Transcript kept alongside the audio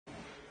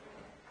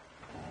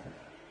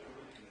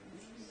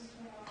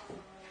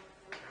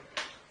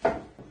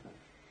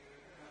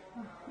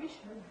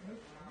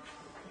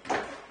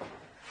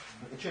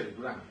c'eri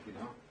durante,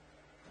 no?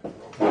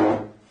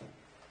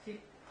 Sì.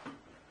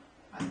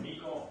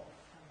 Amico.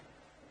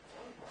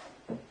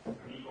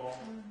 Amico.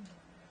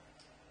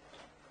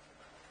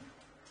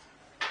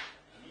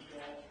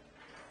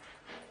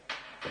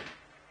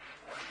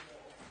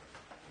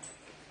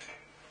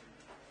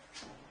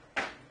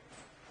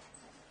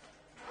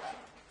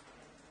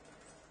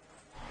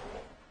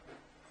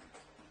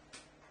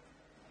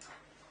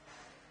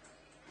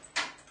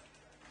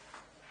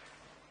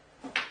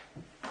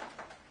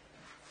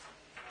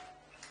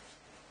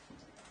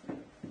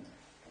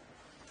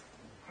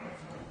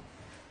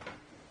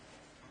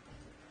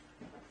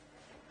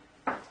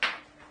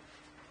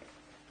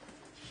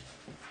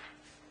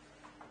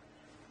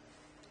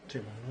 Sì,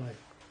 ma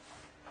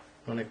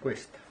non è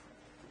questa.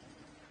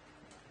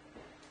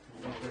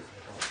 Non questa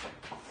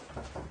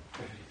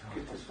è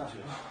che spazio?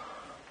 Mi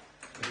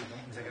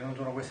sa che non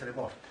sono queste le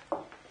porte.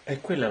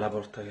 E quella è la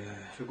porta che...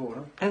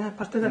 Sicuro?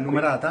 parte È da qui.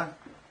 numerata?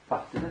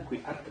 Parte da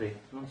qui a 3,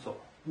 non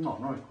so. No,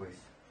 non è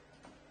questa.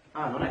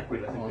 Ah, non è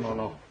quella? No, no,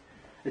 no.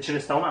 E ce ne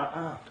sta una...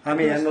 Ah, A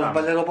me hanno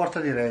sbagliato porta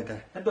di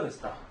rete. E dove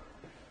sta?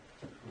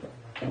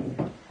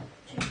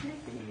 Scusi,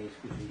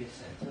 in che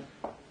senso?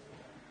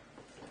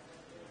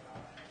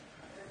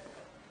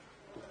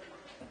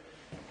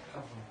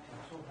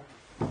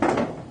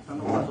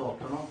 Stanno qua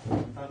sotto, no?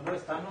 Dove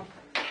stanno?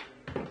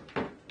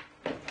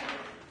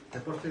 Le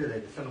porte di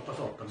rete stanno qua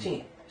sotto.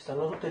 Sì,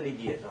 stanno tutte lì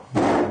dietro.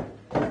 Sono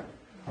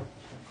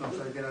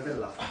state tirate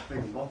là.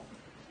 Vedi un po'?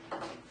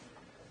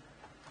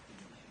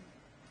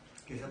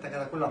 Che si è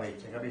attaccata a quella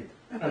vecchia, capito?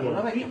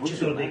 Allora, qui ci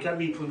sono dei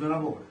cavi Funziona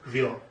pure.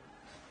 viola.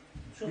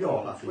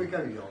 Viola, quei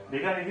cavi viola.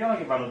 Dei cavi viola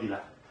che vanno di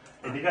là.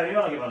 E dei cavi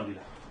viola che vanno di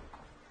là.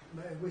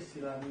 Beh, questi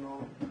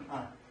l'hanno...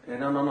 Ah.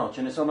 No,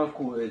 ce ne sono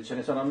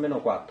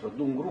almeno 4,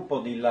 un gruppo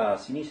di là a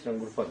sinistra e un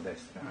gruppo a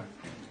destra.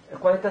 E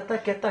quando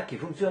attacchi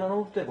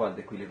funzionano tutte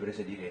quante qui le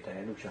prese di rete,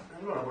 Lucia?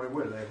 Allora pure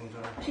quella deve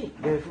funzionare. Sì,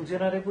 deve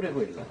funzionare pure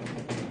quella.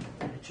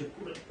 C'è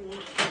pure uno.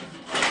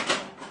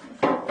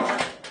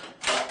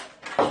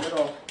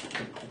 Però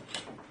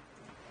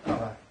Ah,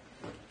 vai.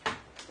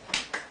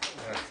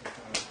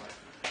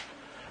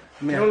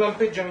 Non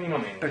lampeggia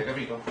minimamente,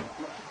 capito?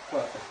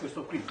 guarda,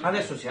 questo qui.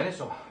 Adesso sì,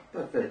 adesso va.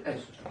 Perfetto.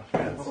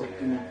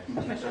 Ottimo.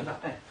 Adesso è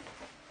andato.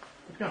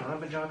 Perché non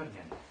lampeggiava per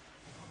niente.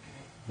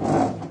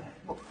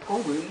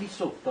 Comunque lì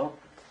sotto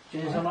ce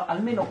ne sono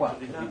almeno 4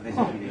 di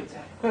prese di rete.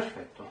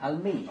 Perfetto.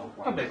 Almeno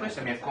 4. Vabbè,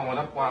 questa mi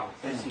accomoda qua.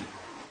 Sì.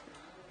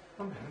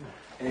 Va bene.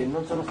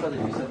 Non sono state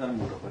fissate al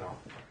muro però.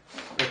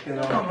 Perché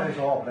non ho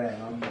preso sopra,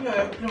 non...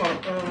 Io prima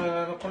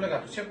l'ho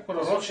collegato sia con quello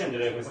Posso rosso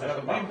accendere questa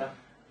collegato lampada?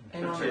 prima, e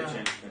non... Sì,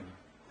 accendi.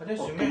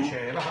 Adesso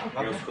invece va Io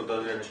ho bene.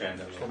 scordato di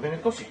accendere. Sta bene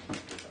così.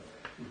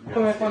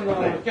 Come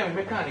quando chiami il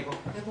meccanico.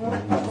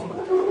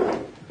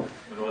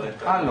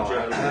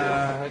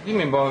 Allora,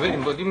 dimmi un po', vedi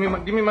un po',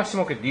 dimmi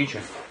Massimo che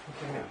dice.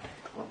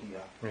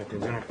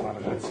 Attenzione qua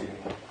ragazzi.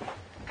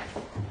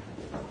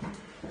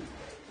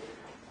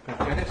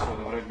 Perché adesso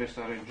dovrebbe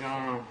stare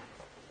già...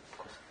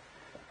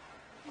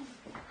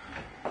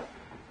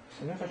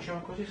 Se noi facciamo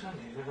così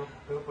sali,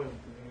 però poi...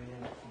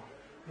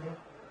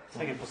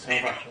 Sai che possiamo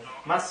fare?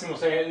 Massimo,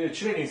 se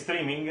ci vedi in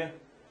streaming? No,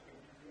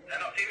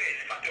 si vede,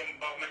 infatti ho un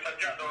po'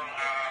 messaggiato a...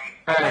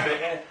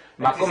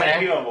 ma ti com'è?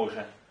 senti la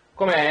voce?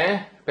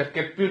 Com'è?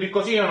 Perché più di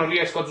così io non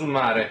riesco a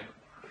zoomare,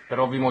 per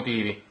ovvi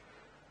motivi.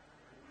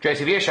 Cioè,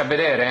 si riesce a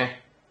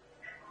vedere?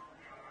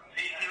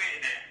 Sì, si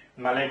vede.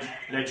 Ma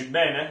leggi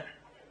bene?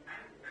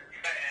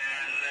 Beh,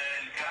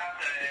 il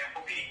carattere è un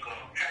po' piccolo,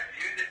 cioè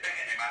si vede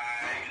bene, ma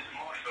il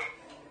mostro...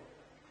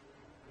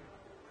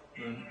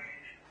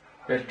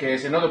 Perché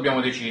se no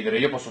dobbiamo decidere,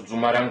 io posso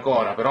zoomare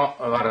ancora, però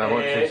guarda,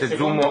 se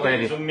zoomo,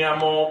 vedi.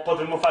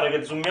 Potremmo fare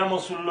che zoomiamo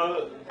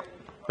sul...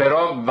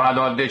 Però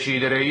vado a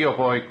decidere io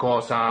poi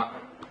cosa...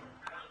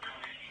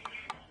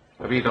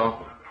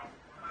 Capito?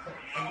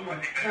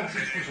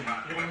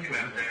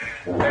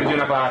 Prendi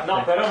una parte.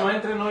 No, però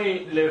mentre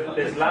noi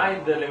le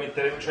slide le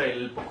metteremo, cioè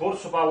il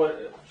corso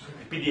Power,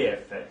 il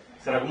PDF,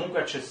 sarà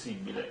comunque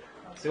accessibile.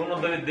 Se uno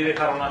deve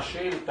fare una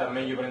scelta, è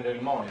meglio prendere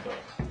il monitor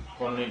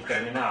con il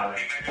terminale.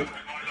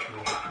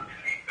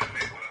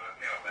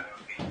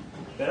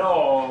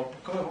 Però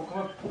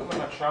come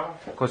facciamo?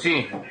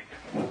 Così?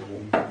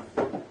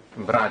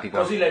 In pratica.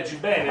 Così leggi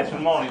bene sul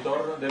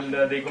monitor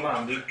dei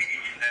comandi? Il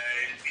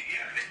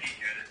PDF si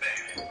vede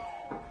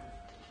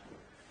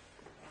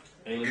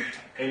bene.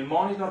 E il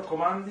monitor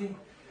comandi?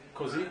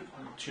 Così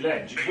ci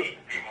leggi? Benissimo,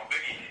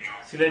 benissimo.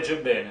 Si legge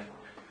bene.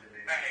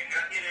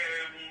 Ingrandire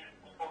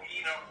un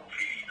pochino, un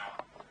filino.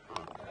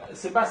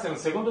 Sebastian,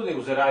 secondo te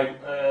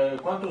userai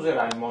quanto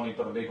userai il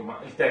monitor dei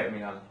comandi? Il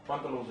terminal?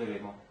 Quanto lo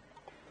useremo?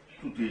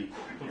 Tutto il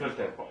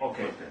Tempo, ok.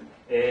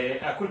 E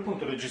a quel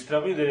punto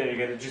registriamo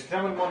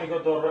il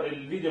monitor,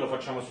 il video lo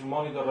facciamo sul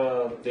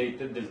monitor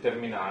del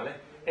terminale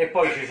e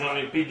poi ci sono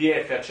i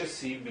PDF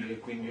accessibili e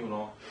quindi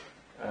uno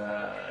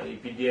i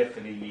PDF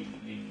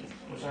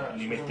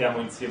li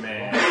mettiamo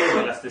insieme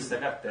nella stessa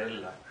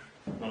cartella,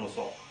 non lo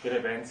so, che ne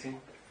pensi?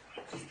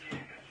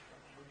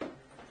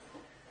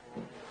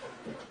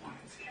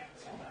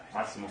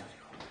 Massimo?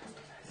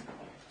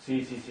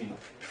 Sì.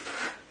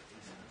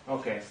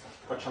 Ok,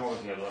 facciamo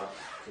così allora.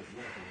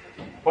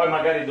 Poi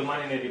magari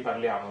domani ne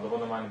riparliamo,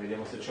 dopodomani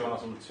vediamo se c'è una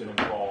soluzione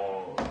un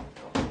po'...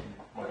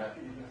 magari,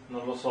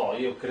 non lo so,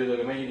 io credo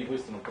che meglio di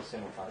questo non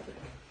possiamo fare.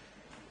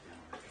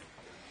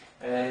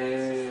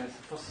 Se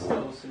fosse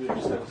stato possibile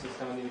registrare questo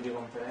sistema di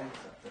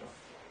videoconferenza, però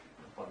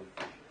è un po'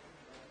 difficile.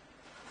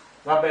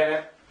 Va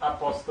bene, a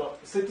posto.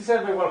 Se ti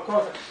serve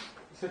qualcosa,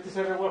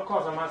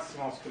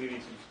 Massimo, scrivi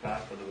su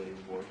Skype dove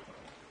vuoi.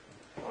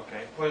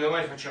 Ok. Poi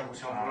domani possiamo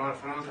provare a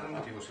fare un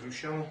alternativo, se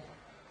riusciamo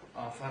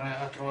a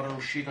trovare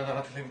l'uscita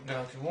della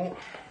TV,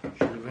 ci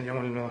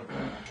riprendiamo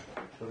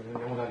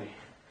da lì.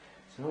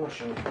 Se no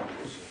lasciamo fare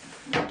così.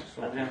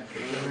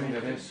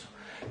 Adesso.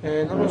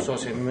 Non lo so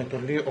se mi metto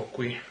lì o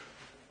qui.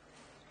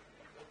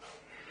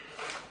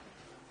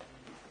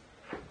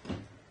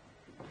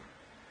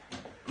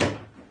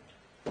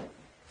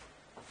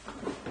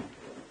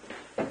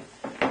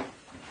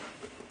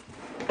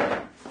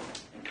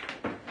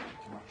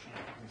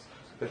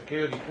 Perché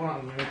io di qua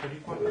mi metto di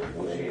qua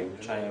così.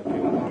 C'hai più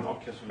un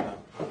occhio sulla...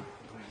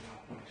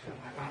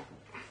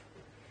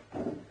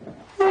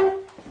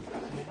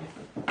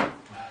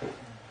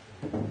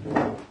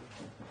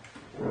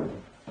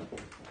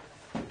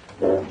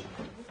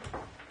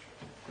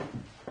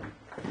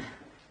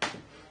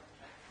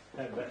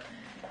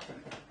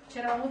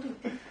 C'eravamo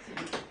tutti?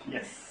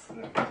 Yes,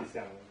 ci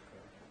siamo.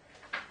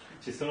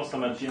 Ci sono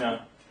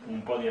stamattina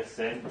un po' di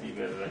assenti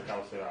per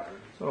cause varie.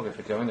 Solo che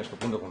effettivamente a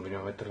questo punto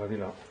conveniamo a metterla di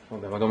là.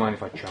 Vabbè, ma domani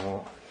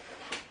facciamo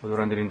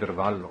durante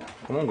l'intervallo.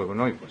 Comunque per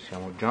noi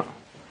siamo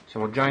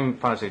già in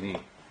fase di...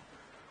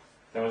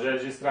 Stiamo già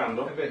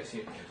registrando? beh,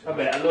 sì.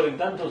 Vabbè, allora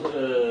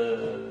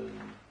intanto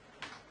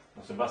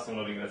Sebastian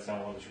lo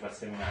ringraziamo quando ci fa il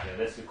seminario,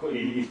 adesso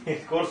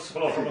il corso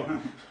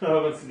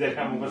lo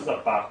consideriamo questo a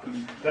parte,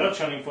 però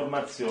c'è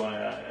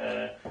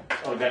un'informazione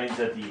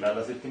organizzativa.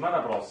 La settimana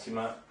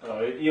prossima,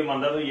 io ho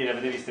mandato ieri,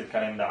 avete visto il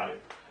calendario,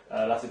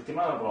 la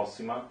settimana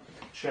prossima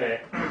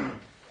c'è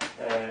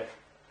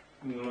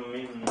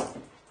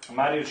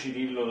Mario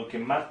Cirillo, che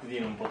martedì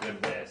non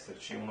potrebbe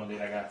esserci, uno dei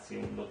ragazzi,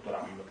 un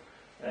dottorando,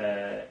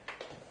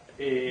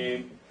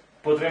 e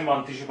potremmo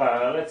anticipare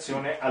la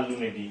lezione a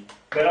lunedì,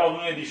 però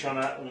lunedì c'è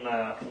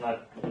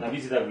una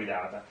visita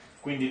guidata,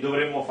 quindi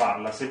dovremmo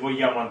farla se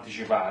vogliamo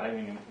anticipare,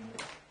 quindi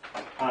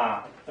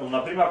una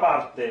prima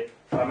parte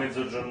fra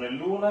mezzogiorno e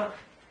l'una,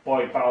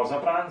 poi pausa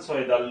pranzo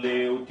e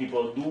dalle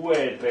tipo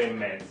 2, 3 e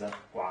mezza,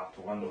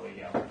 4, quando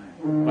vogliamo.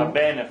 Va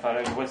bene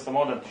fare in questo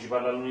modo,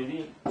 anticiparla a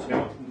lunedì?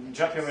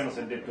 Già più o meno si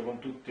è detto con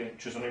tutti,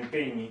 ci sono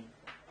impegni?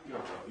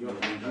 Io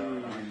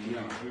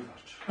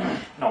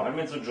No, per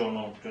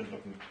mezzogiorno c'entro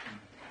qui.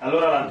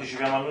 Allora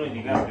l'anticipiamo a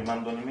lunedì, Gabri,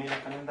 mando un'email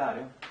al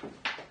calendario?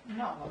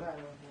 No, magari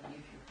non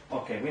modifico.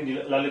 Ok, quindi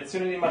la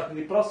lezione di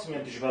martedì prossimo è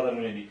anticipata a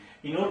lunedì.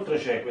 Inoltre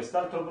c'è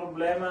quest'altro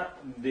problema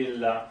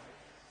della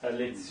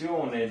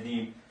lezione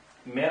di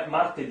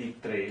martedì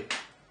 3.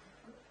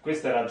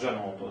 Questo era già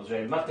noto, cioè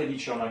il martedì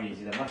c'è una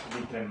visita, il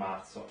martedì 3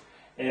 marzo.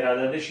 Era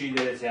da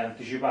decidere se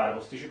anticipare,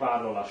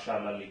 posticiparlo o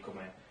lasciarla lì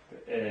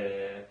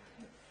com'è.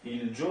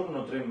 Il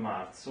giorno 3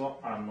 marzo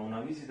hanno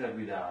una visita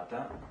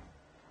guidata.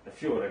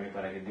 Fiore mi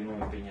pare che è di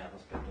nuovo impegnato,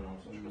 aspetta, non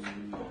so se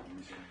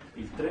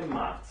il 3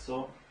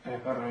 marzo.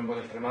 Parlami un po'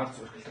 del 3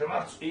 marzo, perché il 3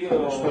 marzo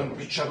Io sto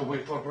impicciato qui,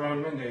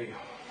 probabilmente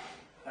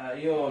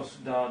io.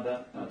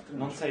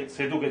 Non sei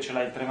tu che ce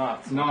l'hai il 3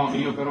 marzo? No,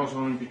 io però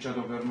sono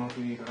impicciato per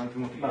altri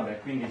motivi.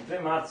 Vabbè, quindi il 3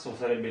 marzo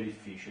sarebbe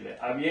difficile.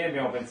 Ieri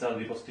abbiamo pensato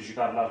di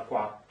posticiparla al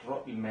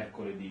 4, il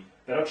mercoledì,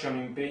 però c'è un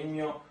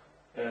impegno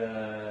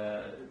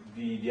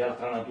di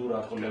altra natura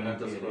con le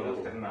Olimpiadi,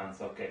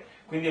 l'alternanza, ok.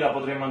 Quindi la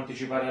potremmo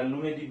anticipare al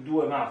lunedì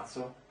 2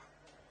 marzo?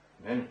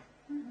 Bene.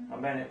 Va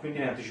bene? Quindi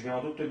ne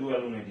anticipiamo tutte e due a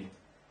lunedì.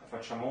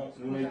 Facciamo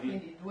lunedì.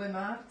 Quindi 2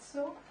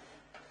 marzo,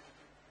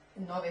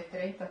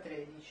 9:30,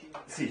 13.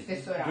 Sì,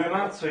 stesso 2 orario.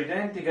 marzo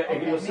identica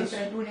Okay, e lo stesso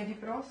mentre lunedì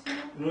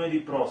prossimo? Lunedì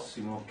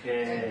prossimo,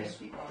 che è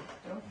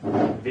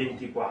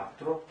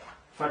 24,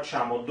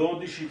 facciamo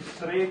 12,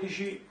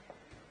 13,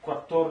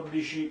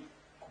 14,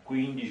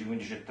 15,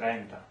 15 e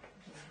 30,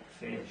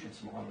 16,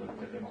 insomma, quando il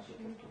terremoto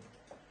tutto.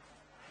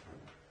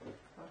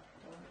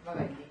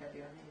 Vabbè,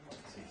 indicativamente.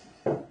 Sì.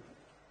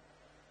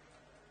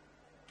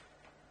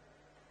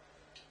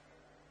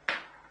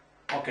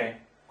 Ok,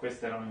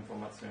 queste erano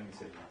informazioni di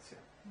servizio.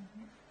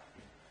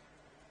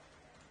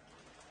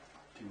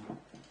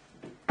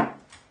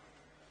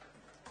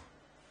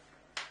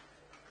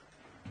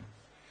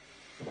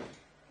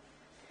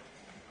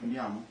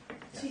 Andiamo?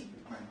 Sì.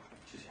 Bueno,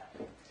 ci siamo.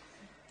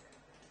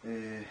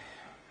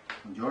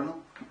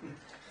 Buongiorno,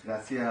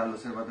 grazie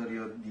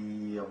all'Osservatorio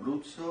di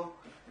Abruzzo,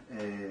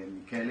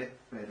 Michele,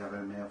 per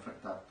avermi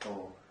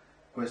offerto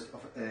questo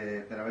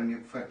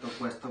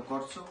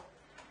corso.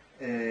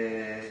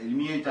 Il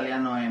mio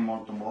italiano è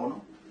molto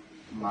buono,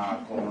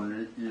 ma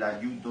con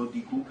l'aiuto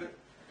di Google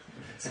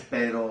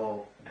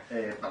spero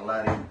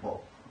parlare un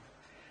po'.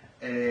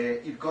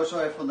 Il corso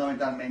è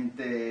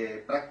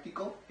fondamentalmente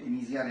pratico,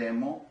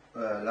 inizieremo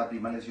la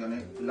prima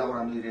lezione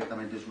lavorando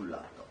direttamente sul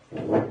lato.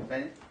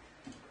 Bene?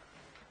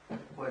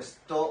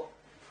 Questo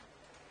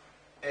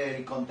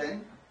il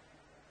content.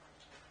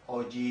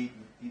 Oggi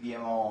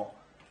vediamo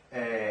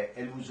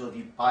l'uso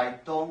di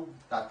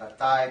Python, data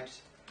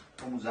types,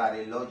 come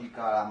usare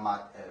logica,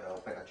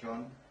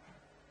 operazioni,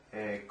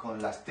 con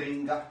la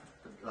stringa,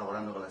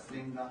 lavorando con la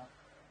stringa,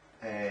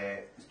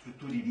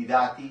 strutture di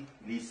dati,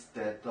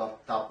 list,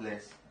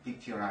 tuples,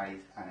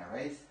 dictionaries and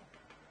arrays,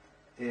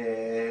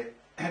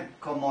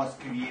 come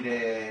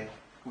scrivere,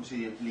 come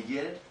si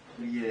dice,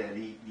 leggere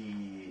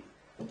di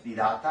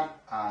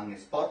data and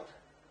export,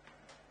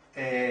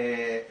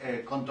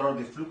 controllo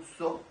del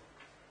flusso,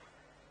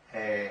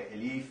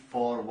 if,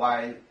 for,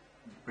 while,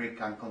 break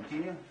and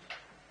continue,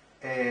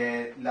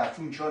 la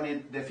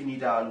funzione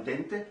definita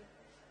all'utente,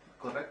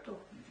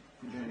 corretto?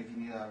 Funzione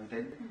definita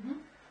all'utente.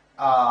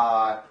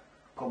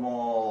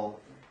 Come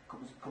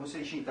si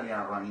dice in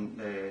italiano, running?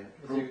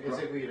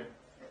 Eseguire.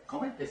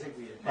 Come?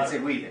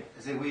 Eseguire.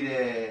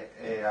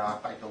 Eseguire a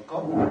Python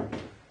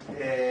Code.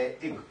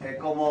 E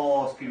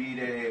come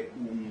scrivere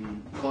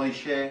un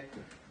codice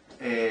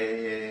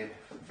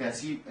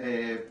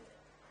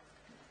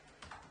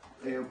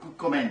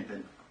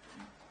commented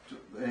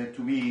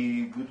to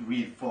be good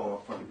read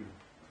for the people.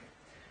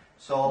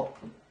 So,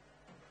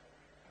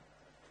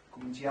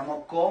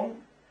 cominciamo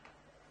con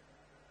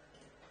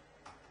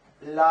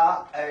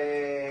la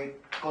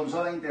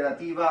consola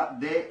interattiva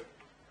di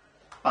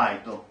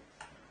Python.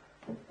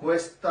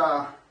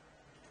 Questa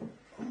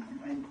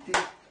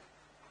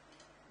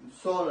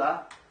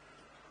consola,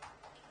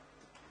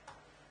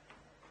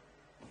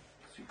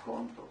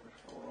 secondo per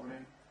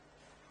favore,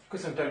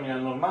 Questo è un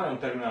terminale normale o un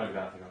terminale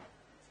grafico?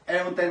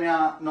 è un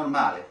terminale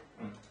normale,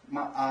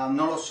 ma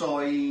non lo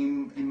so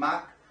in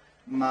Mac,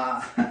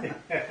 ma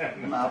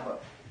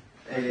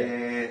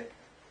è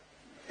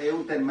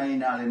un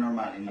terminale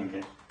normale in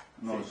Linux.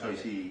 Non lo so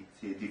se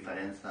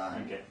differenza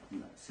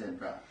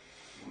sembra.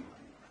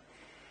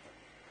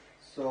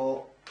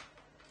 So,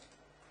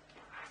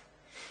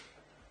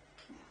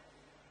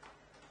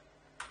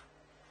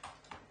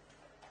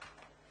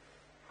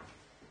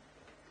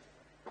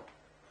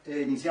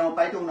 iniziamo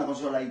Python, una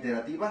consola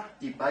iterativa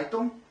di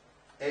Python.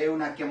 È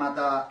una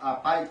chiamata a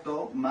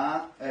Python,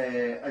 ma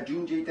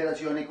aggiunge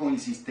iterazione con il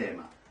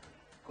sistema,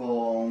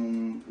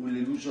 con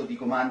l'uso di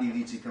comandi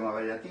di sistema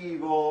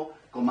variativo,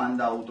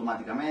 comanda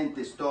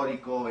automaticamente,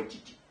 storico,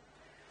 etc.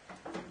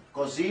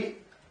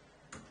 Così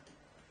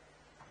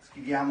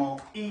scriviamo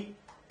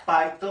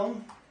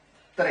ipython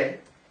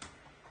 3,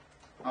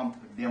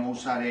 dobbiamo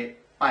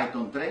usare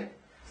Python 3,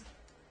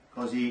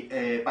 così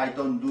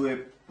Python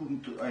 2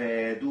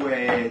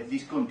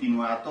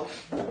 discontinuato,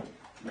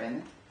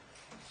 bene?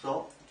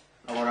 So,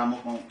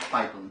 lavoriamo con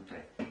Python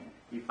 3.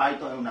 Il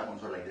Python è una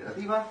consola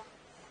iterativa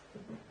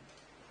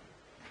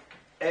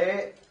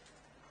e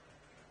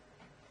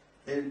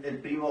il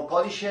primo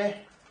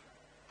codice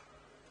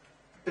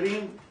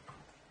print,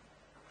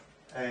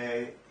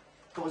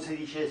 come si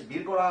dice,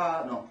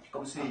 virgola? No,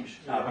 come si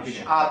dice?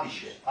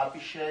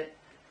 Apice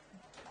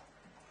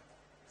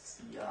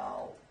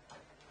sia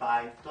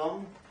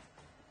Python,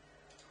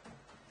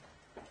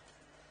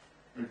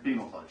 il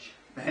primo codice,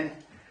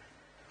 bene?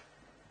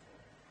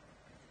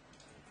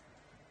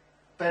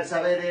 Per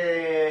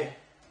sapere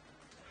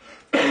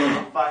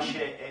come faccio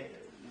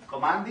i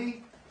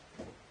comandi,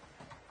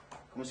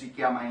 come si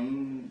chiama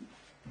in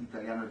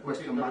italiano il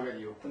question mark?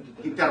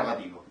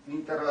 Interrogativo.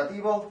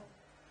 Interrogativo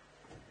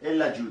è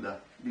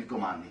l'aggiunta dei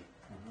comandi.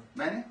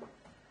 Bene?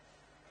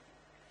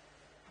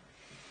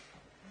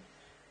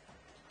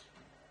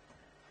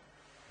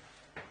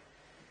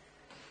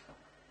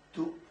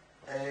 Tu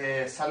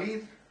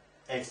salir,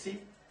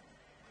 sì,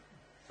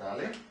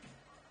 sale,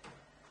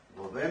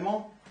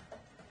 volvemos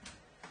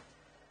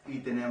y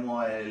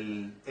tenemos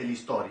el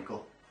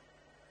histórico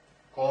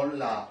con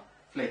la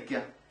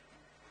flecchia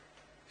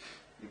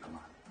di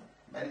comando.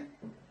 Bene?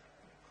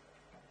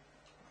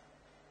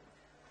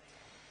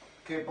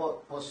 Che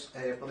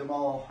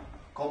possiamo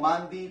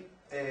comandi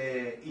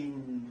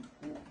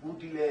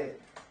utili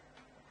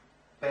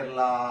per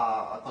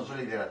la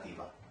consola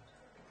iterativa.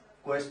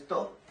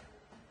 Questo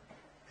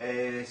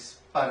è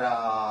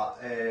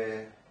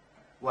per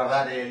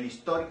guardare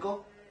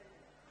l'istorico,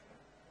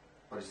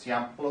 per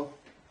esempio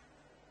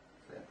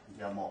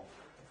abbiamo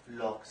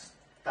log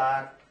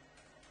start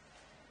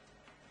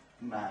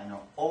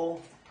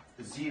 -o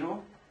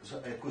 0,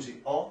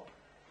 così o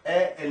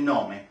è il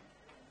nome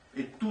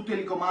e tutto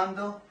il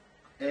comando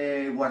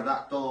è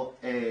guardato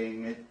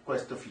in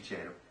questo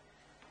fichiero.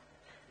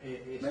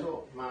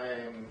 So,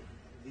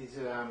 this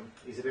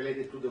is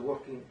related to the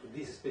working to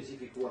this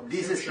specific work.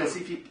 This is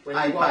specific when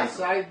you go IPython.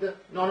 outside.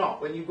 No.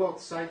 When you go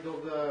outside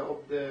of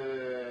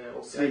the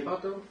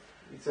ipython,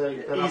 it's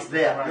Is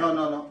there?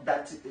 No.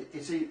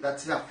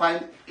 That's a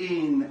file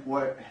in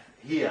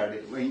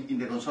here in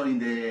the console.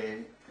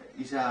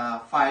 Is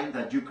a file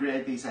that you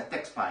create. Is a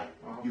text file.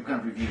 Oh, You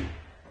can review.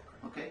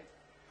 Okay.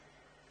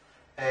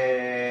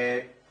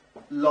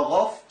 Log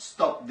off,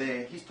 stop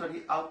the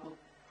history output.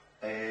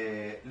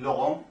 Log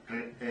on,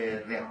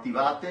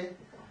 reattivate.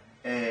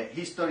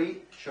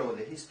 History, show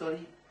the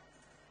history.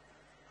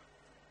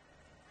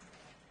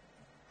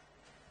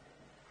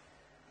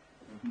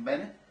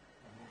 Bene.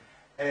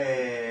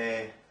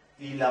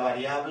 Y la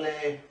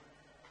variable,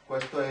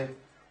 questo è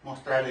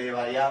mostrare le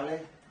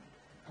variabili,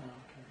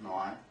 no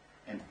hay,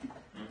 empty,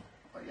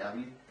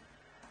 variabili.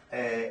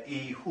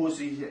 Y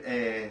whose is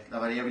la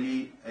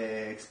variable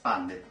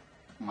expanded,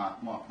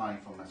 más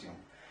información.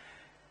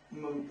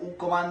 Un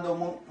comando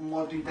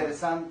molto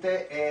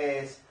interessante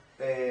è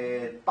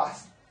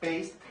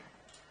paste.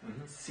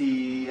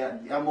 Si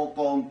andiamo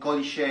con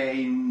codice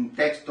in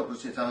testo,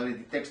 processadore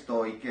di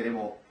testo e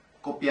queremos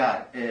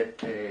copiare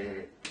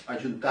e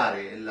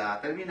aggiuntare la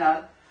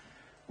terminal,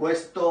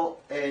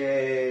 questo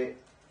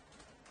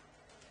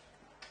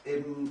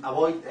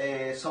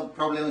avoid some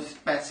problems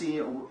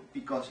spacing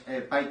because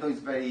Python is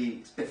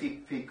very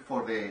specific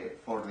for the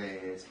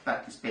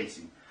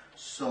spacing.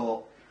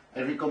 So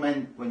I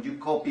recommend when you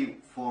copy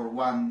for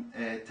one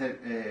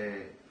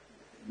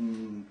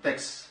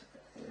text,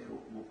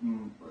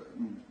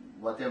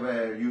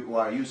 whatever you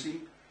are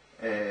using,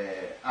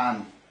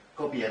 and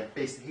copy and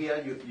paste here,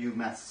 you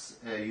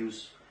must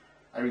use,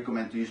 I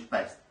recommend to use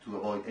paste to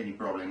avoid any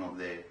problem of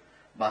the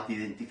bad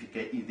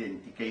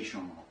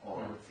identification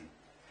or thing.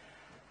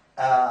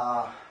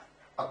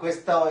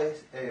 Questo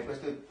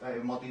è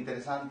molto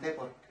interessante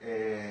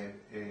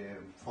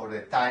for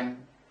the time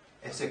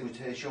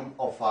execution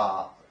of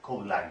a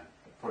code line,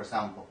 for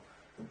example.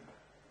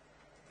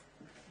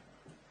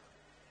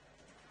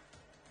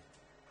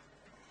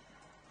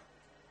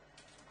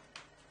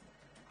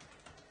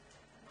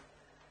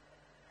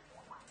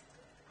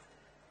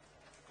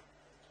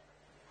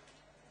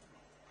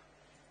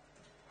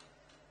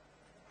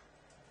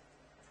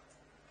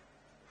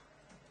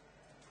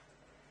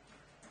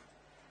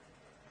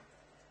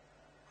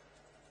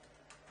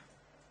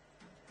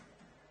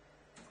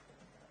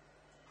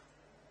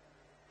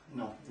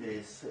 No,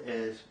 es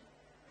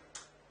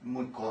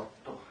muy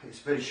corto. It's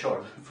very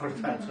short for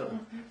that. So,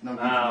 no,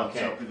 okay.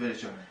 so it's very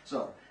short.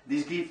 So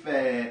this gives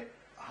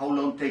how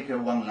long take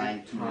one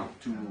line to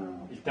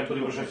Il tempo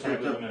di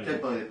processamento di una linea.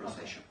 tempo di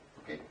processing.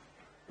 Okay.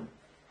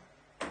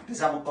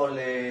 Empezamos con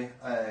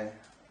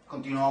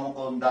continuamos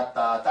con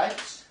data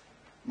types.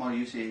 More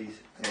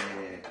uses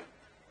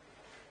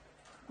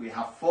we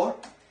have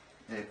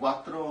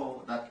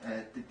quattro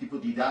tipos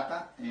di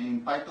data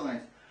in Python.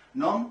 Es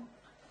none,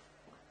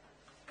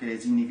 que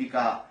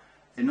significa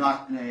no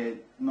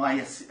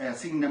hay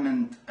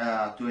assignment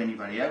to any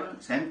variable,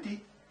 it's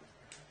empty.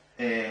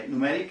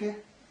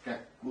 Numeric,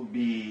 that could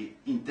be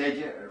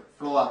integer,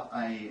 float,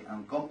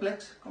 and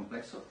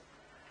complexo.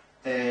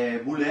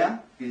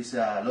 Boolean, que es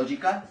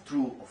logical,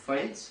 true or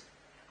false.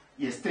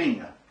 Y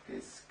string, que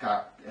es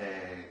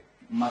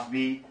must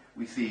be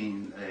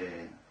within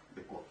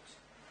the quotes.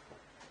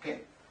 Okay.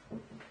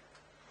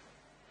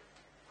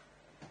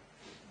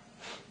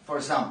 For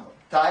example,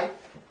 type.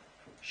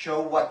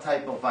 Show what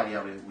type of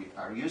variable we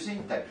are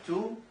using. Type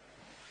 2.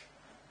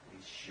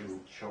 We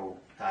should show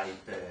type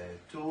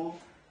 2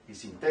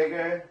 is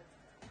integer.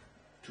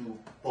 2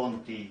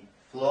 Ponti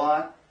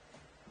float.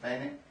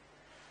 Bene.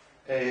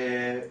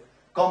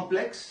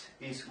 Complex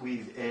is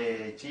with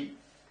G.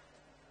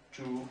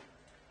 2,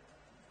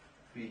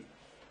 3.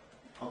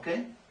 Ok.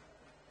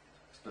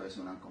 Esto es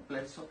un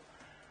complejo.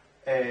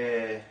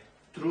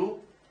 True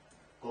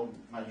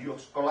con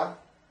mayúscula.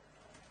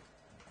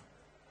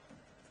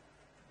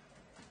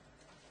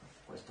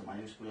 Questo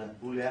mayúscula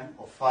boolean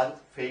o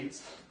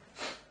false,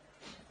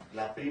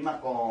 la prima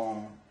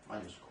con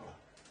mayúscula.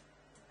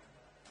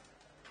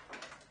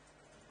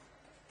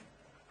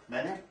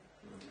 Bene?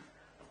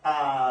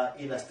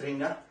 Y la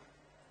stringa.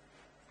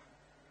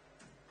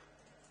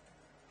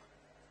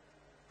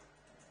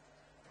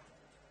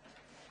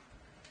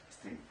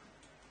 String.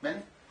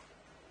 Bene?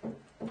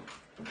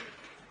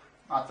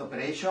 Math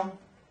operation.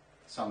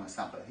 Some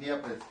example here,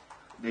 but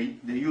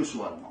the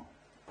usual one.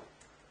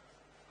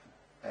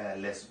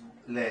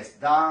 Less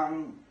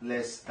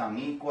than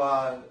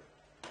equal.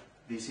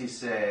 This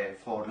is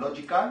for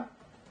logical.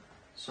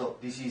 So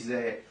this is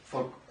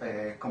for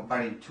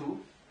comparing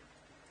two.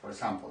 For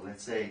example,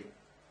 let's say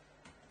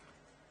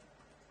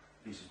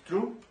this is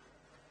true,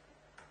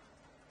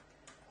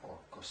 or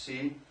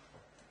così,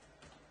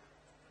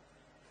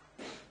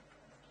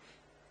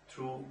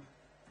 true,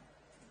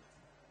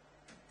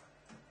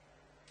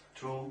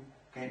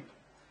 okay,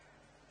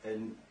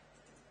 and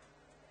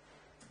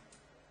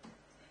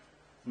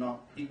not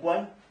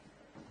equal.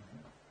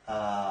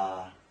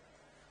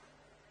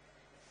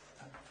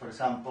 For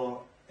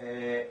example,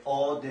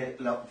 or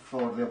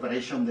for the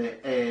operation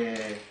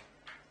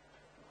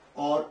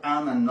or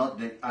and not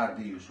are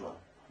the usual.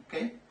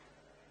 Okay.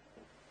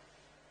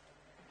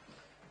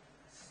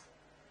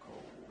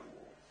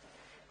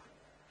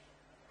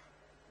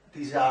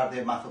 These are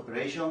the math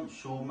operations: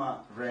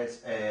 suma,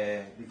 rest,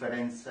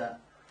 difference,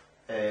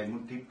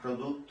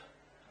 multiproduct,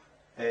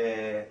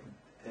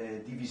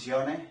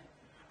 divisione.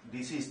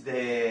 This is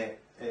the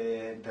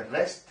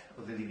rest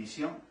of the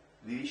division.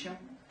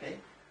 Okay.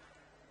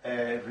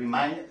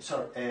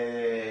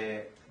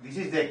 This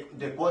is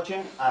the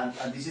quotient and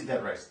this is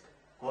the rest.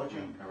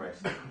 Quotient and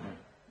rest.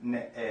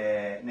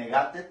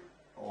 Negated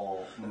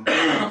or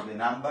the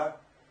number.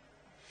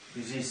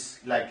 This is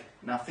like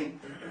nothing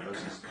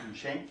because it's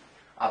unchanged.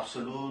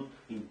 Absolute,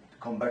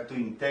 convert to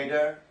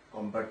integer,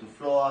 convert to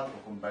float,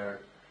 or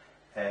convert.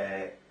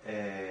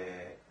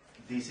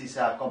 This is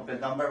a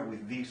complex number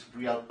with this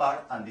real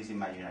part and this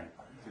imaginary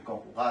part. El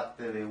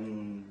conjugate de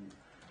un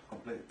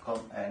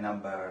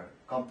number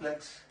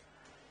complex.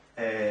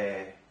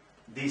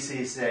 This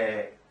is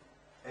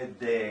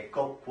the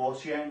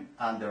quotient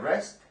and the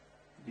rest,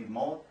 the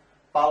mode.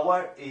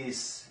 Power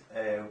is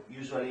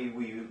usually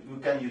we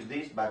can use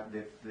this, but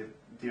the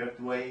direct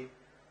way,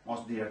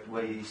 most direct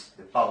way is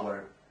the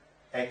power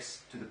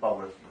x to the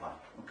power of 1.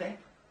 Okay?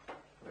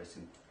 Very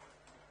simple.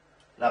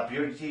 The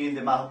priority in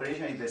the math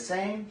operation is the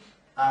same,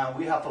 and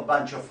we have a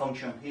bunch of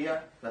functions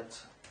here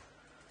that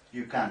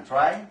you can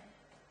try.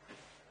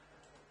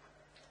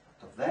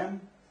 Out of them.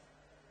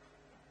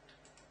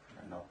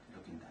 I'm not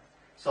looking at.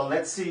 So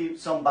let's see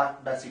some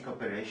basic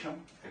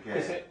operation.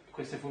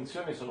 Queste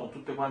funzioni sono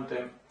tutte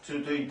quante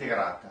Tutto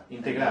integrate.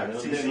 integrate,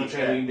 Sì, non sì,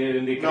 c'è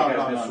di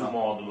caricare nessun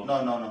modulo.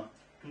 No,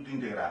 tutto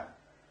integrato.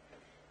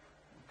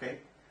 Ok?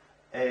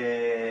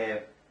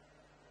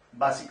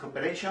 Basic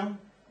operation,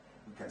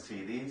 you can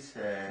see this.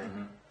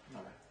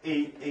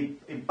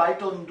 In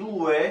Python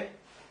 2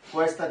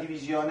 questa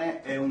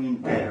divisione è un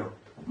intero,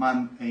 ma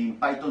in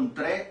Python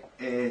 3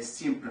 è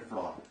sempre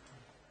float.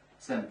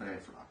 Sempre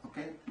float,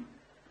 ok?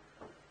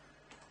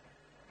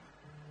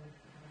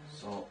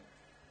 So,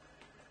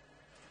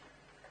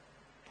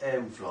 è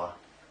un float.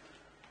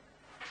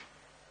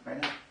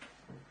 Bene?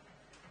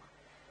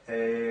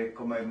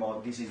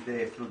 This is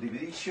the float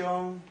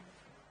division,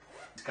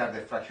 discard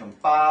the fraction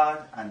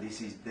part, and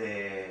this is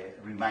the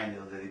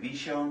remainder of the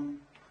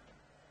division.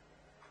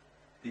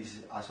 This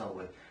is as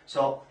always.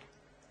 So,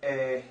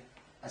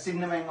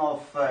 assignment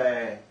of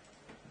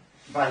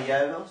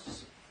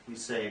variables, we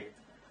say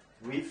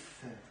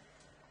with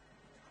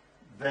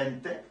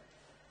 20,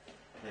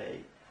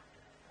 okay.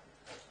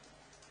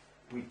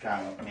 We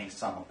can make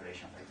some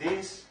operation like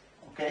this,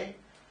 okay?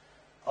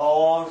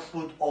 Or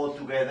put all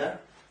together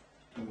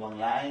in one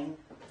line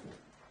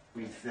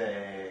with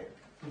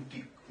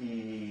tutti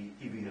i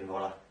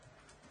virgola.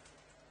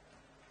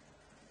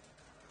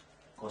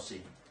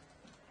 Così.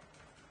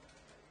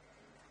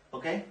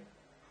 Okay?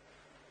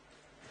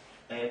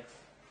 X,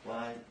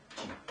 Y,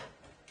 G.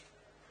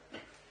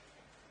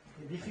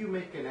 And if you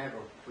make an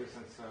error, for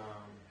instance,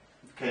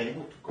 Okay.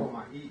 put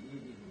comma,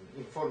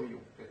 inform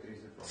you that there is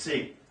a problem.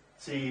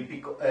 Sì,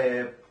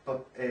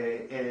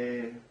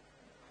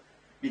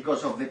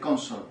 because of the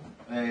console,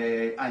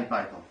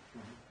 IPython.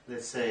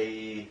 Let's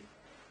say,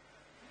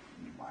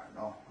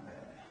 no,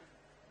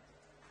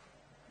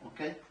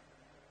 okay.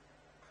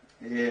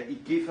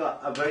 It gives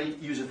a very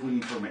useful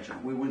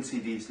information. We will see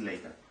this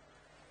later.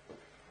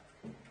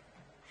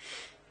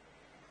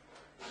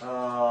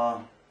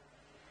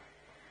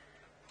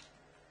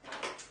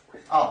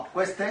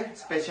 Queste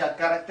special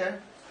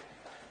character.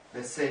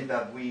 Let's say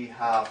that we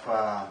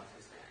have,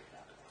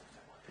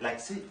 like,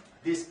 see,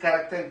 this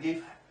character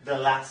give the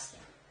last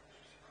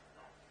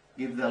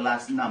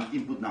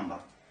input number.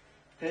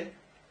 Okay?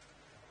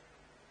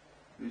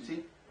 You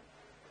see?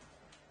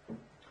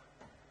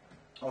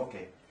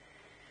 Ok.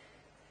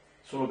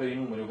 Solo per i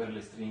numeri o per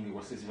le stringhe,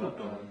 qualsiasi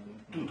fatto.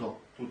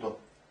 Tutto.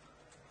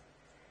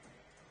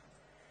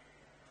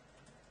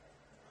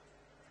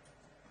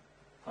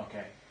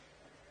 Ok.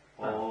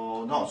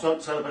 No,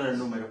 solo per il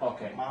numero.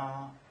 Ok.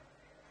 Ma...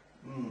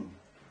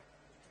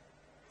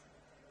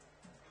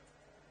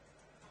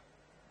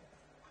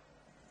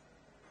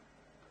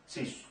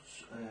 Sì,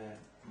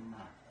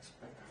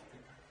 aspetta.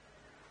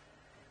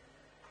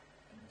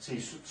 Sì,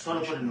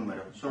 solo per il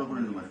numero.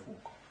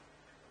 Fuoco.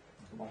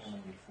 Dopo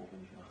meglio il fuoco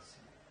di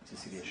massimo. Se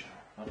si riesce.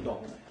 Ma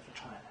dopo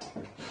facciamo.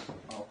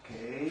 Ok.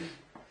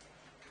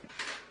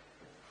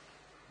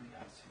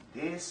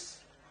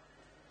 This.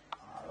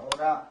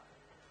 Allora.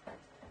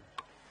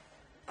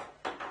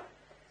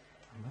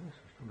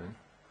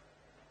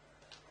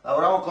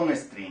 Lavoriamo con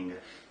string.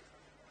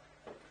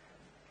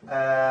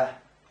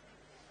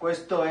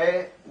 Questo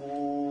è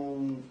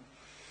il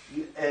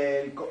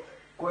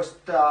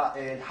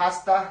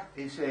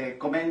hashtag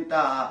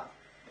commenta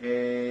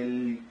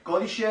il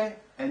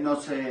codice e non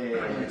si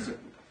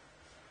esecuta.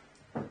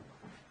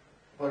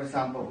 For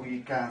example,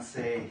 we can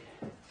say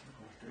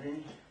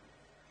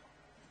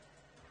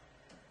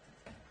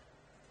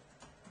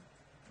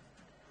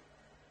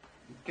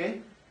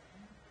ok?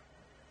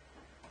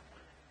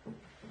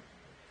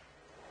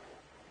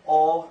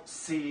 O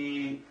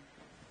si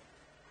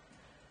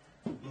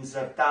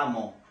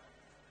insertiamo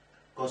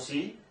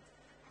così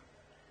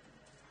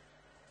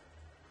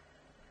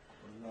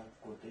con la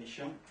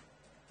quotation,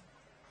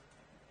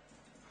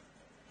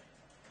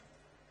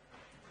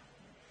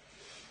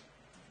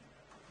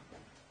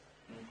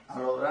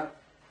 allora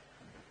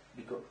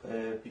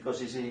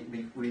because it's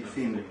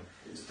within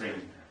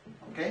string,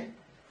 okay?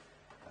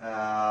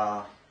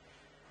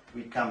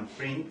 We can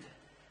print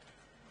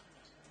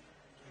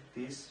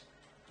this,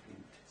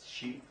 print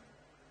C,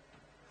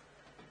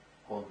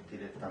 o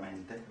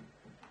direttamente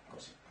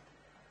così.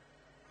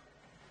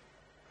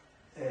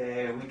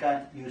 we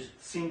can use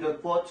single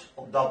quotes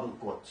or double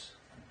quotes.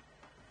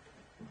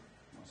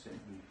 No sé,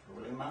 mi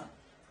problema.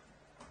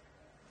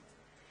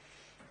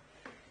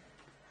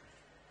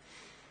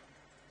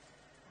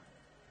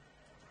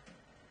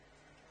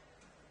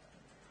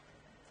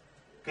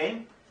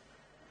 Okay,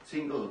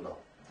 single o double.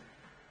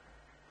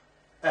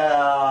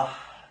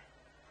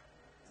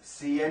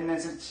 Si es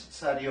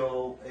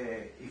necesario,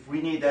 if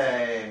we need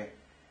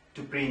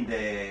to print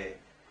the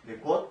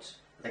quotes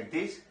like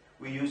this,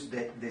 we use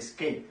the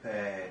escape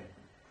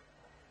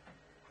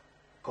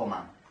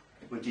command,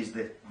 which is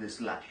the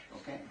slash,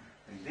 okay,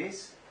 like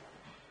this.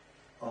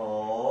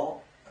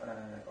 Or,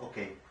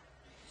 okay,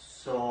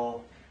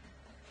 so,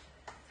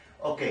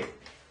 okay,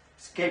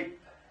 escape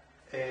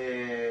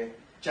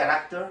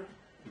character,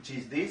 which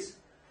is this,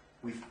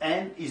 with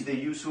n is the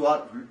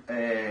usual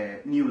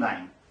new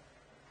line.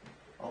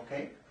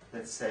 Okay,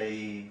 let's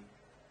say,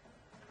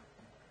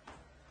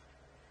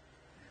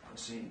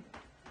 così.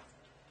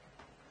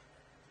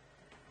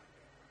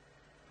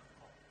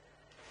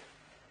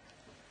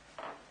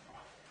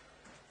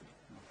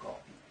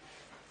 Copy.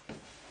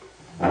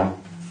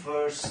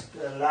 First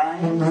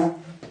line,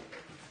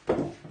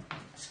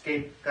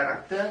 escape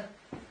character.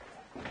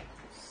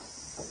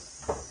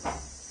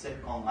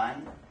 Second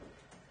line.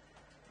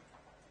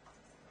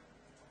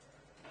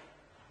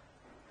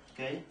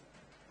 Okay.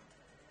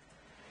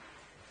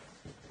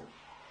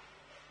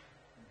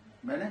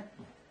 Bene?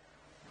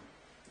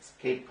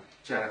 Escape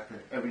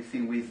character.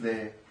 Everything with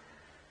the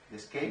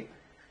escape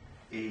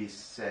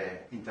is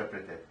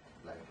interpreted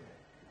like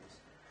this.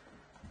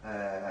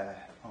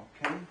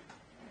 Okay.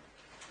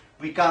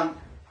 We can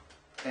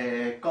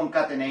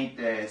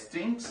concatenate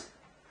strings.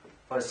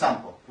 For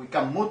example, we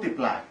can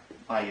multiply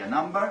by a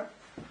number.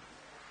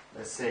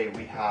 Let's say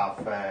we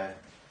have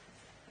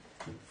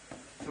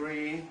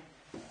 3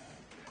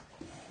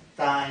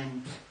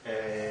 times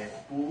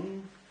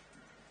un,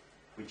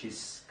 which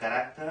is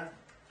character,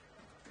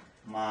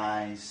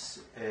 minus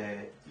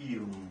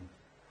ium,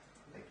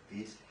 like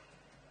this.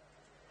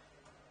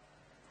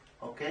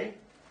 Okay?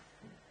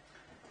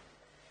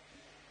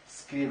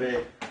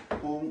 Scrive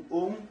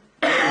ma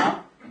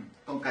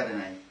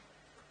concatenate.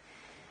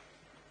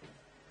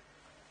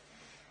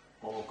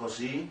 O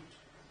così.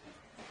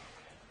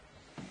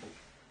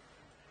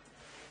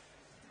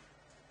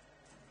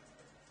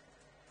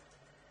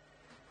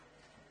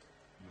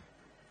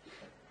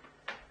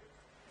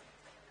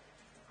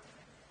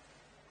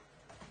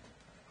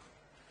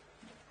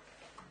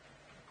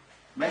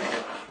 Bene?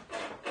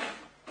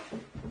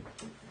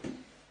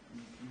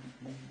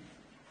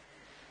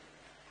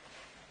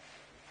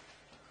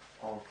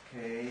 Ok.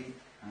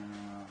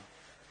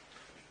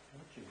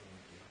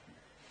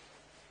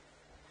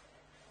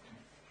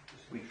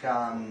 We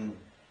can,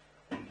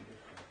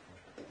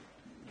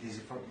 this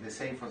is the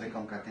same for the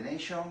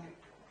concatenation.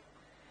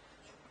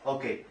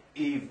 Ok,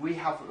 if we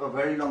have a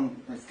very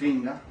long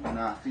string,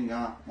 una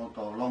stringa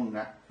molto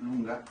lunga,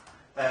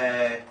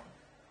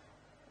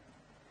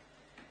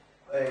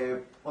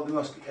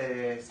 podemos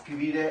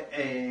scrivere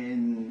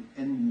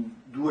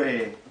in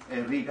 2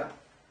 righe,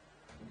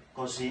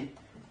 così,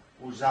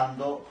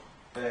 usando,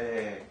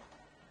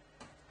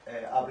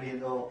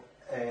 aprendo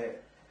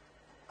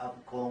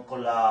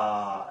con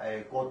la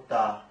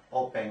quota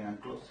open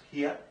and close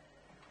here,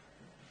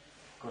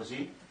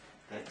 così,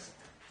 text.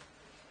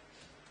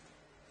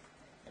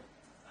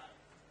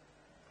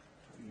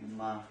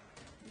 Prima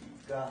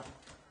riga,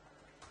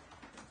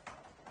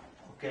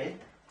 ok,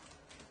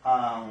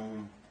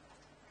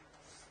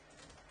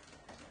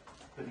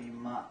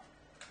 prima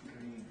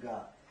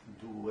riga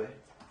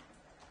 2,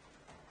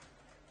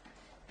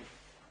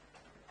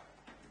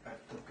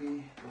 aperto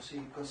qui,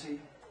 così.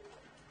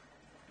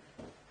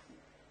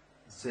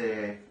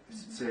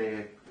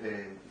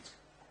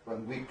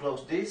 When we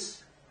close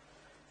this,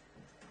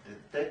 the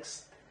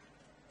text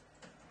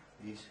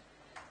is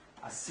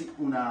así,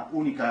 una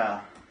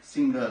única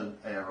single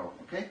arrow,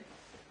 ok?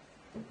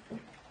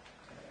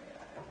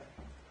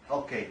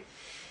 Ok.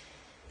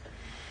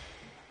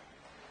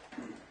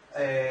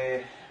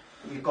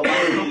 Il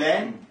comando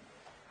len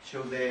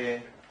show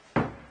the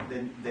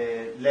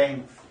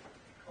length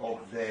of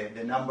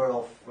the number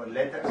of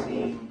letters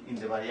in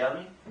the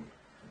variable.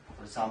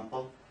 For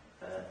example,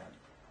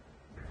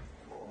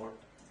 4.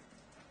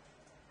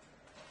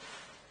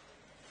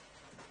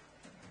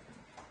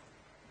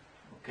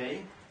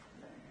 Ok,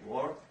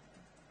 word.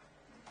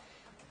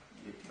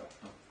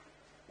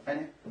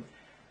 Bene.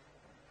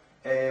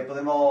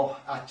 Podemos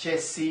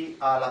accessi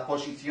alla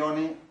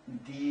posizione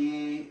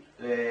di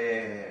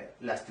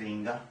la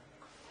stringa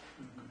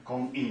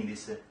con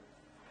indice.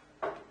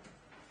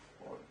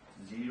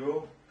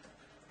 0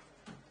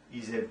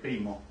 is il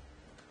primo.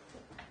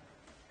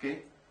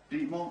 Ok?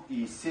 Primo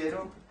y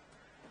 0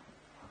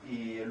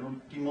 y el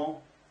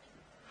último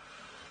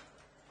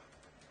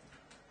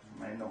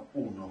menos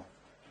 1.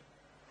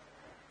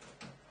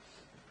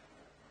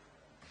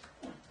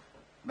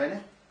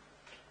 Bene?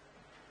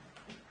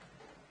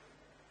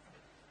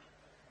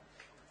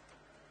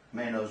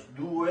 Menos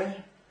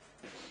 2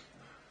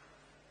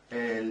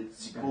 il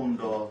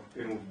secondo,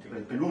 Penultimo.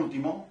 il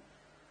penultimo,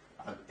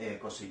 è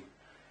così.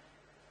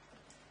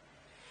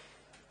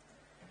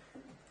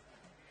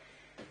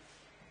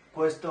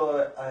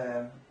 Questo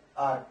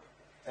are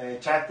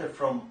charted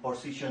from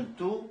position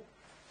 2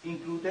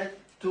 included,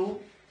 2,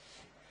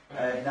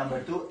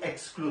 number 2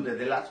 excluded.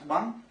 The last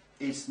one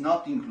is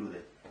not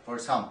included. For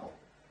example,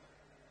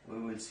 we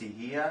will see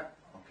here,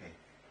 okay.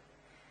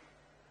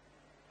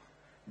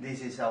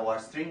 This is our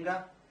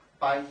stringa,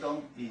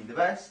 Python is the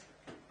best.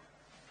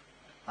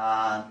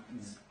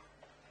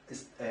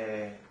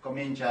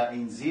 Comincia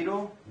in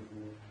 0,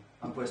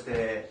 questo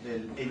è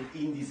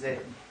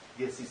l'indice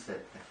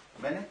 17,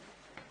 bene?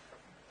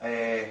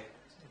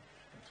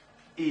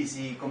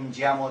 Easy,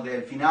 cominciamo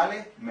dal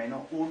finale,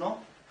 meno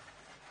 1,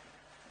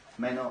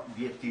 meno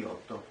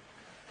 18.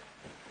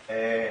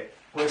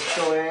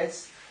 Questo è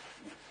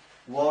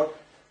word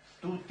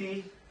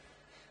tutti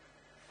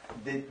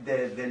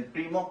del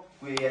primo,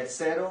 qui è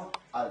 0,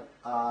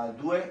 al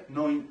 2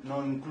 non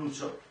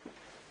incluso,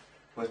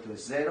 questo è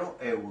 0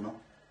 e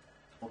 1,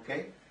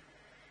 ok?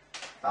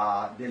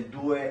 Del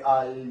 2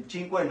 al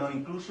 5 non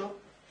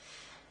incluso,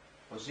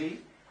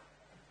 così.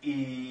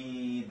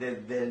 E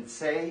del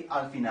 6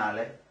 al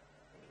finale,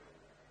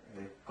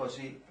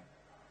 così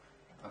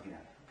al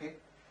finale, ok?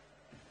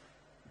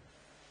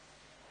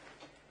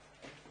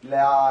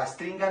 La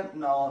stringa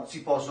no,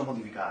 si possono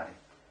modificare.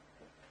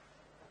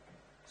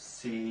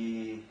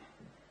 Se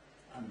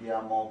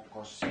andiamo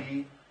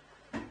così,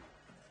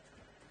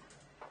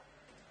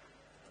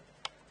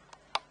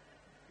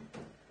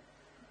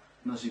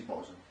 non si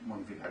può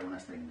modificare una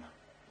stringa.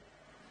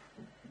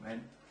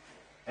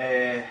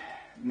 Bene?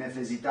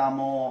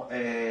 Necesitamos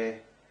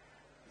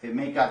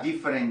make a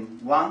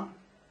different one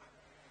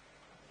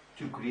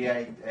to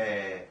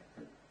create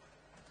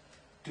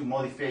to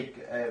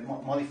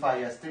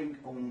modify a string.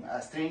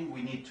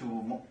 We need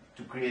to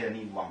create a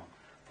new one.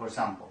 For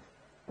example,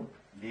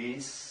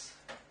 this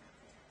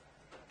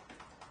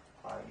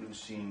by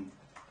using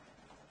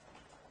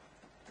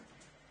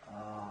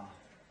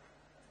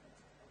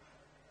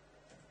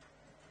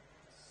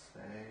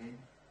say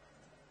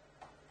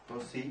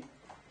così.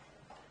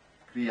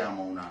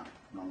 Creiamo una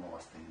nuova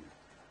stringa.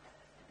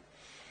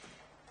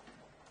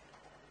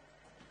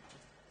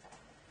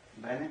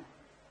 Bene?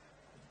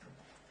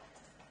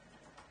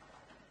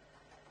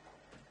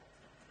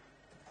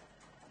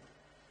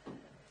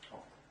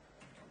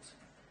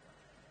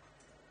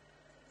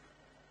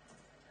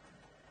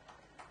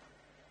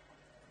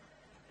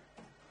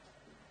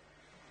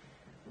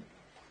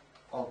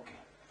 Ok.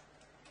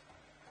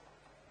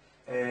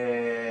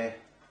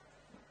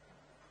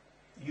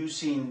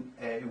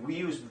 We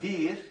use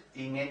dir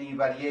in any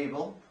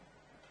variable,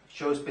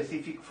 show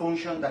specific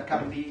function that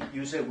can be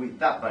used with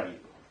that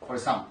variable. For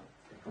example,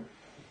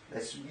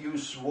 let's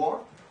use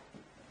word,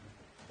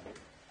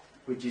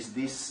 which is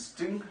this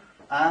string,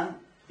 and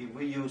if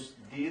we use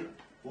dir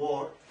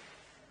word,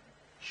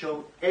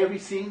 show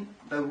everything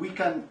that we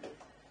can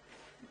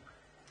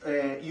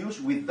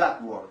use with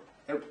that word,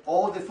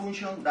 all the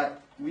function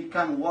that we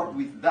can work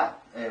with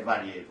that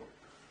variable.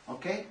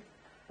 Okay?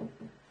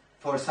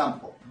 For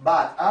example,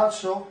 but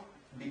also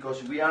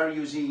because we are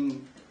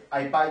using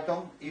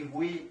IPython, if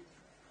we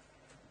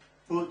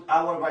put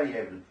our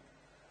variable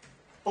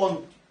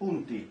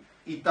punti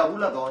e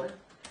tabulatore,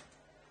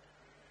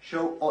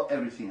 show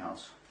everything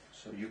else.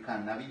 So you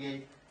can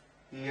navigate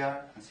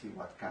here and see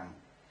what can.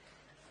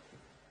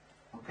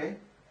 Okay?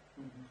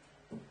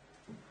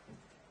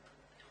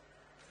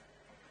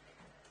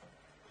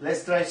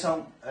 Let's try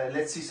some.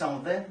 Let's see some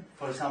of them.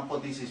 For example,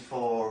 this is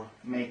for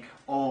make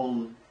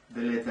all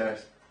the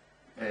letters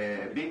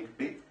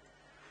big.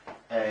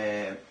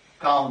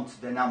 Count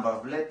the number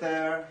of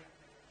letters.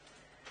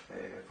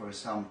 For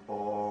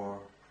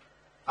example,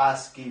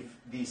 ask if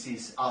this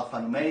is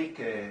alphanumeric,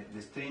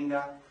 the string.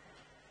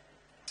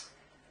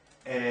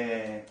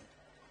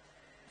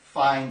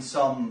 Find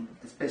some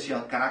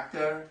special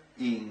character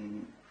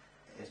in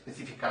a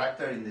specific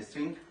character in the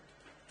string.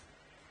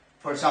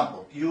 For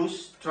example,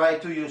 try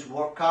to use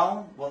word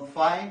count, word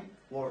find,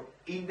 word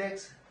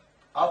index,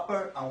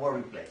 upper, and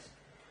word replace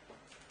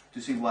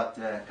to see what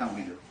can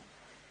we do.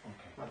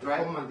 Okay. But the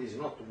command is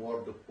not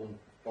word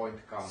point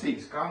count. Sì.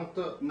 It's count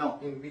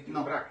in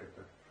between bracket.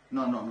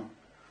 No.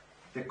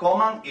 The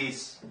command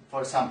is,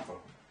 for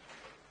example,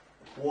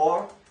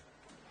 word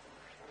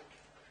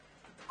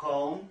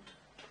count.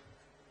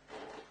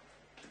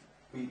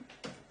 We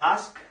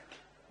ask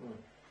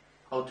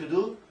how to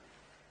do,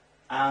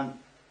 and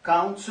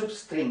count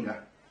substring.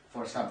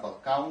 For example,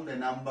 count the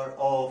number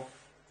of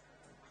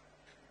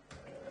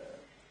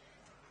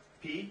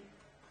p,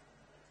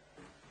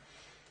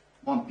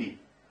 1p,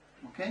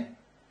 okay?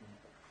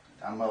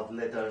 Number of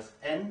letters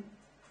n,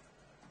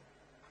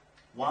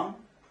 1,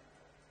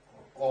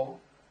 or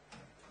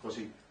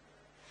così.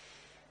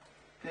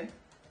 Okay?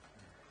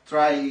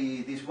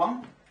 Try this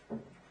one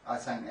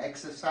as an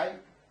exercise.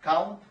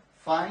 Count,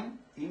 find,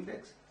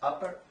 index,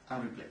 upper,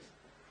 and replace.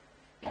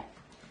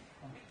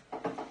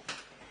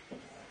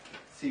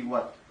 See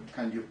what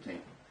can you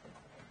obtain.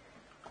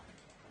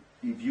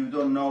 if you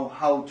don't know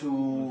how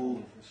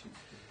to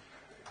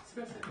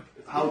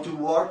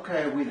work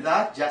with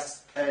that,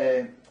 just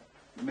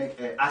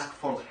ask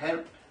for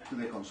help to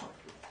the console.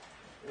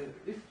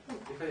 If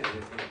I have a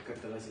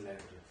capitalized letter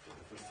for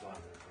the first one,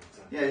 for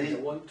example, Yeah, I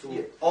want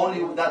to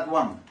only that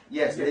one.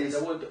 Yes, yeah, there is.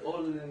 I want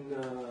all in.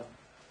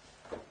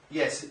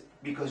 Yes,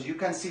 because you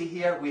can see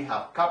here we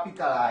have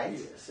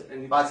capitalized, Yes,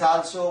 and but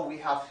also we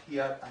have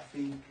here, I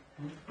think,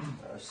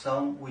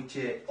 some which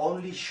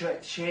only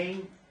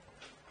change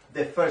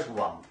the first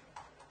one.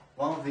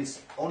 One of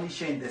these only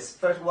change this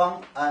first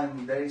one,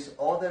 and there is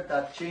other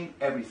that change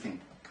everything.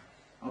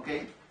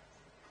 Okay?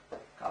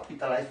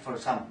 Capitalize, for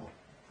example.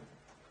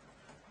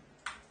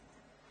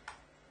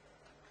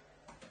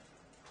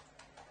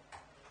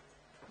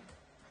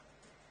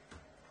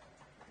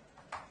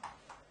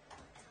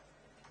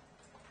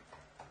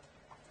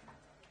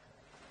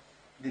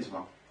 This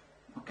one.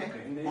 Okay?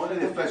 and if Only I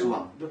the want to first do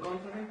one. The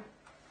contrary.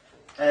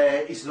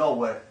 Is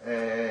lower.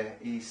 Where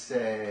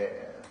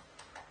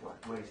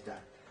is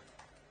that?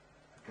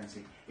 I can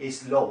see.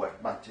 It's lower,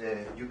 but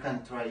you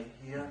can try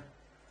here.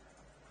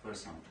 For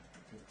example,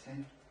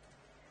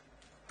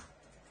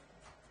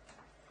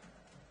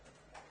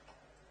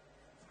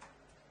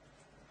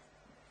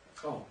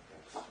 Oh,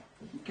 thanks.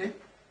 okay.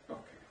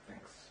 Okay,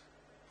 thanks.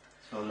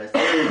 So let's.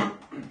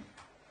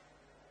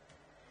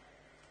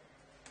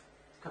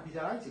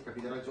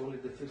 Capitalize only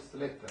the first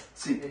letter.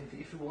 See.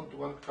 If you want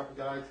to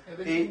capitalize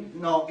everything.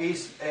 No,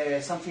 is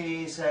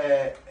something is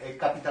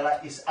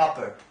capitalized is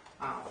upper.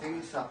 Ah, I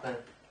think it's upper.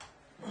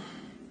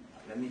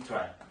 Let me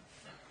try.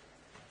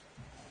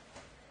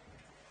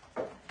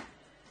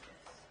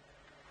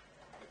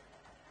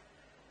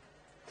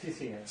 Sì,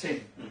 sì.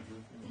 See.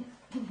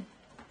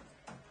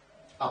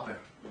 Upper.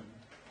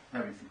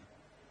 Everything.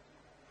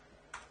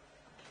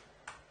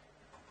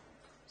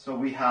 So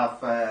we have,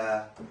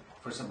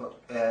 for example,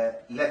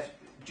 left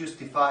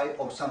justify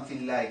or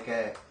something like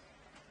a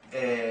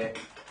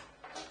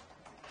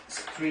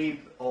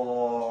strip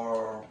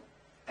or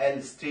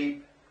L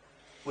strip,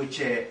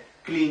 which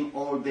clean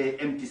all the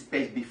empty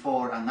space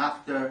before and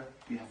after.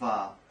 We have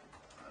a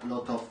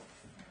lot of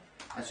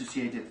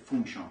associated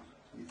functions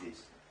with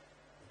this.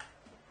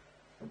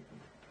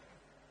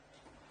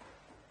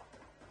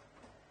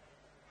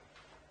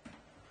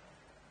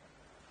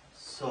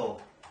 So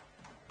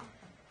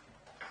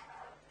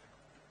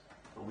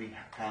we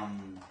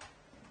can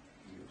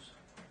use,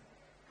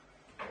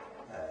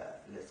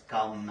 let's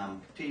count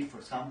number t, for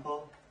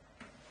example.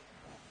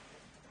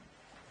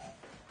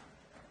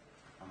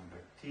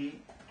 Number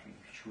t, we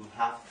should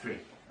have 3,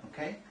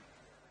 okay?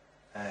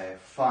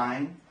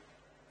 Find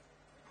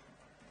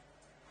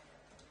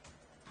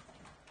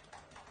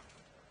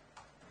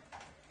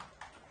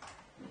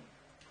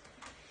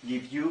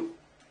give you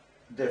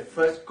the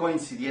first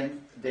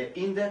coincident, the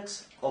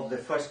index of the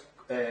first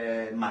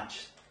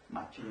match.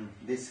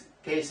 This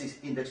case is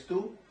index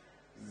 2,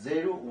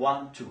 0,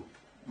 1, 2.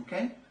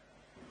 Okay?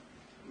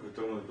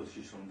 Return the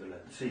position of the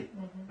letter. See,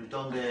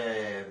 return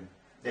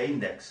the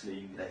index.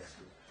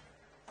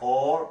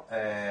 Or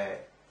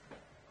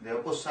the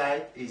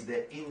opposite is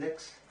the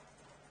index,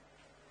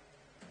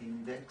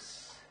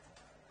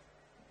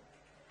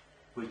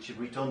 which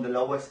return the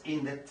lowest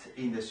index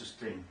in the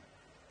substring.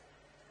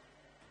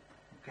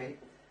 Okay?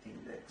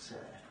 Index,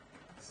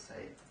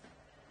 say,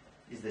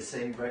 is the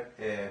same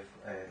to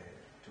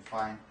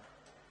find.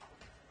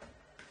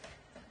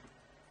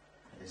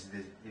 Is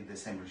the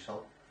same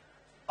result.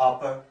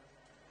 Upper,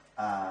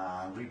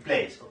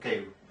 replace.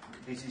 Okay,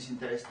 this is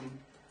interesting.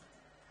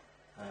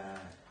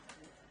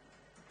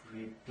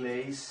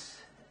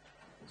 Replace.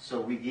 So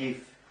we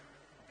give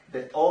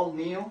the old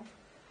new.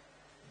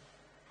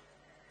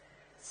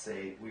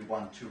 Say we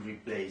want to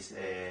replace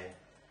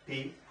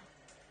P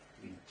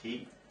with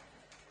T.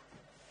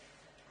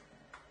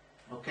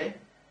 Okay.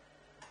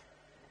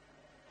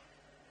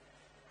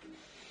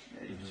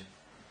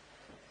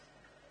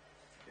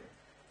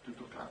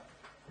 Tutto claro.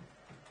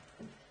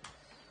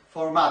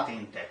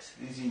 Formatting text.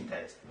 This is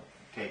interesting.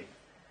 Okay.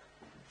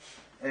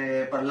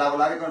 Per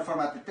lavorare con il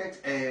formatting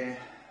text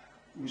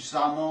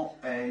usiamo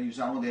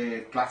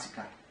del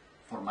classical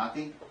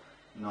formatting.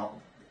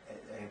 No.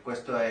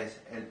 Questo è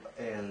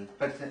il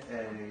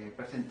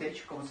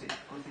percentage, come si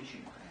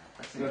dice?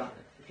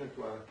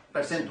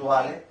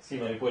 Percentuale. Sì,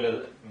 ma di poi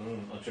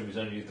non c'è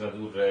bisogno di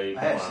tradurre i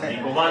comandi.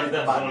 I comandi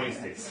sono gli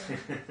stessi.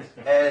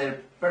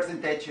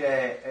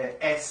 Percentage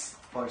S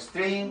for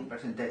string,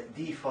 percentage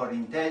D for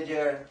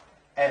integer,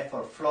 F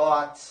for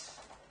floats,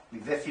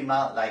 with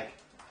decimal like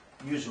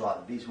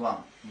usual. This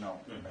one,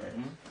 no.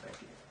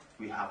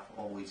 We have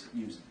always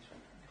used this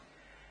one.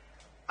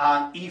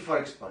 And E for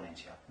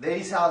exponential. There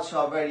is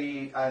also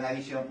an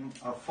addition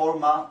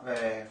format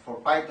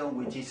for Python,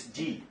 which is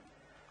G,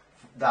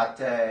 that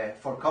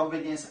for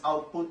convenience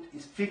output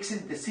is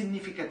fixing the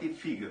significative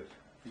figure.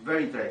 It's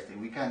very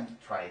interesting. We can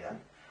try that.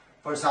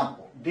 For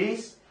example,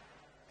 this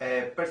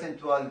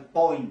percentual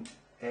point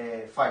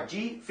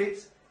 5G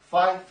fits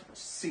 5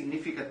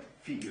 significant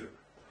figure.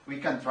 We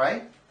can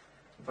try.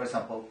 For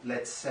example,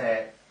 let's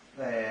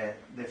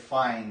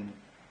define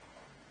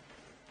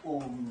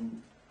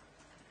un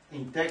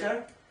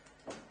integer,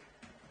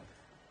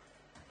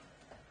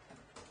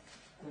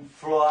 un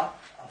float,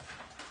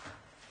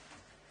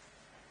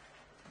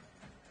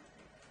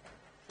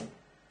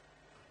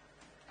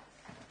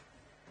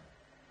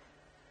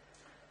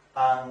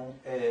 and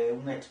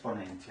un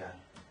exponential.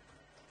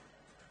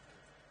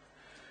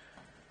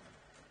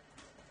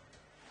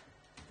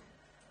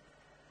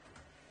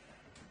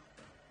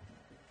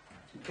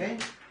 Okay.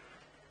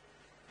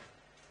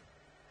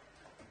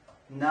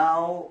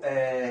 Now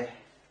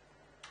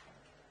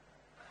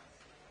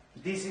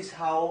this is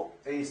how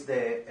is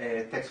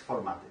the text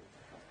formatted.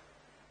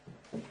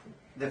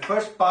 The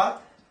first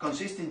part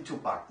consists in two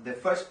parts. The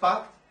first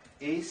part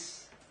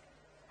is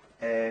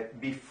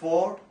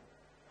before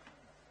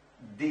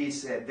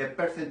this the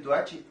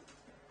percentage.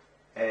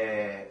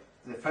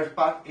 The first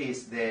part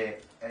is the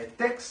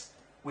text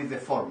with the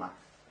format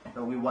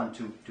that we want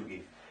to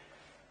give.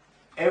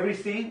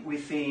 Everything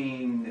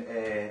within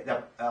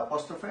the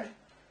apostrophe,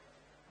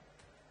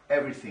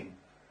 everything.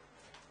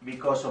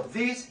 Because of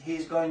this,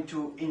 he's going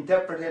to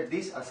interpret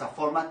this as a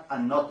format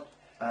and not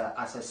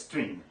as a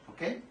string,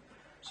 okay?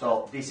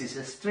 So this is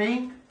a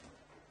string,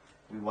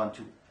 we want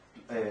to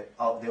the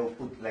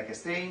output like a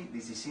string,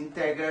 this is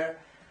integer,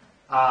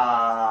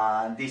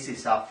 and this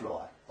is a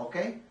float,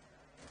 okay?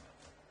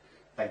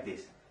 Like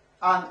this.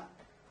 And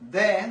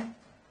then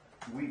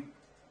we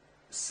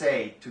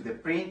say to the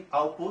print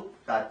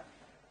output that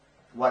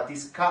what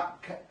is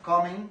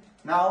coming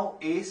now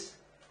is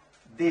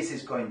this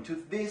is going to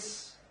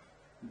this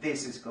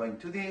is going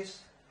to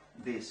this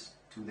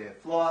to the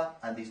float,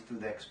 and this to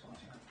the exponent.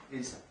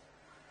 It's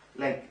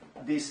like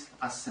this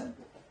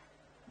assembly.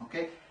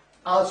 Okay.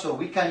 Also,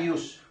 we can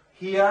use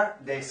here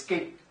the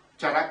escape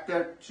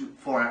character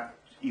for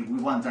if we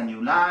want a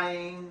new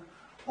line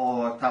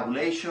or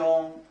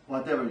tabulation,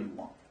 whatever you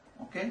want.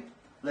 Okay.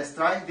 Let's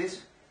try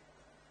this.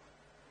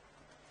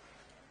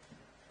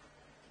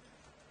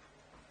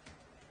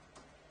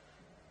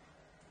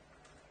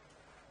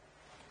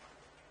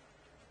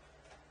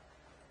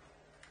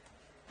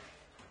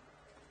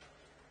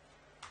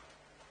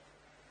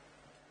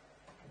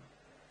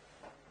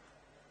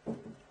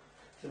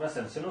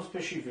 Sebastiano, se non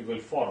specifico il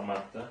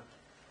format,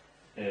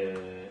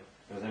 per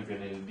esempio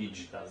nel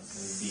digital,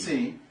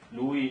 sì.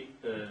 Lui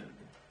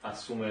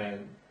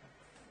assume,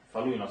 fa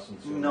lui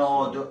un'assunzione?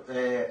 No,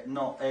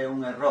 no, è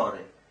un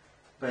errore,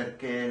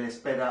 perché le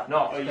spera...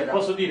 No, gli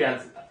posso dire,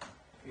 anzi,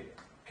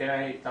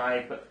 can I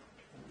type,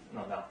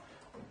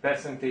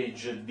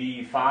 percentage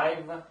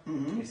D5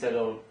 instead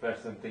of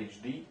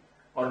percentage D,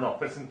 or no,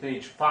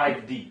 percentage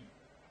 5D.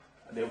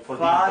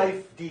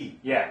 5D?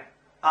 Yeah.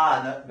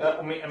 Ah, no,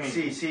 I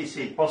mean,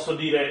 sì. Posso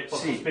dire,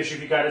 sì.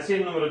 specificare sia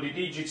il numero di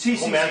digiti Sì,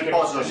 come anche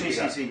posso, sì.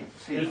 sì.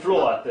 Il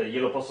float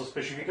glielo posso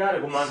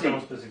specificare come anche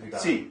non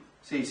specificare?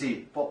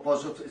 Sì,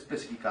 posso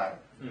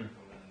specificare.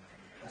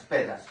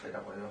 Aspetta,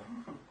 voglio...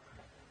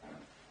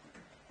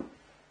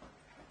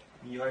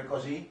 Migliore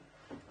così?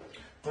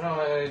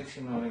 Però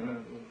sì, no,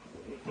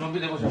 non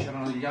vedevo se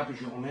c'erano degli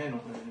apici o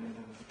meno.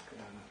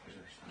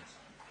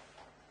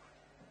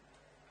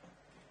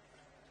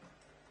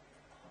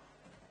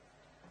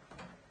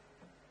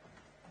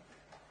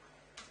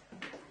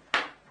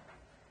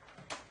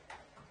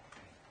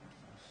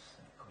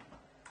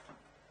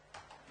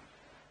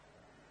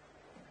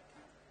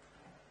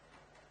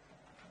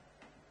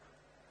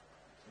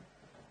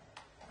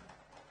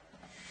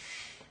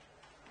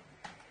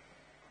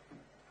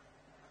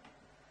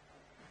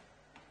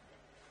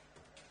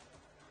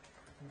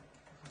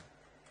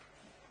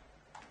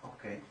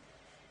 Ok.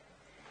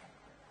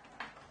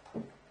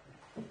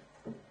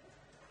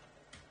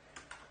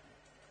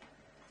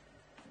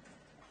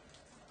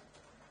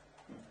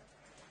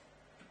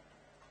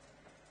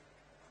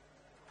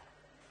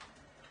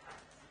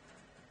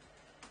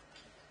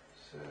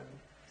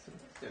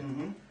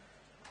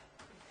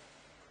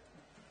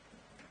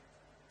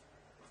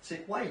 So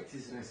why it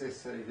is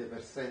necessary the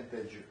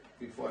percentage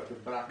before the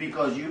bracket?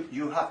 Because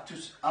you have to...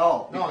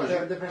 No,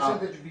 the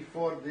percentage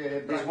before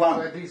the bracket,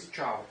 one. this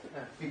chow.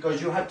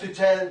 Because you have to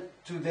tell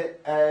to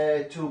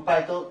the to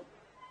Python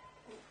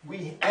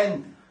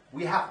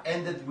we have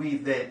ended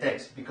with the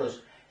text, because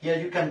here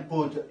you can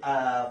put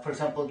for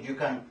example you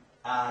can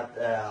add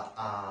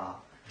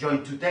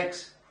join to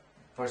text.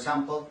 For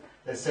example,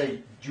 let's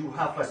say you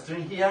have a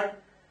string here,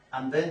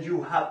 and then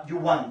you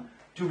want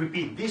to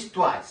repeat this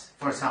twice,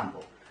 for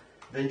example,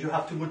 then you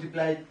have to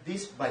multiply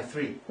this by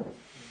 3.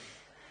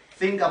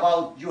 Think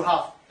about you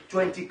have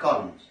 20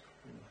 columns.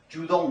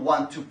 You don't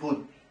want to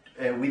put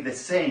with the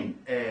same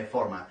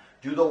format.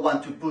 You don't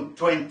want to put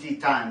 20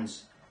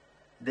 times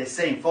the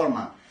same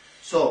format.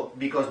 So,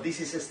 because this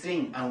is a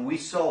string and we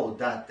saw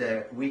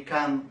that we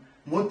can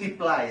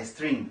multiply a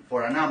string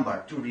for a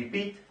number to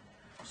repeat,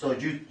 so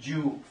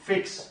you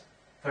fix,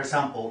 for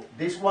example,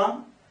 this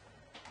one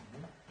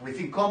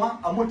within comma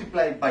and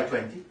multiply it by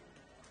 20.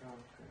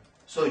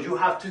 So you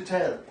have to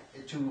tell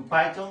to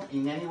Python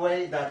in any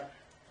way that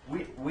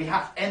we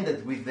have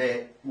ended with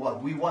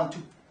what we want to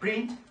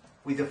print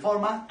with the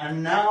format,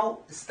 and now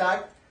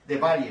start the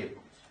variables.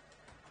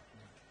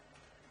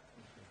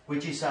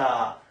 which is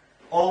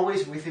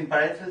always within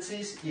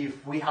parentheses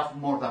if we have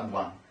more than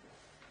one.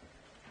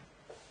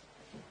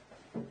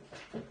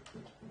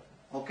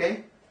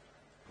 Okay?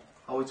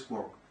 How it's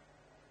work?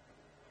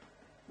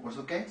 Was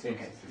okay? Sì,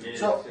 Okay. sì, sì.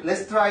 So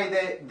let's try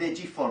the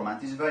G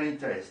format. It's very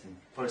interesting.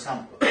 For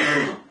example,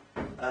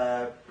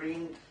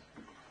 print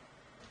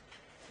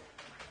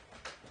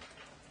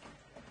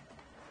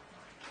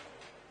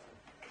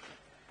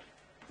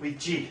with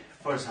G,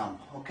 for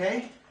example.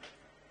 Okay?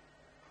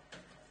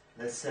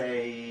 Let's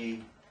say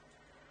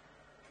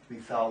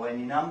without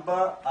any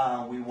number,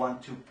 and we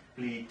want to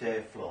split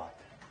a float.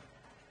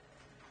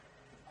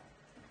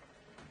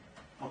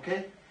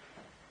 Okay?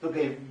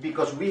 Okay,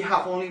 because we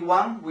have only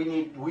one,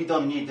 we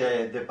don't need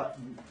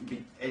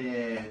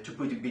to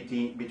put it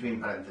between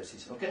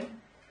parentheses. Okay?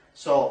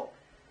 So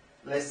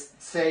let's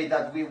say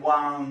that we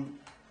want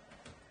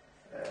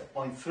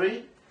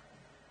 0.3,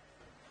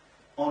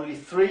 only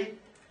 3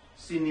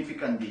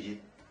 significant digit.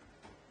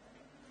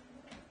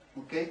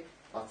 Okay?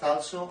 But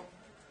also,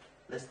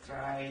 let's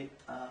try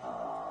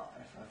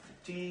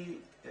FFT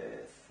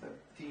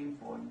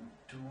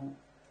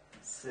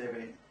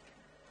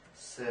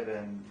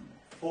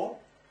 13.274.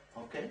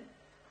 Okay?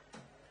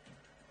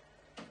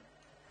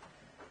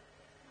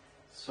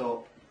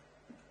 So,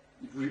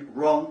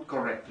 wrong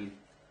correctly.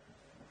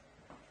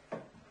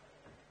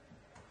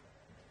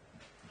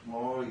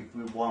 Or if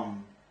we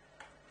want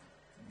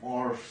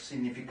more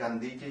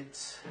significant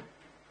digits,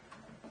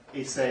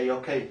 it say,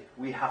 okay,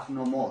 we have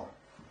no more.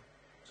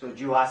 So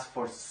you ask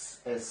for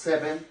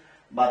 7,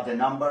 but the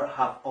number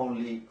have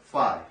only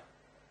 5.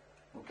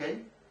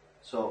 Okay?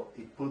 So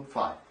it put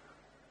 5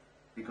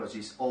 because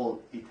it's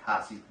all it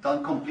has. It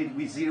don't complete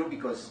with 0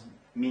 because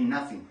it means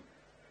nothing.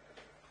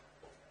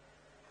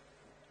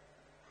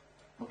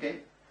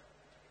 Okay?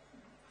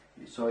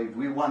 So if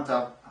we want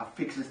a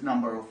fixed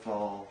number of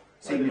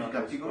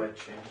significant figure.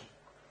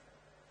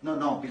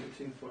 No.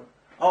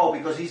 Oh,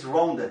 because it's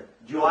rounded.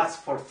 You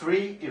ask for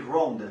 3, it's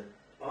rounded.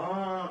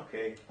 Ah,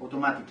 okay.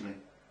 Automatically.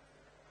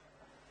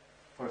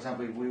 For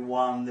example, if we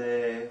want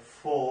the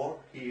 4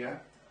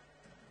 here,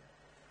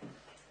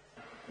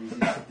 this is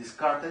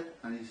discarded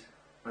and it's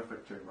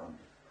perfectly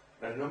rounded.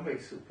 The number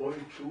is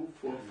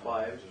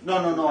 0.245.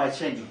 No, I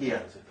changed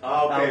here.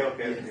 Ah, okay, Now,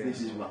 okay. yes, Okay.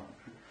 this is one.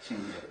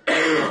 Change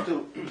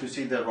to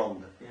see the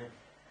rounded. Yeah.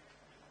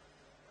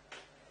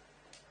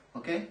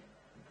 Okay?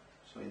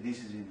 So this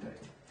is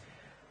interesting.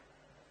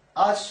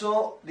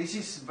 Also, this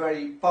is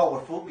very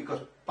powerful because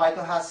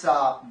Python has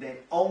their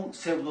own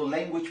pseudo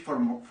language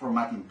for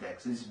formatting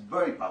text. It's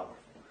very powerful.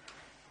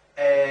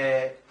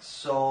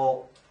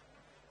 So,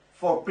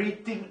 for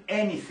printing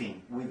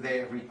anything with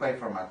the required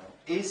format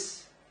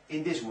is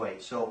in this way.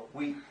 So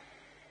we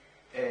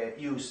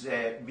use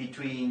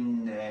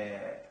between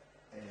the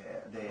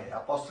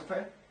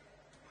apostrophe.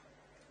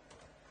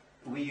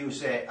 We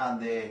use and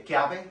the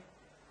chiave.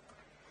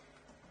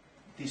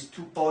 These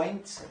 2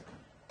 points.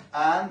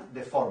 And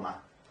the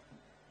format,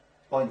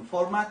 point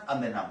format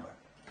and the number.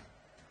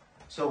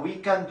 So we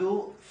can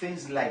do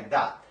things like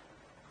that.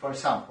 For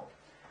example,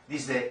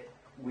 this is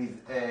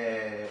with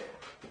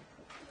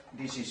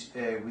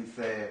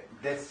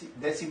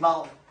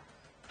decimal.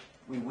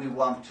 We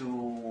want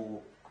to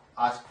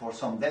ask for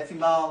some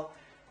decimal,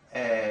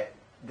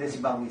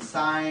 decimal with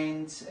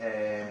signs.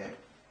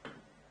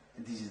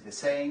 This is the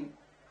same.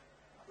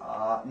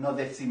 No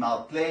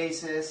decimal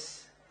places.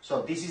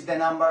 So this is the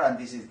number and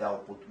this is the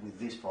output with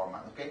this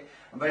format, okay?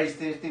 Very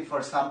interesting, for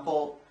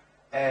example,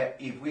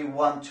 if we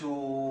want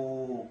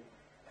to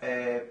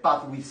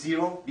path with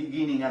 0,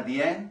 beginning at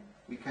the end,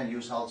 we can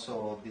use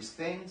also these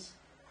things.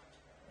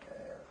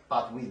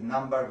 Path with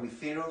number with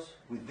zeros,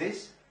 with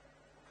this.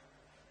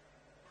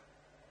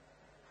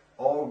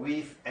 Or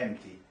with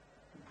empty.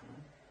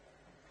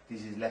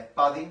 This is left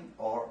padding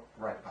or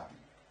right padding.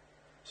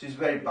 So it's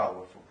very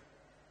powerful.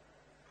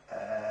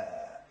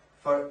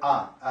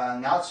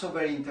 And also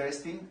very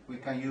interesting, we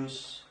can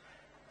use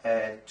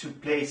to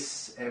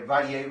place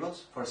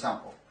variables. For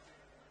example,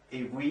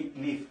 if we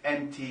leave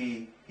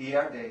empty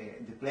here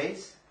the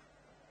place,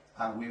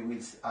 and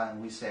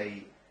we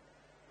say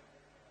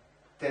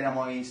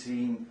Tenamo is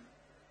in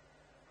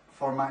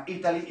format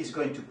Italy, is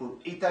going to put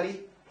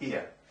Italy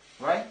here,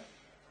 right?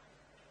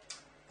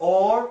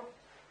 Or,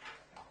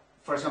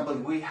 for example,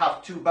 we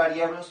have 2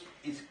 variables.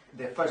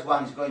 The first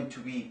one is going to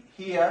be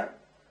here,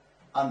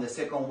 and the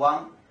second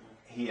one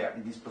here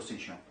in this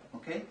position,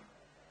 okay?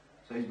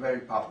 So it's very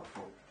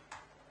powerful.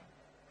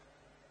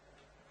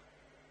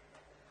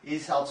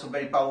 It's also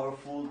very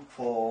powerful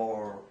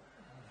for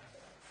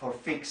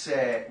fix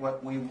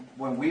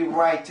when we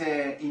write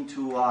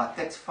into a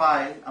text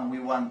file and we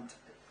want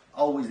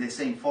always the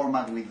same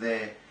format with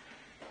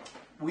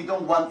we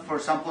don't want, for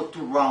example,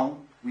 to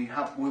round. We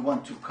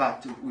want to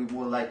cut. We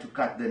would like to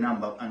cut the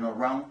number and not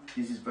round.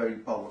 This is very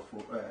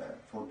powerful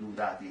for do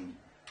that in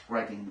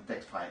writing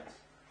text files.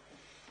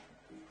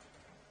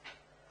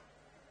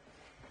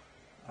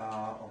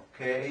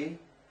 Okay.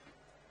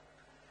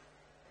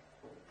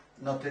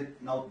 Note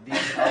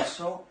this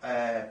also.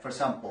 For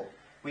example,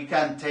 it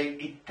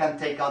can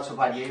take also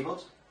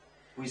variables.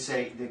 we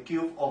say the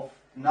cube of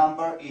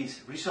number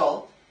is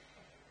result,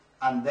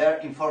 and there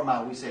in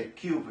format we say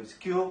cube is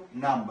cube,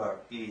 number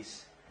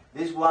is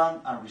this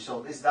one, and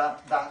result is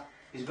that. That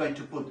is going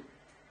to put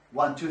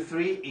 1, 2,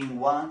 3 in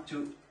 1,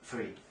 2,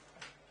 3.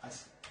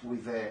 As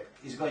with the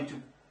is going to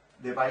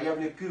the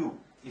variable cube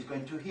is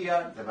going to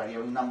here, the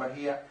variable number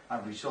here,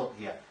 and result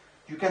here.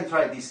 You can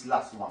try this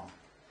last one.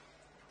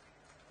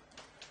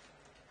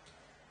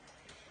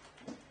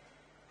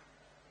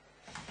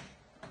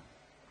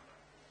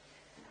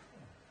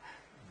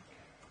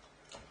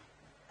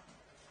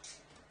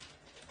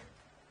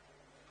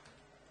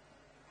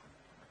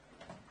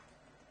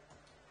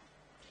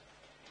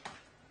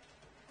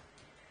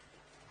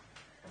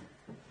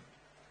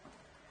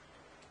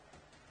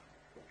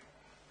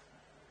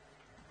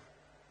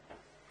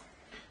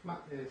 Ma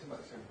insomma,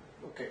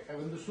 okay, I've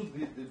understood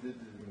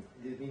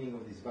the meaning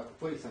of this, but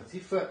for instance,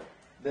 if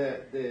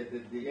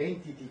the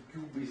entity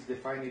cube is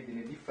defined in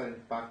a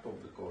different part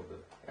of the code,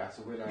 as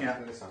well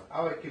as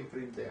how I can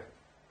print there?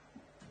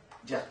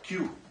 Just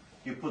cube.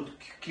 You put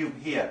cube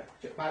here.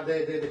 But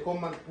the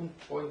command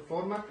point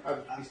format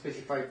have to be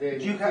specified there.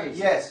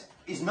 Yes,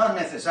 it's not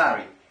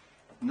necessary.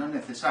 Not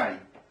necessary.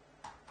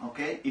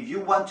 Okay, if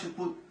you want to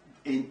put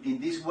in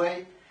this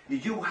way,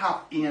 if you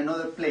have in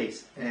another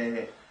place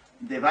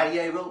the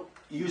variable,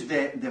 use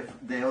the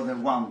other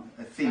one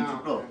thing to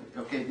plot.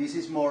 Okay, this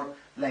is more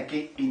like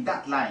in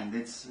that line.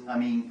 That's I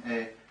mean,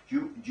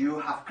 you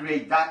have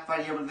created that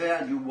variable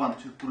there. You want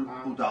to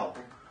put out.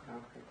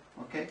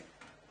 Okay.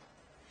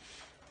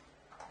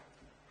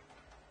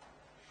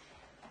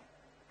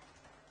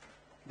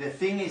 The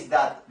thing is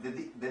that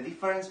the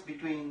difference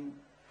between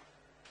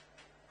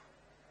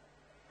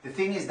the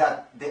thing is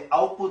that the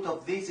output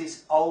of this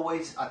is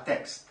always a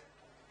text.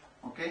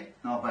 Okay,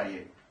 no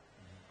variable.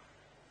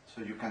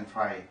 So you can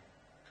try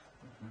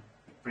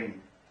print.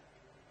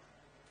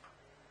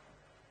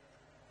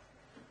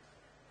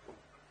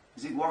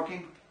 Is it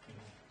working?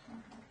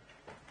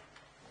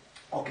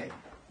 Okay.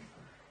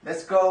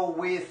 Let's go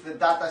with the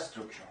data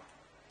structure.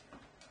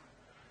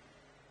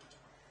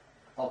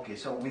 Okay,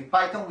 so with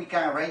Python we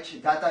can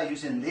arrange data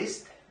using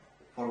list,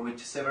 for which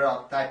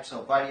several types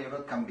of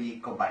variables can be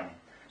combined.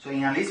 So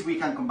in a list we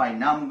can combine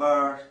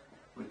numbers,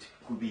 which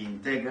could be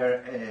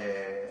integer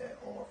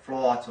or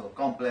floats or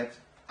complex,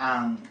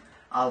 and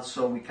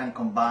also we can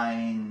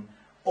combine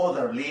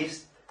other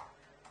lists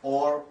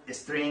or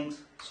strings,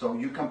 so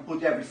you can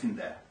put everything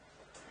there.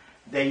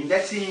 The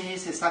indexing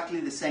is exactly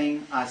the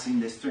same as in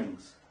the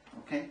strings.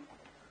 Okay,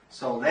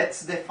 so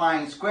let's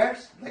define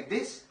squares like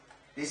this.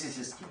 This is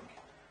a string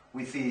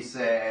with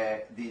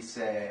this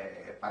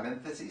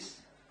parentheses,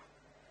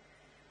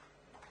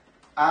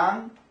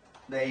 and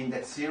the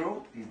index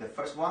 0 is the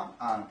first one,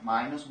 and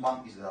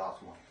 -1 is the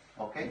last one.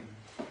 Okay.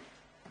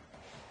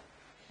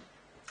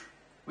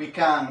 We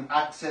can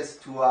access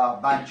to a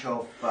bunch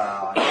of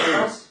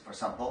numbers. For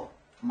example,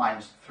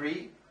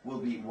 -3 will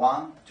be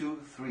 1,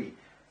 2, 3.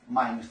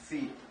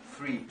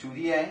 -3 to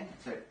the end,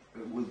 so it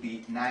will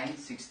be 9,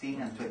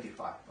 16, and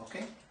 25.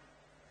 Okay.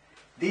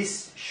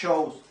 This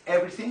shows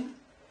everything.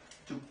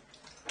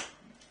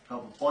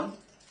 Double point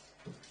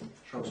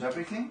shows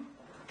everything.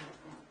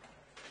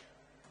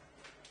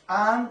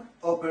 And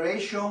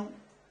operation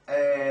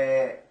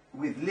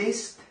with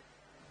list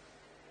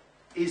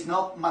is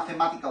not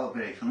mathematical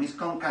operation, it's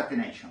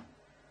concatenation.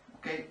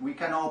 Okay, we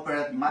can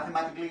operate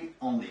mathematically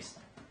on list.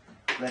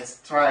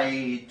 Let's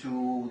try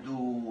to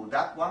do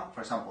that one.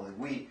 For example, if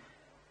we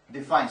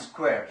define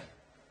squares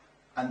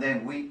and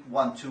then we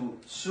want to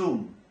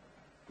sum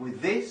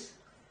with this,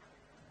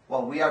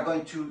 what we are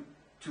going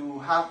to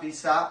have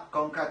is a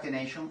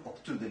concatenation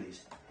of to the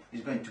list.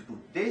 It's going to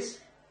put this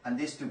and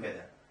this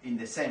together in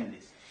the same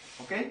list.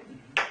 Okay?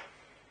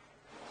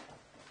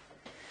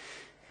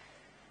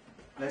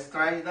 Let's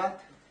try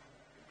that.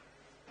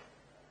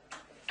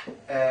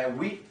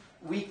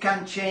 We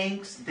can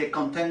change the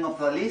content of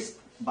the list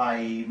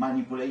by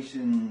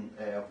manipulation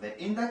of the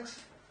index.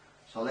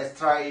 So let's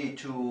try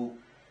to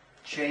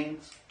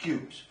change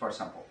cubes, for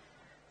example.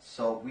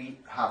 So we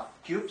have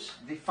cubes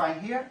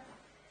defined here.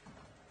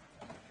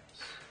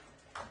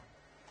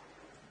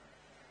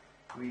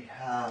 We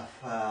have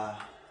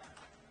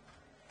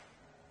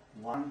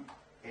 1,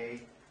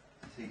 8,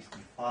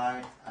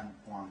 65, and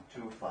 1,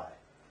 2, 5.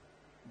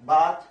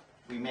 But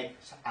we make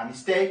a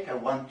mistake. I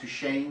want to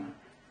change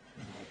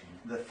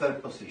the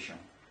third position.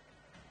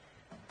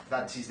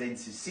 That is the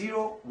index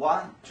 0,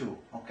 1, 2.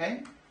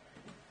 Okay?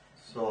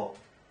 So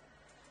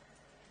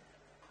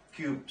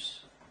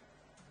cubes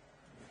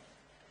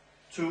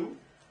 2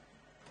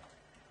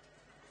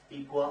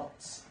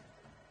 equals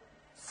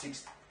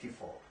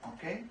 64.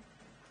 Okay?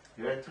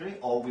 Directly,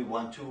 or we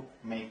want to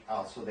make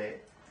also the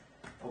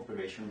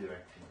operation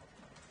directly.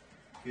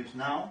 Cubes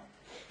now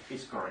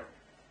is correct.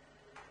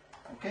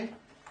 Okay?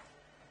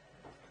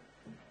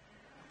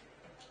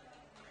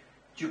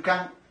 You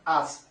can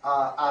add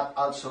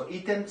also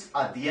items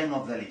at the end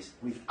of the list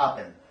with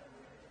append.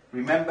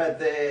 Remember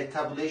the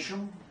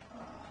tabulation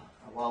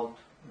about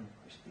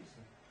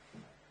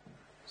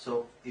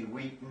so if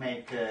we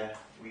make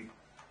we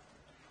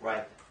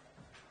write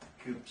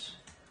cubes.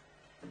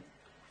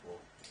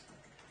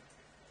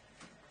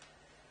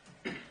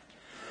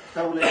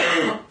 So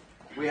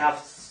we have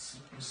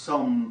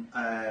some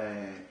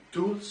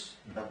tools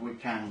that we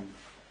can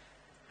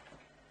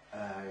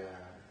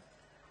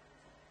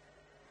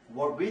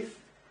work with.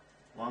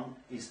 One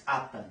is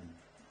append.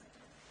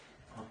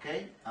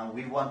 Okay, and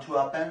we want to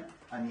append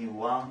a new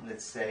one.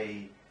 Let's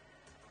say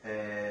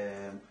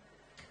this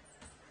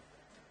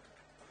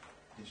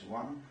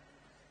one,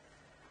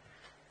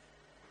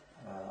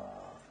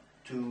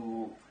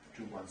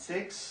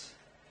 216.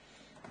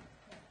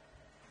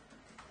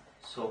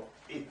 So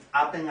it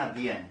append at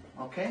the end,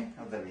 okay,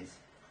 of the list.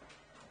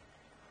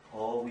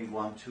 Or we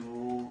want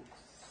to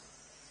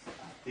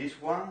this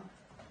one,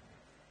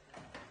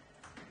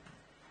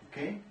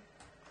 okay.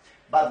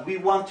 But we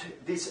want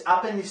this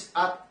append is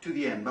up to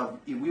the end. But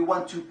if we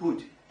want to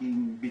put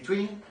in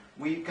between,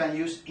 we can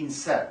use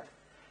insert.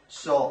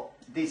 So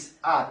this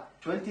add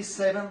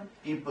 27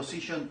 in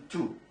position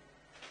 2.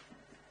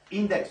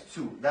 Index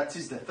 2, that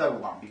is the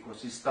third one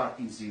because it starts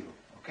in 0.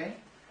 Okay?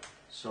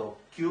 So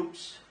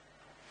cubes,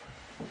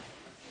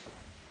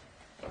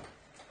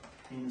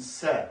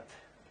 insert,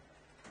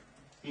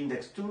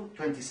 index 2,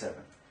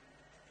 27.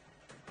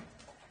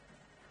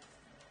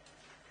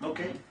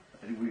 Okay?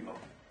 There we go.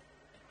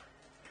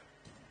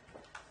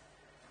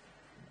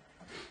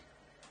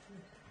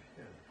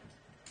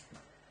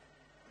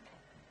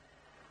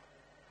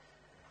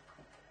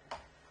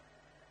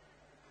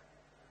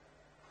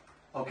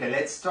 Okay,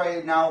 let's try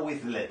it now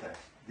with letters.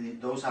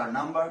 Those are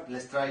numbered.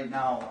 Let's try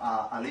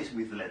now a list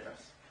with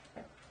letters,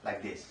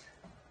 like this.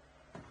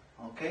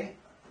 Okay,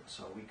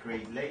 so we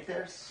create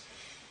letters.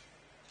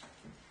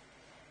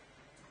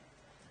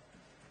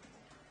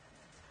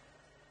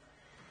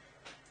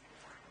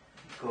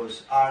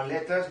 Because our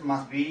letters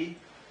must be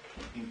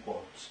in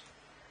quotes.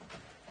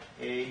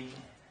 A, B,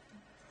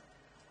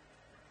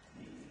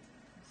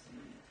 C,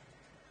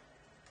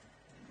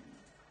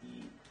 D,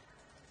 E,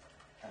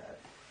 F.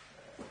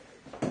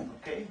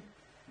 Okay.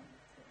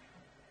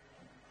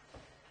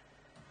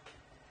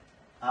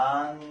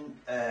 And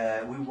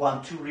we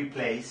want to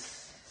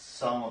replace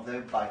some of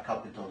them by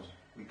capitals.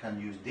 We can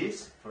use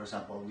this. For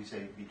example, we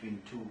say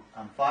between 2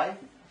 and 5.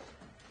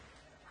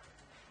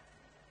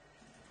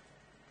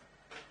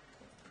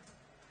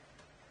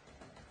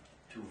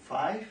 2,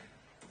 5.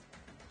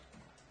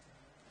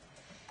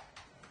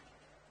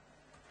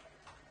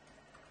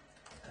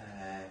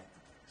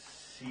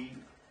 C,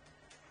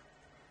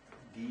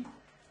 D,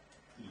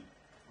 E.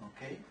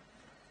 Okay.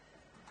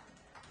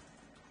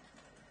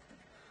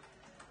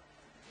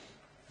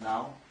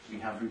 Now we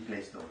have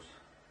replaced those.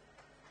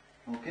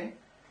 Okay.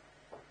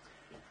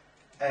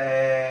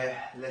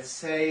 Let's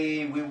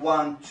say we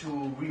want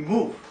to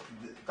remove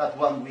that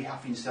one we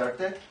have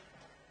inserted.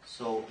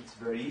 So it's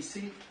very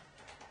easy.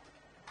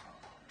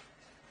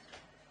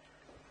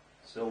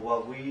 So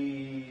what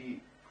we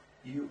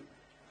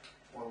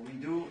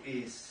do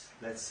is,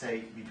 let's say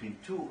between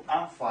 2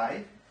 and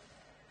 5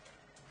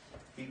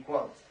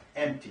 equals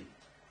empty.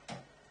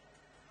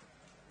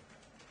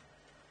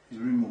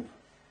 Remove.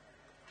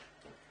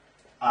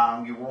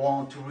 And we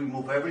want to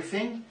remove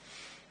everything.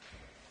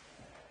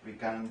 We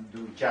can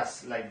do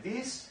just like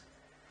this,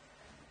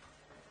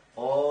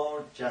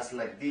 or just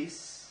like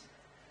this.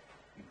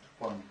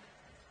 Point.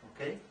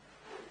 Okay.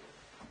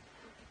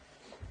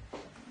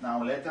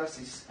 Now letters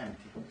is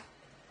empty.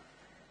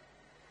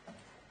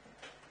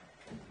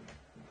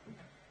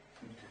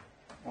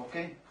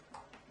 Okay.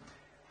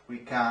 We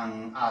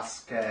can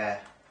ask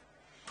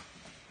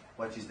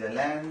what is the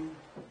length.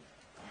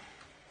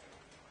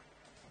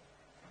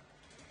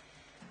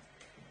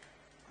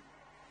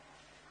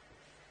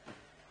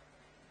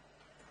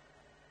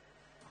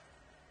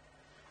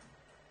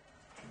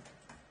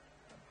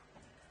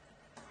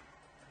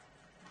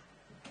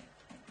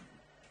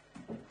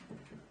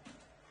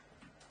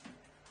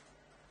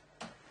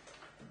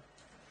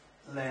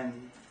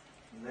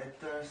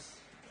 Letters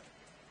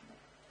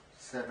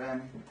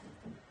 7,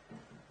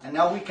 and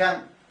now we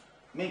can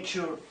make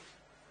sure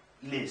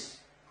list.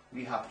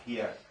 We have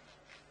here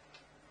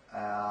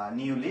a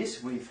new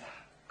list with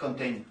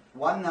contain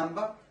one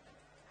number,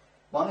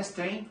 one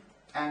string,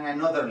 and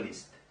another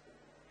list.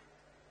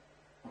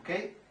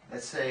 Okay,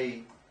 let's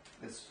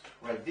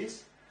write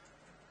this,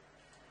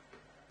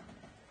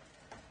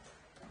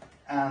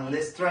 and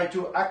let's try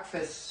to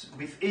access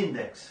with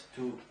index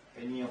to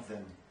any of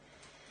them.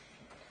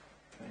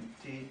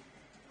 20,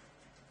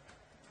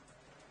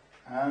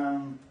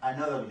 and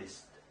another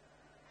list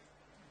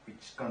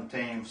which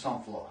contains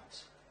some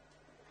floats.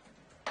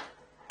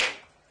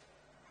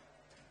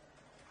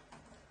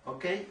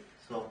 Okay,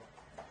 so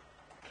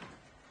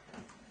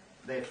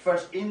the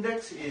first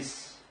index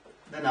is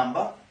the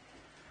number,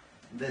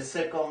 the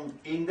second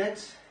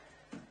index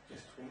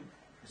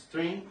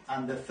string,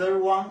 and the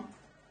third one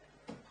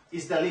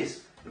is the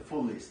list, the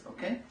full list.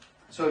 Okay,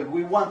 so if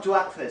we want to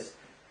access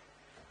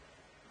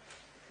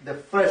the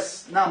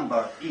first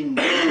number in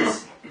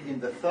this,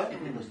 in the third,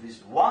 because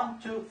this 1,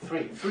 2,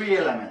 3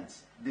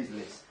 elements, this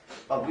list.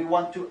 But we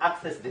want to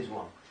access this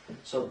one.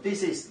 So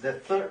this is the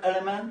third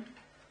element,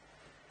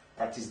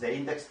 that is the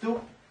index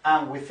 2,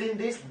 and within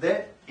this,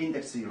 the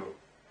index 0.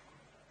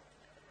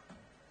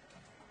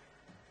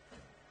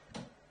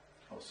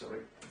 Oh, sorry.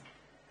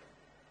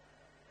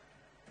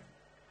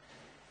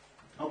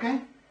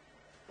 Okay?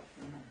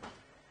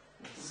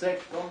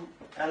 Second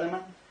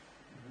element,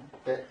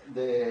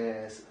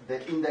 the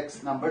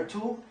index number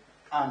 2,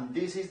 and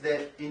this is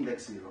the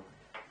index 0.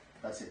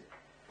 That's it.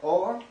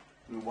 Or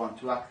we want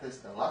to access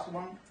the last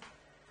one,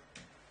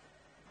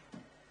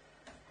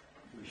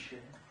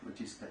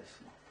 which is this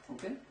one.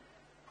 Okay?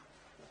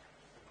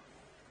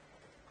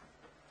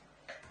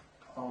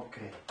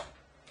 Okay.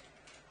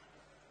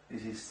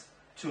 This is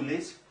two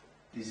lists.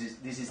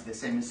 This is the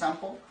same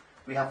example.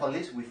 We have a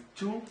list with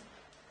two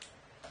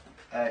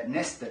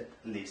nested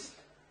lists.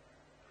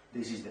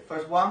 This is the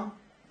first one,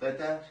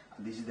 letter,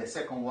 and this is the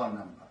second one,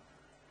 number.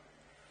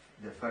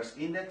 The first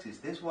index is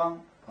this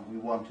one, and we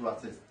want to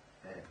access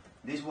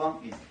this one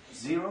is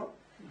 0,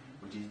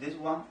 which is this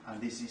one, and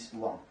this is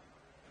 1.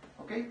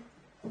 Okay?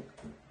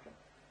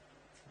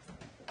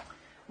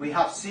 We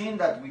have seen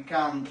that we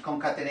can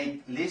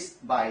concatenate lists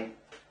by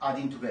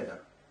adding together.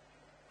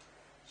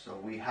 So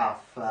we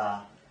have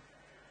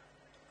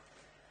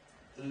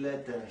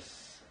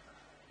letters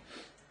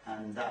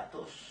and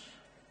datos.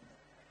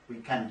 We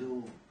can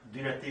do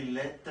directly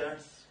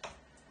letters,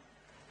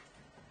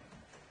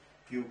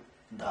 più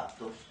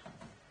datos.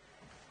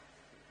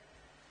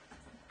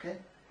 Okay?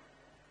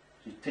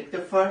 You take the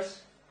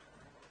first,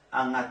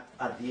 and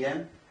at the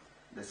end,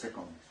 the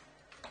second.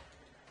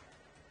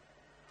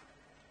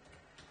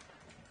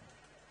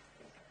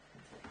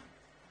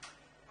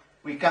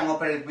 We can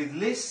operate with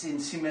lists in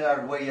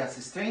similar way as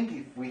a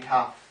string. If we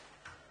have,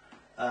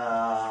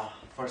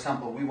 for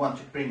example, we want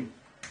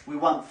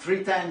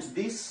 3 times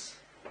this,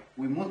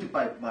 we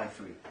multiply by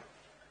 3.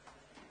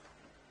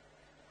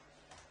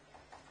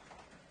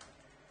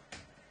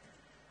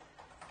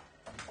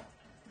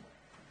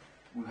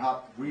 We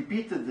have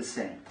repeated the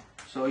same,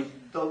 so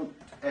it don't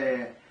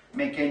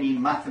make any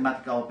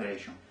mathematical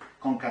operation,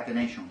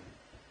 concatenation.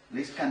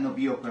 Lists cannot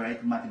be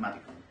operated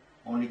mathematically,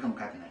 only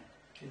concatenate.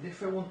 And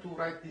if I want to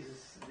write this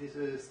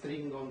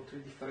string on 3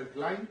 different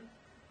lines?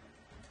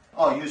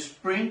 Oh, you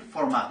print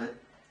formatted.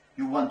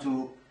 You want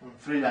to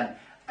 3 lines.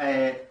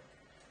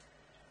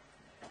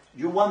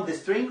 You want the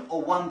string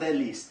or want the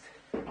list?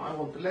 I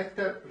want the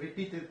letter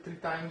repeated 3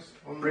 times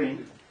on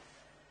Print.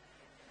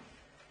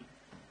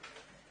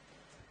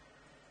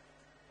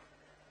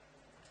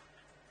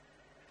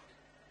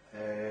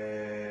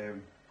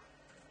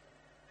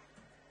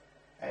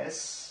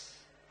 S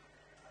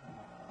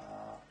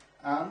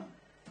and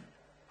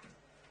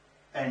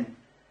N,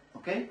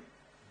 okay?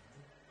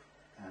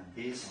 And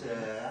this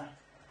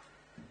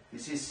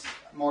is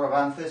more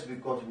advanced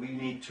because we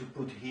need to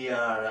put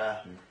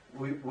here.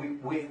 We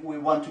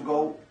want to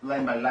go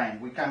line by line.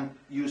 We can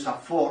use a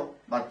for,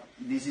 but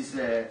this is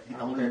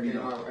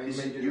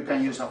you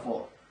can use a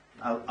for,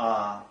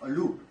 a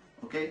loop,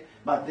 okay?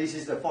 But this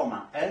is the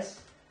format S.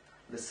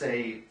 Let's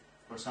say,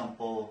 for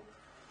example,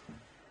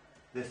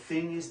 the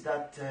thing is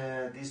that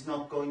this is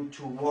not going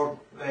to work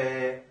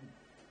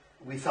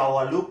with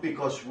our loop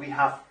because we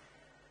have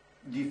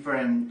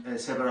different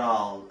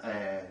several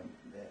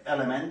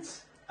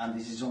elements, and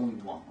this is only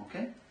one,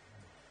 okay?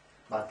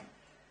 But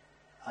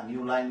a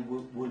new line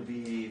will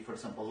be, for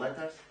example,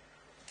 letters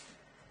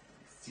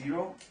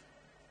 0,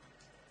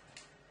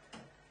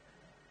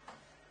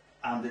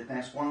 and the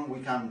next one we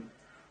can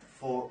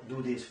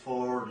do this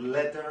for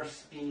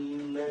letters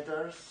in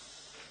letters,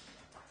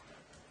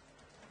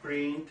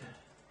 print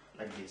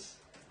like this,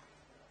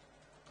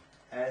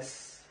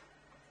 S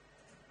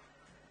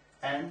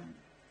N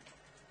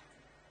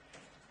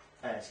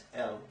S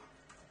L.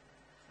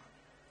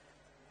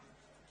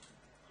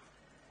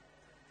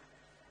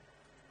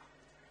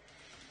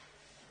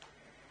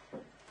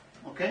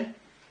 Okay?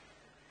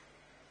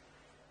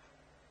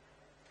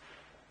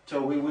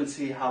 So we will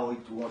see how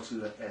it works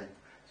with L.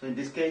 So in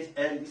this case,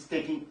 L is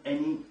taking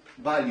any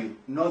value,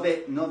 not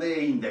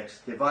the index,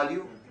 the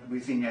value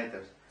within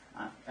letters.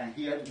 And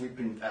here we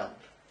print L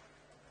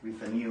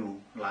with a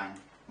new line.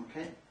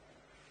 Okay?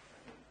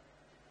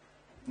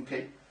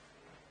 Okay.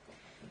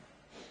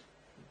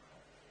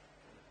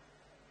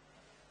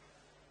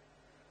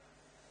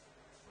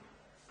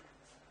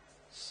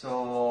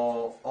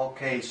 So,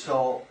 okay,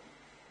 so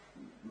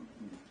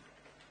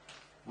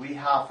we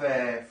have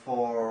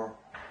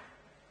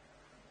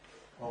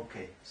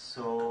okay,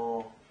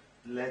 so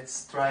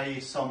let's try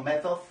some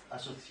method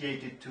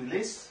associated to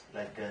lists,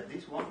 like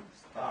this one,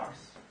 stars.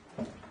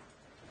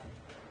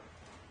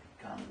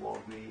 Can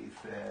work with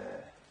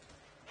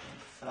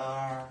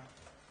star,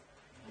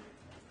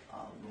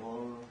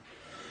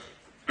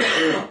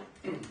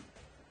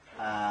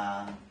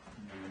 and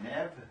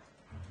nev.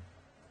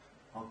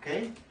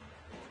 Okay,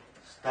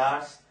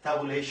 stars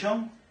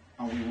tabulation,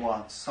 and we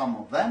want some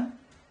of them.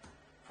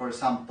 For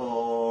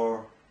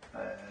example,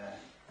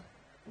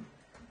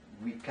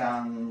 we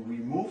can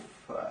remove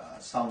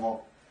some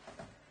of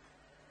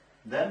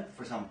them.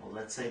 For example,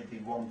 let's say we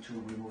want to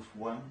remove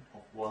one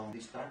of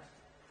these stars.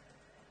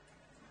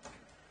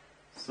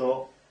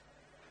 So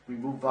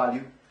remove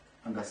value,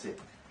 and that's it.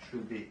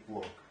 Should be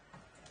work.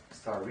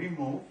 Start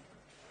remove.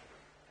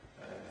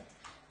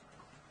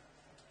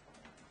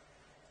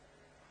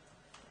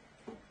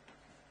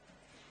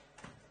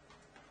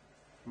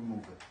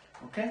 Remove it.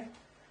 Okay?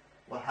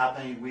 What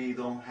happens if we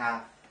don't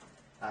have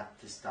at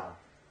the start?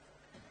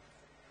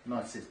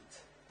 Not it.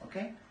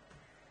 Okay?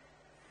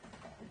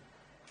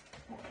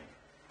 Okay.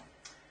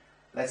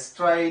 Let's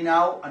try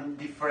now a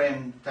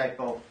different type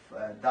of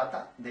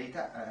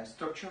data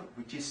structure,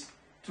 which is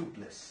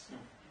tuples.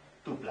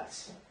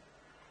 Tuples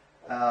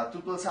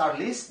are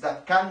lists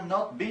that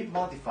cannot be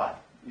modified.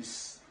 It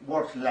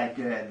works like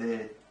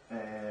the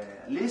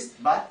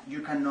list, but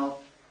you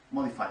cannot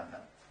modify them.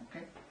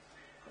 Okay?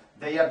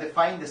 They are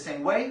defined the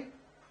same way,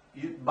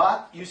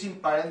 but using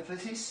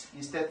parentheses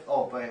instead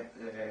of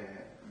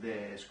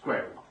the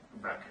square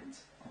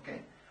brackets.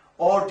 Okay?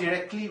 Or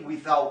directly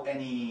without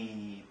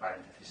any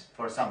parentheses.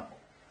 For example,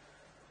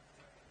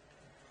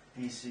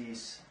 this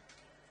is,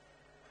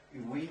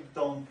 if we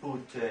don't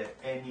put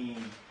any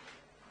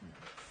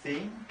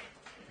thing,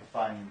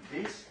 define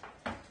this.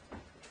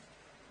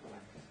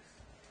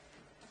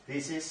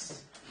 This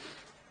is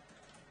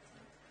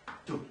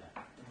tuple,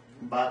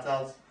 but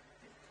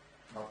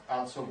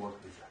also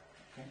work with that.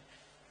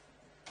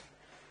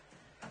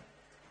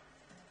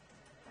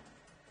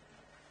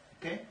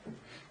 Okay.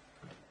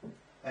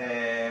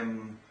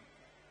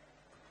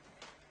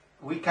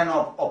 We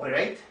cannot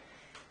operate.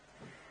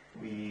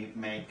 We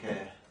make,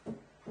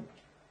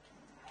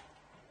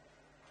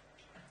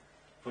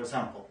 for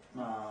example,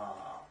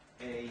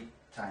 8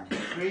 times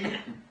 3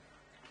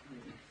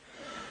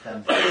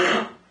 times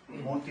 3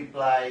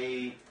 multiply.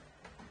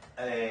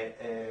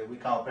 We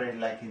can operate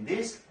like in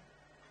this,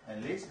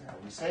 and this, I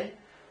will say,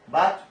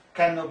 but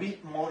cannot be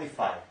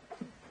modified.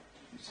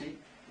 You see,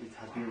 it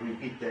has been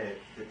repeat the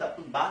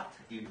tuple, but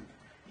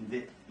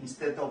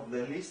instead of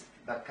the list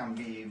that can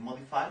be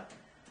modified.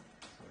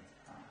 So,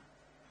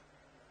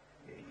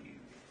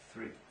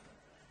 3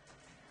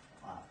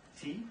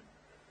 t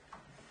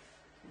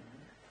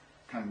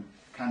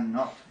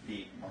cannot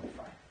be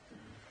modified.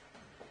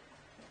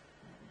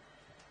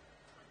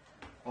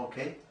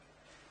 Okay,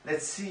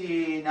 let's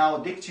see now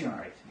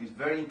dictionary. It's a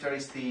very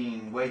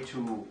interesting way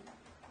to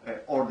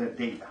order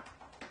data.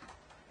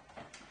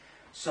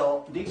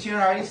 So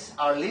dictionaries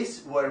are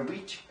lists where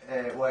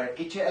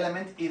each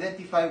element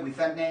identified with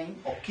a name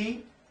or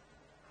key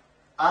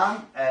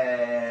and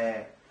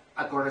a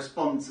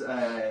corresponds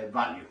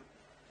value.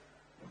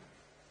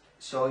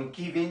 So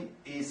given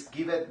is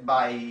given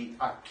by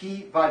a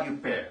key value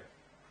pair.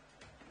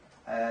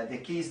 The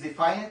key is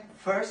defined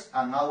first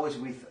and always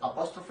with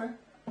apostrophe.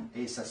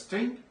 Is a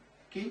string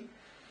key,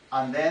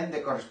 and then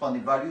the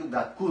corresponding value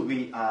that could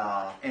be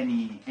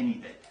any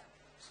data,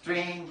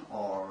 string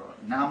or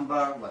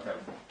number,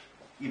 whatever,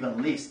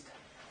 even list.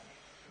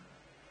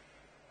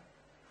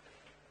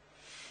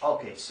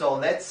 Okay, so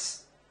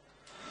let's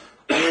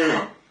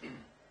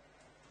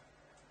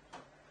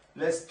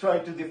try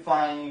to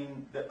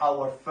define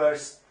our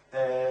first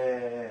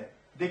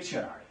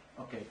dictionary.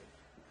 Okay,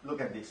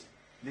 look at this.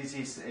 This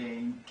is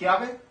in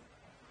Chiave.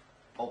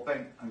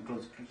 Open and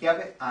close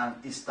Chiave, and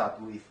it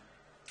starts with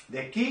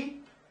the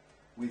key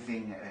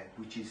within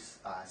which is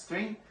a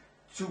string,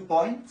 2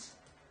 points,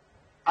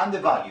 and the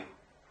value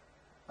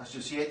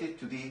associated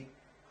to the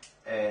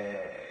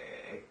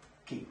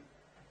key.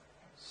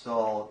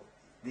 So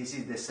this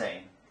is the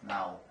same.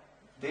 Now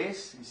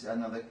this is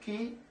another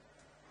key,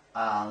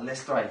 and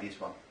let's try this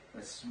one.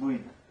 Let's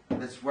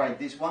write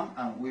this one,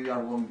 and we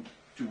are going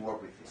to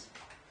work with this.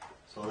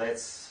 So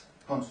let's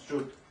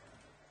construct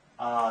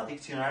a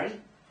dictionary.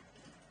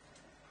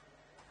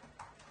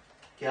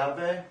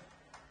 Chiave,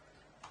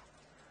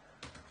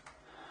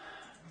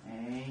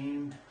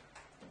 name,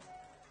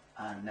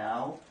 and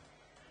now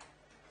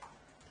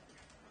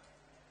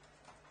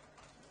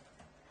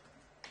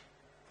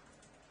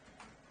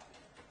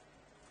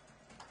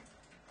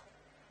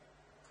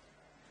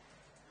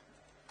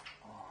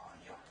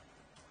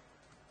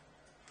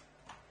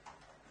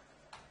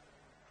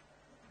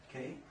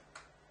okay.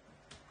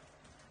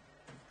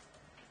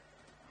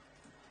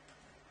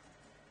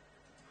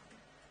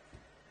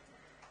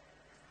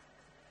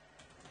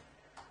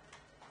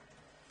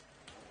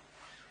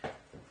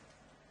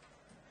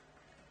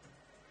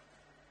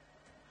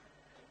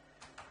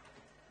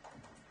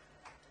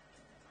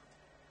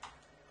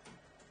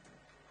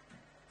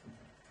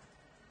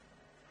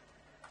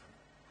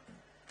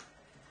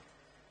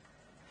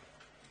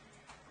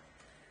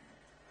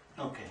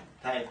 Okay,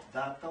 type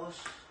datos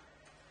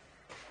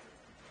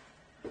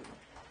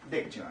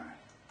dictionary.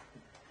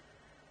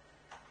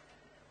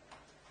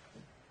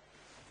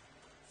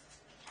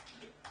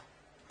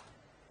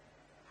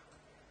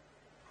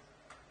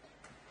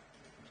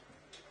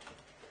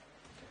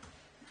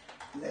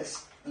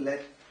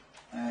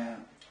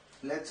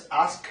 Let's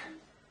ask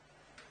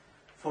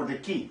for the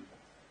key.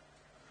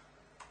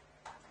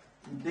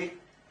 The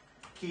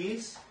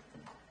keys.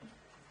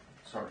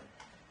 Sorry.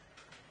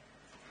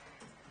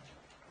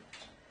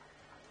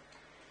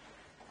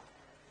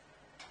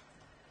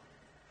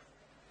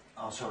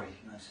 sorry,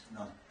 no, it's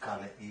not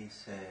Carle,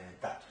 it's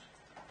datos.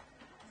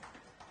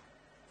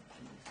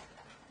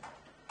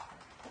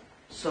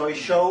 So it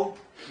shows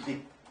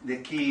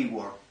the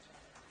keyword.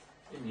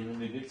 Quindi in un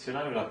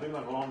dizionario la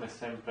prima colonna è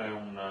sempre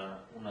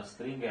una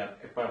stringa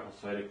e poi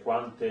posso vedere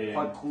quante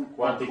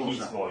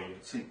keys voglio.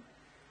 Sì.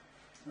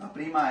 La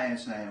prima è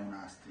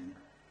una stringa.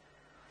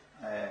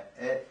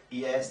 E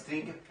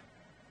string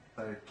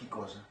per che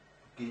cosa?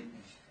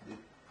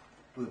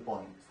 To the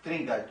point.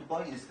 Stringa to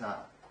point is the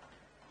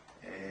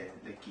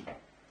key.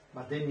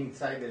 But then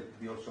inside there will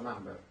be also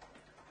number.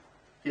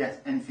 Yes,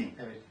 anything.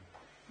 Everything.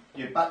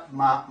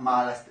 Ma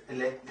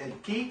il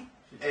key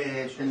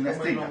è una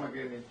stringa.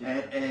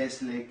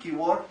 Il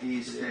keyword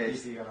is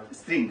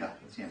stringa.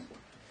 Siempre.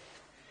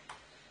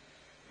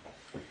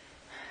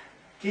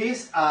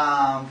 Keys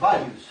and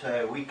values.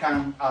 We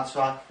can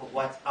also ask for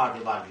what are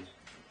the values.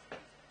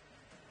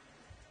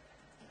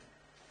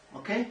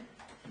 Okay?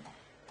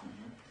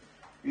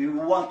 If you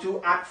want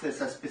to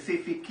access a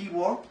specific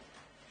keyword,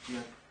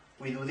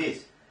 we do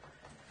this.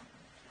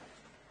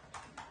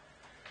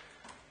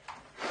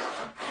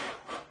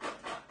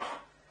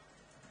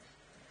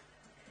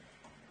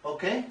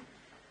 Okay?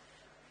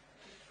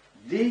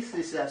 This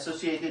list is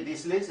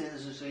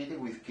associated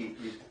with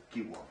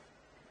keyword.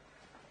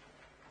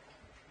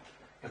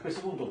 E a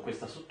questo punto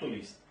questa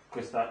sottolista,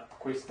 questa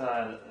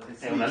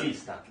è una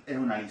lista. È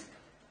una lista,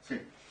 sì.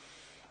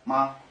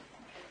 Ma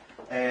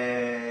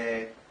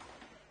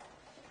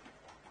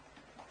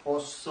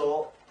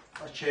posso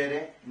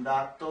facere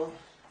dato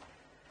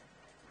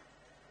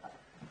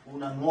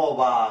una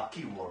nuova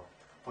keyword,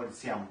 per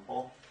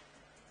esempio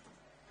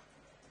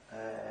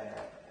è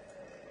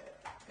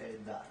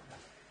data,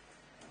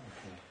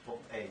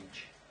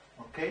 age,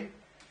 ok?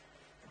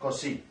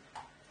 Così.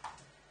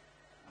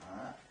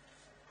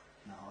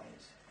 No,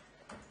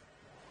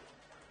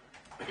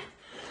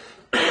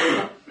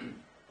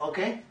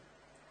 ok?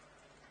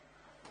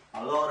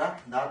 Allora,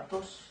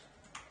 datos,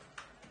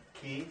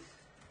 keys.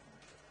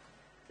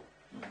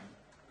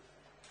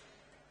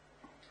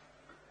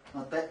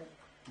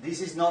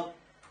 This is not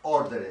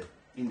ordered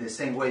in the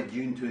same way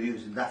you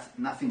introduce. That's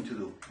nothing to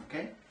do.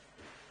 Okay.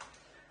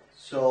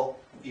 So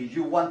if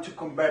you want to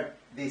convert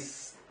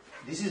this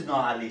is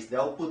not a list. The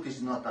output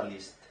is not a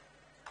list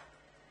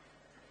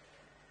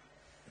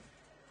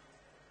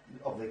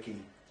of the key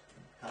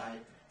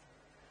type.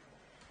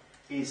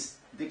 Is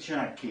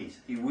dictionary keys.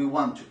 If we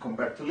want to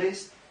convert to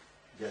list,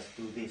 just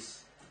do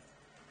this.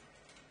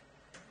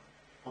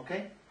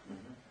 Okay.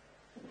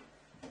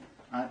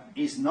 And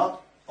it's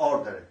not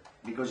ordered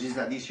because it's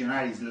a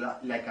dictionary, it's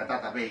like a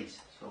database,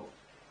 so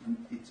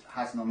it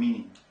has no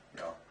meaning.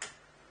 Yeah.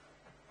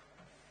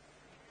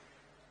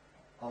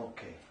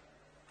 Okay.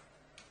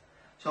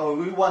 So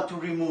we want to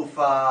remove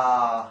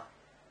a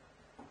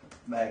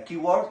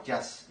keyword,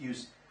 just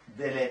use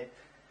delete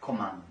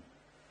command.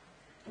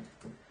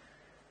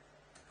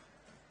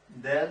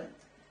 Del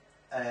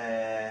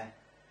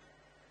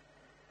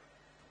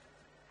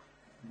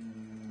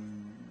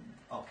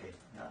okay,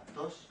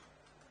 datos.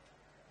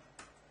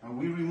 And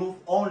we remove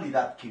only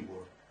that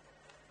keyword.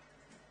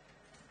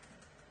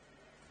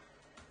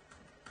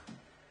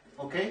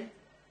 Okay?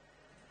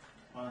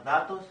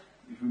 Datos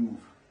is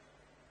removed.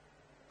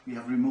 We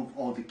have removed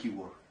all the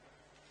keyword.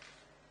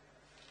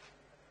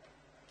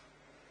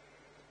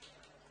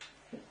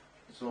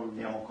 So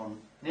andiamo con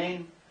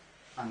name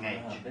and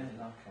age.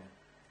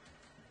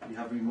 We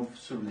have removed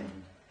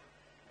surname.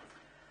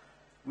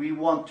 We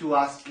want to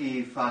ask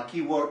if a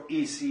keyword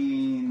is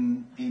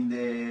in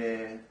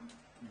the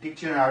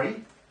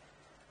dictionary.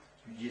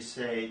 You just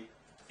say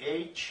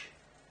age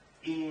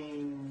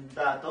in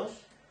datos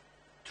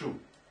true.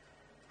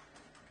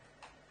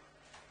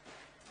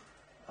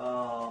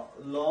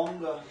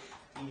 Long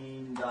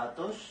in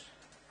datos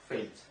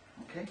fails.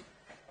 Okay.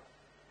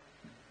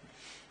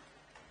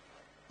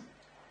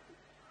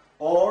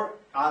 Or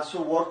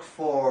also work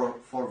for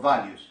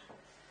values.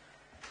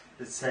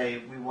 Let's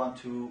say we want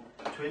to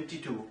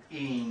 22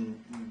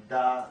 in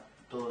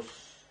datos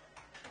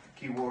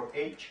keyword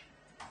age.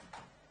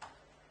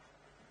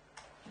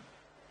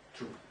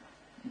 True.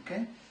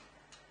 Okay?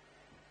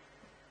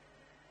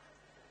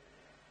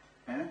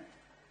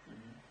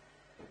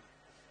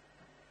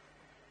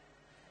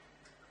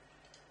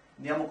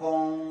 Andiamo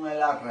con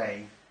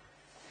l'array.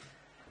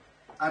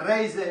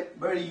 Array is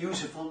very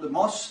useful. The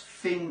most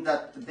thing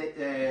that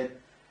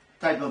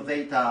type of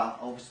data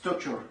of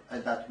structure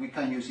that we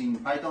can use in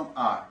Python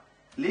are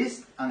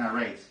lists and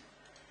arrays,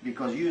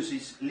 because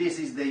list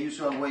is the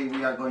usual way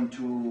we are going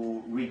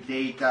to read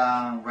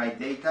data and write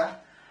data,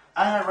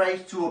 and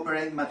arrays to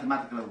operate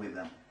mathematically with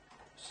them.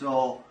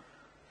 So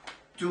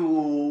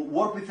to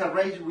work with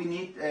arrays we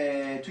need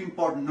to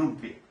import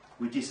NumPy,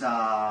 which is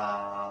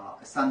a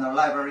standard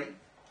library.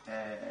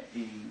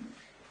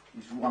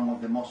 Is one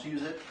of the most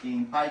used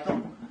in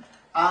Python,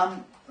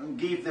 and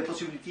give the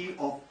possibility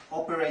of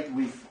operate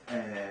with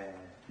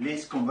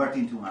lists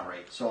converting to an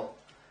array. So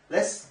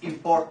let's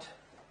import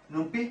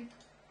NumPy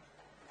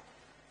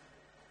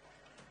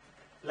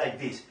like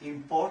this.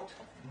 Import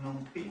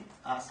NumPy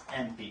as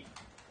NP.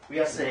 we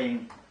are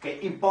saying, okay,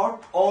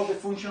 import all the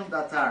functions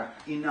that are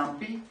in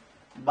numpy,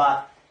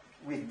 but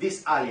with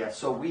this alias,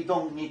 so we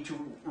don't need to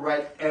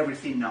write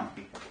everything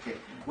numpy. Okay.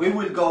 We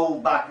will go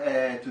back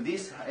to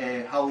this,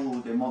 how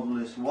the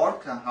modulus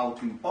work and how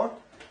to import,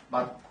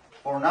 but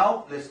for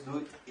now, let's do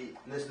it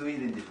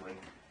in this way.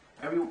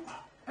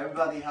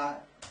 Everybody ha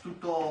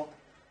tutto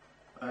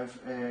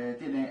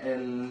tiene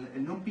el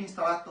numpy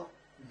installato?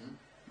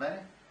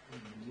 Bene?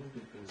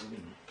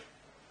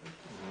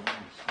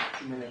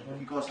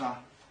 Che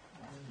cosa?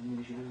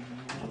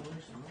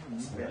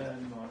 Aspetta.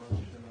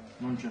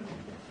 Non c'è.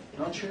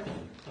 Non c'è?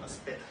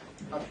 Aspetta.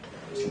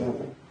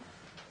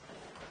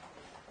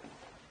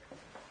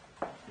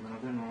 Ma la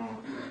penna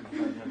ho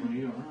sbagliato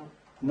io, no?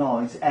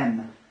 No, it's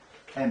M.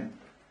 M.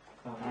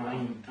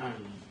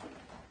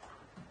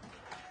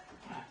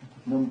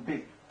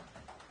 Numpy.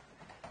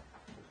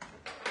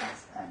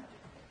 That's M.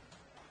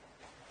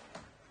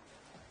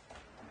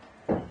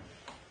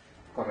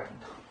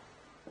 Corretto.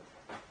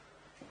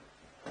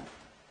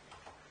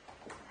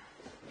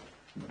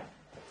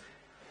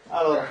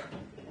 Allora,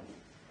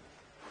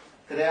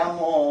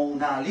 creiamo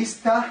una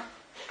lista,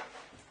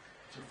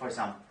 for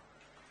example,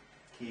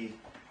 qui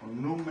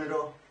un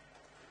numero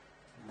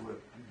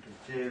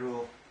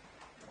 2.0,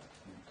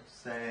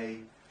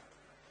 9.6,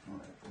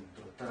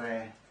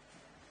 9.3,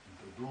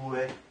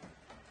 9.2,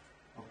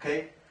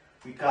 okay?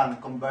 We can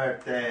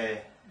convert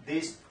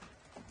this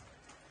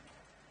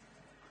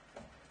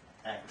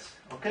x,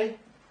 okay?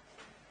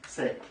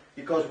 Say,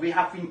 because we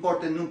have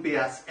imported numpy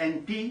as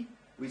np,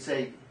 we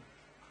say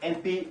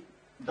np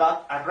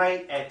dot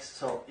array x,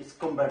 so it's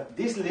convert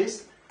this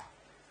list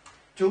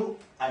to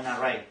an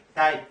array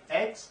type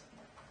x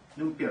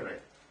numpy array.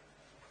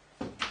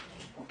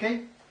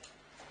 Okay?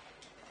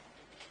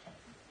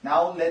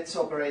 Now let's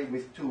operate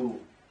with two.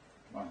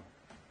 One.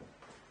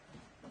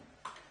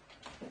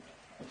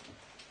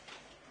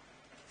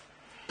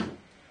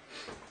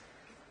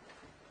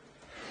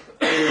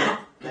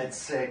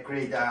 Let's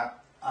create a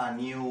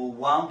new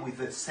one with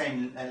the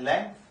same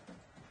length.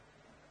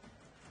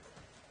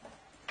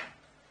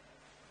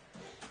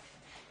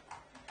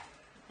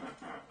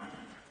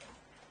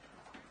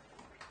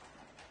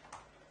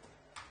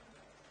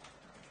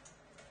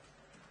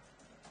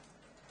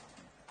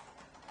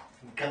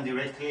 Can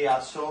directly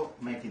also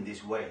make it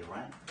this way,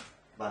 right?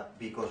 But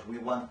because we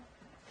want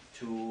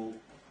to,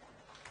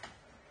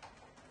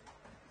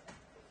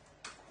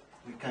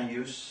 we can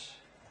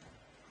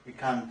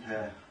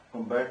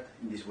convert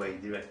in this way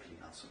directly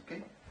also,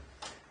 okay?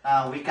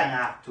 We can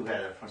add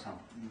together, for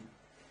example.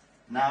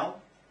 Now,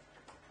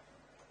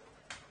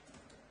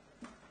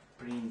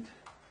 print.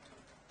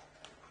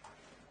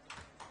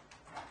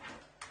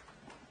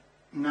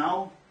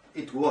 Now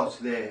it was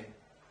the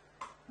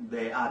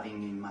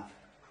adding in math.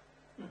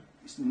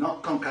 It's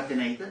not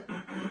concatenated,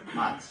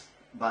 maths,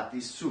 but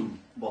it's sum,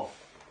 both.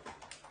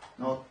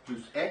 Not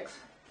plus x,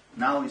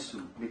 now it's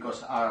sum,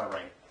 because are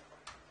array.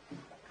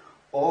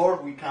 Or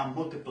we can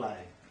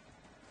multiply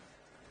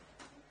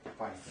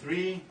by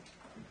 3.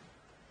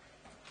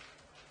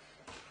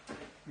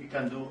 We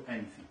can do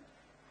anything.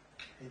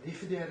 And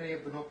if the array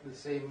have not the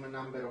same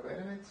number of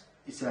elements,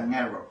 It's an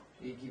error.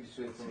 it gives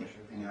you information.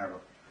 An error.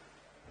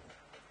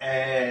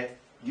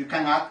 You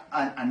can add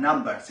a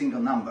number,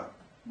 single number,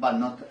 but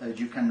not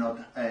you cannot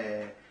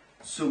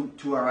sum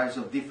two arrays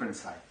of different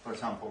size. For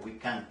example, we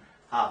can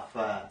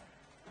have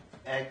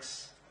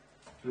x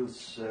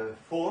plus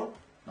 4,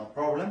 no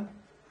problem,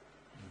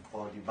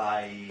 or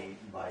divide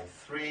by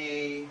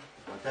 3,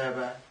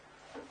 whatever,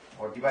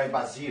 or divide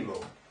by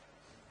 0.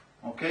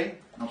 Okay,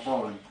 no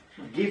problem.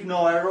 Give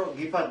no error,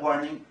 give a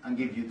warning, and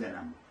give you the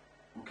number.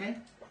 Okay.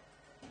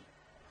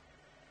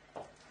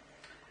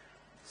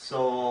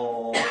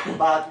 So,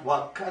 but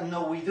what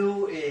can we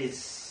do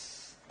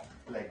is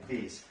like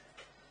this.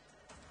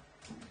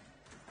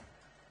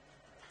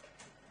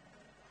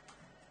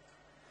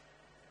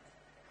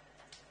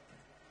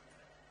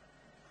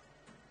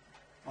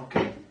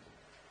 Okay.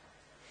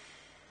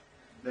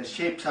 The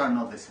shapes are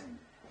not the same.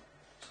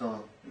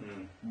 So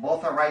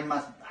both arrays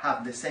must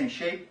have the same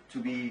shape to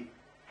be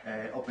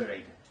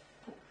operated.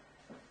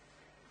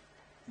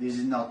 This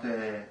is not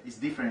it's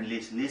different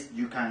list. List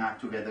you can add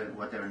together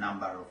whatever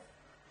number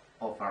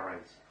of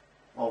arrays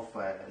of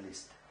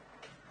list.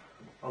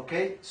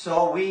 Okay,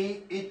 so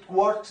it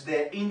works.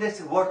 The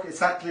index works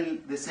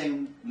exactly the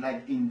same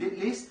like in the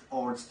list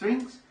or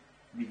strings,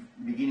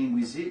 beginning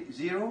with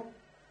 0.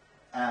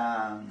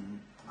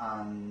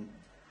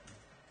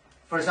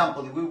 For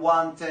example, if we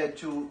want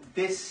to,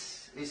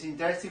 this is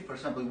interesting. For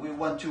example, we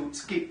want to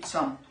skip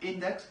some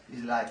index,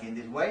 is like in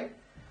this way.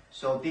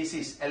 So this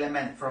is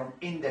element from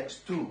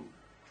index 2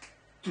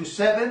 to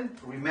 7.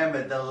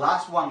 Remember, the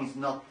last one is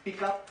not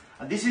pick up.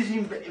 And this is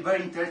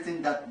very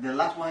interesting that the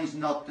last one is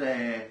not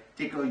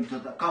taken into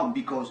account,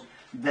 because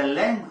the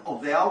length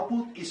of the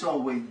output is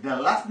always the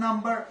last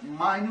number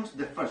minus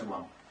the first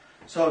one.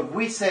 So if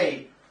we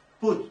say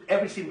put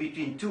everything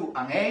between 2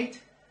 and 8,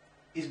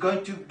 it's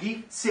going to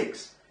give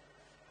 6.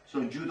 So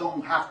you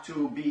don't have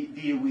to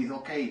deal with,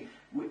 okay,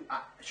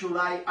 should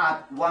I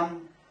add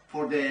one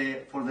for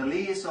the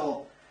list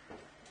or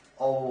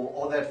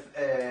other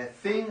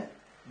thing,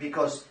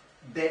 because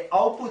the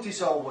output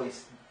is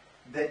always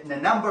the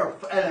number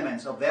of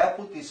elements of the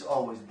output is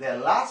always the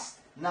last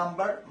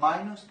number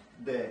minus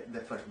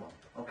the first one.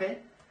 Okay.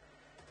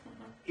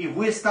 If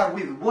we start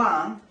with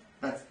 1,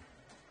 that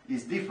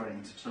is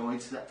different. So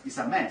it's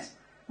a mess.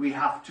 We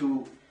have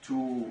to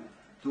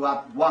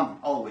add 1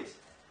 always.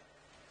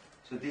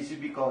 So this is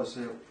because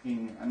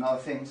in another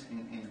things,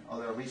 in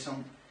other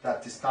reason,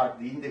 that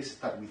the index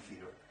start with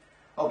 0.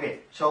 Okay,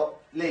 so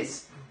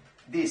this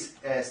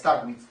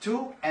start with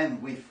 2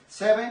 and with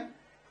 7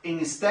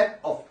 instead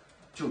of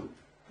 2.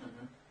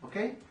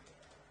 Okay?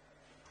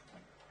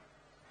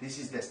 This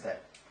is the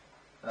step,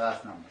 the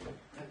last number.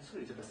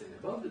 Sorry, Sebastian,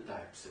 about the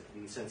types,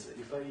 in the sense that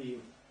if I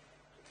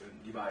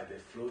divide a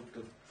float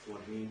for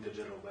an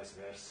integer or vice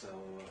versa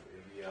or a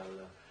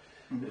real,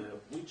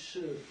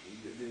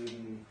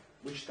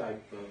 which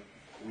type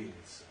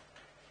wins?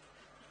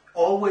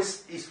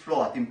 Always is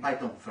float in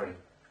Python 3.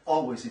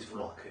 Always is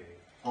float. Okay.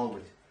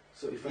 Always.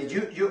 So if I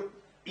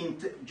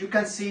you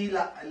can see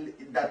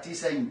that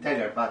is an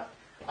integer, but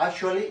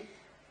actually,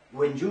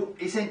 when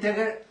it's an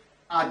integer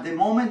at the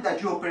moment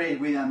that you operate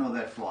with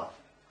another float.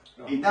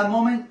 In that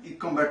moment, it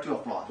converts to a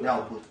float. The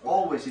output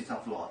always is a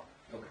float.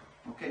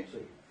 Okay. So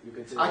you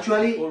can say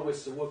actually,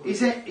 always work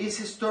with it's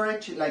a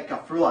storage like a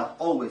float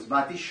always,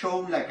 but it's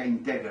shown like an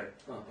integer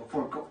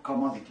for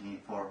commodity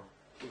for.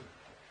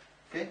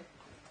 Okay.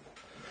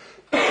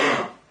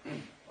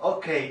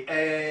 Okay.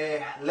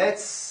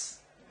 Let's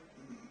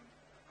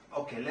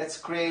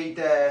create.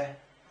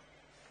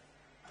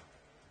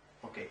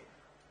 Okay.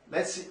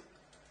 Let's see.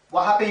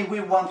 What happens if we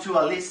want to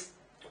a list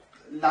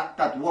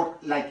that work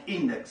like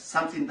index,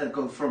 something that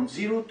goes from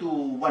 0 to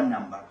 1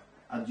 number,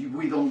 and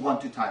we don't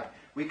want to type.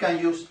 We can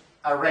use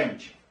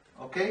arrange.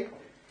 Okay.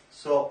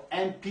 So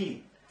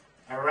np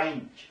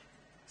arrange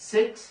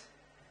 6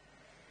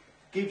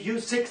 gives you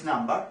 6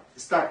 number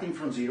starting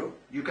from 0.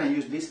 You can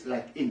use this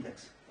like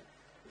index.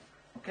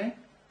 Okay.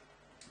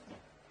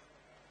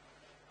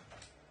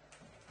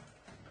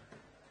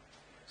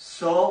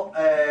 So,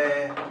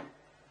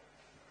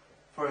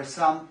 for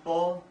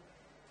example,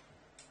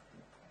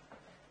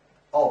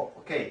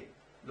 okay,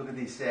 look at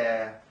this.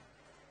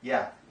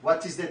 Yeah,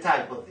 what is the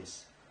type of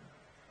this?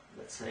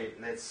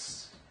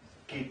 Let's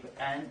keep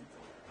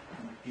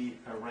np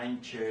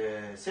arrange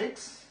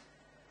 6.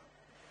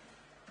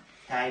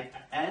 Type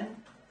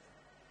n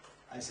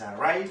as an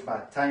array,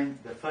 but time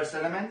the first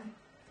element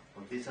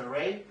of this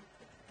array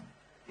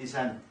is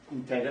an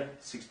integer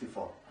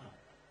 64.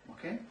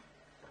 Okay,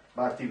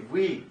 but if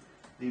we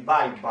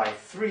divide by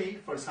 3,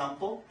 for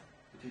example,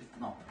 which is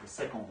no the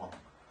second one,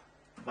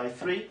 by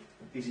 3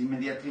 is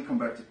immediately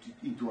converted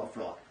into a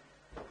float.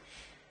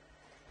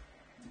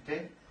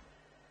 Okay,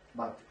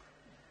 but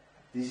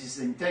this is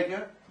the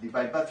integer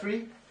divided by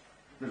 3.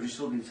 The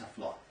result is a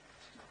float.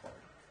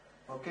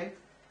 Okay.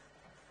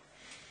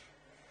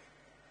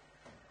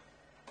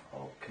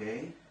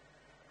 Okay.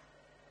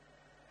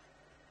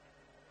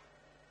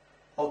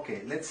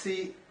 Okay, let's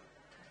see.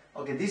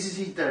 Okay, this is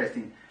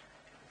interesting.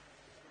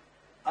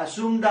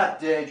 Assume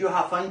that you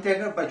have an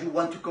integer, but you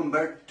want to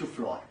convert to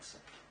floats.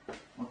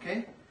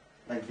 Okay,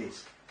 like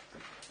this.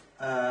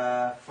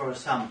 For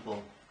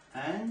example,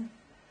 and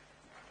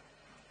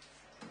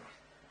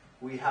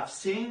we have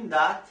seen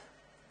that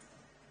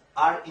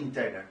are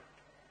integer.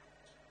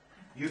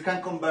 You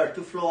can convert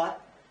to float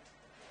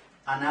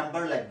a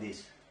number like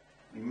this.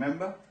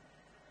 Remember?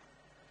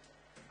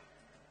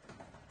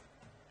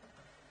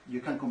 You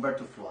can convert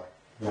to float.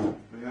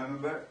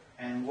 Remember,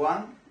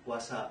 n1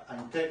 was an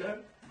integer,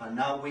 but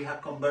now we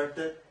have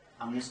converted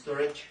an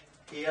storage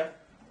here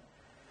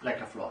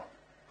like a float.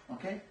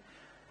 Okay?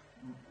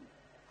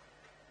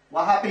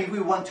 What happens if we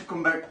want to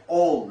convert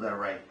all the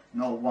array,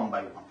 not one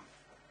by one?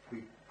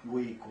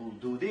 We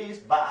could do this,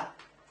 but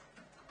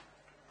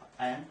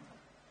and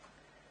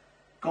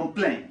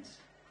complaints.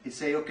 It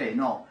say, okay,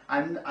 no,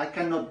 I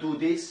cannot do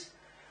this.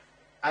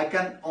 I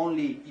can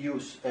only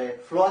use a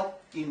float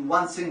in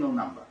one single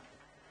number.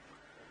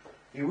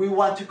 If we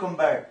want to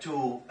convert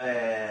to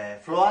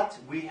float,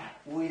 we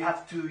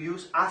have to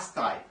use as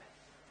type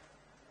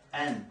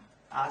and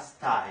as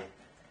type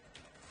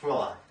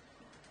float,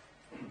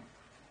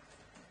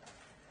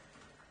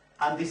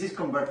 and this is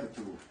converted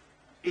to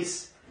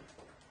is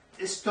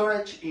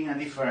storage in a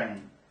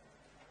different.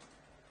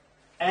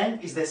 N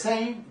is the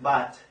same,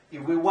 but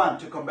if we want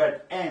to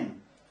convert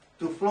n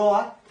to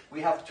float,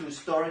 we have to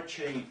storage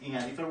in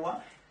a different one.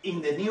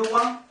 In the new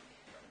one,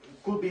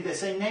 it could be the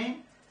same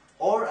name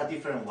or a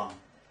different one.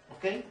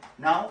 Okay?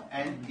 Now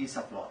n is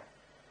a float.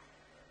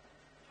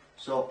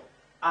 So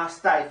as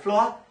type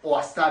float or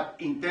as type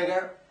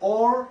integer,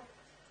 or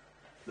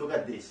look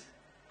at this.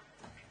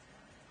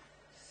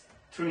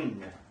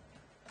 String.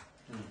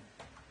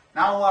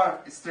 Now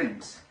are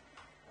strings.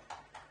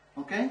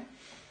 Okay?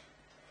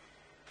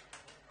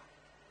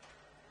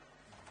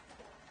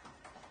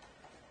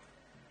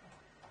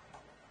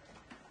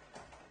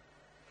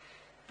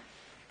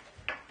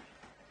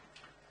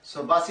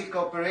 So basic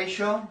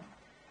operation,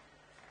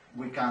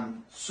 we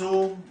can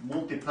sum,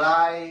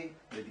 multiply,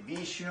 the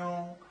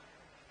division,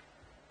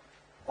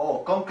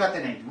 or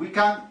concatenate. We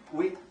can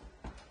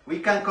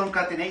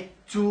concatenate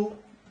two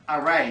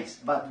arrays,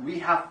 but we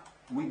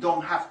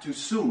don't have to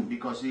sum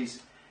because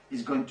it's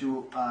going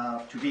to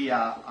be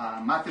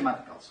a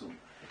mathematical sum.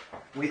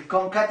 With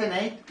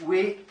concatenate,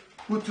 we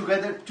put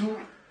together two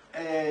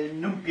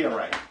NumPy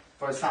arrays.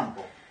 For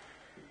example,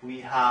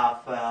 we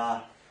have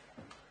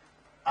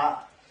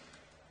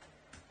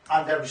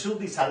and the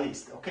result is a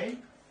list, okay?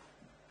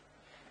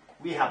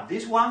 We have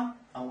this one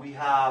and we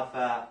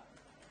have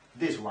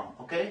this one,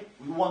 okay?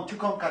 We want to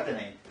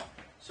concatenate.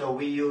 So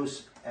we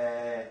use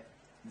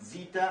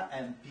zeta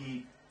and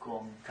p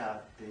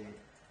concatenate.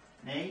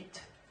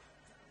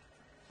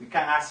 We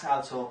can ask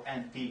also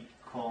np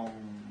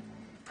concatenate.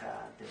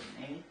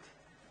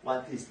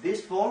 What is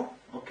this for?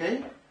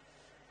 Okay?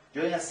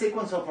 Join a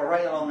sequence of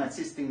array along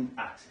existing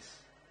axis.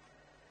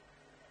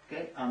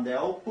 Okay? And the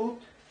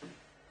output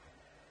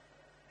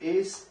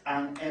is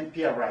an NP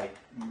array.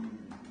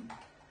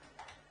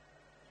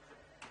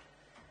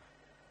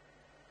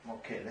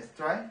 Okay, let's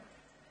try.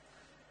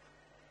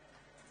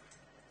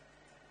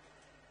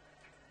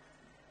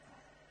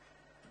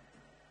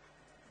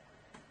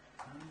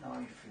 I don't know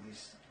if it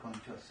is going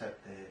to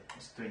accept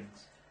the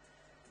strings.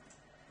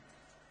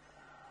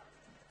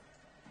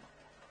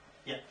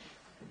 Yeah.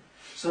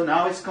 So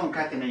now it's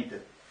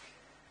concatenated.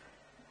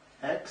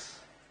 X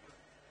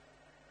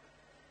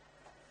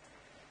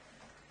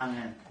and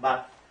N.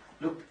 But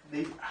look,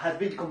 it has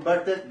been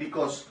converted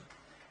because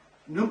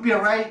NumPy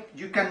array,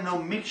 you can now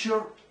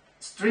mixture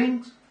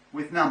strings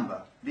with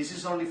number. This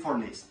is only for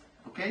list,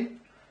 okay?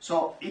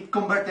 So it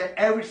converted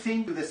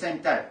everything to the same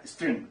type,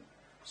 string.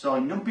 So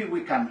in NumPy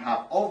we can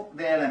have all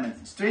the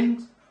elements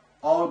strings,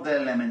 all the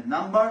element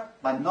number,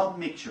 but not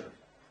mixture.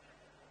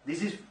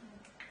 This is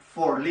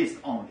for list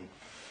only.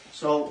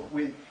 So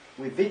with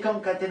the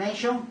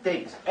concatenation,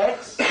 takes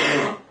X,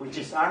 which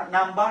is our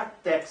number,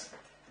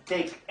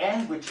 take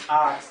N, which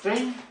are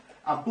string,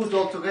 and put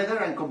all together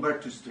and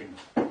convert to string.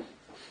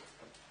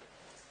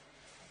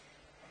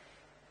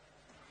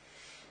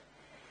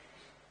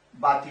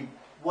 But if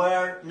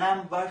were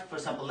numbers, for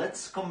example,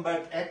 let's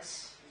convert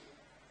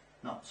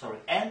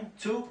N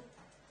to,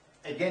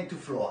 again, to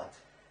float.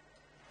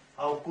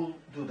 How could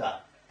do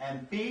that?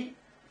 NP,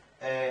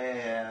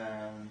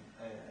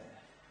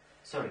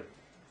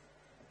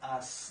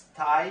 as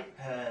type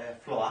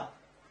float.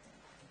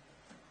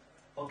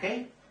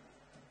 Okay?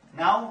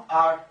 Now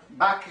are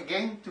back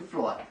again to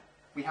float.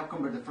 We have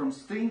converted from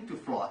string to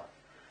float.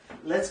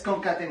 Let's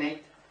concatenate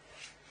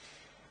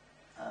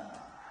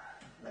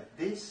like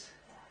this.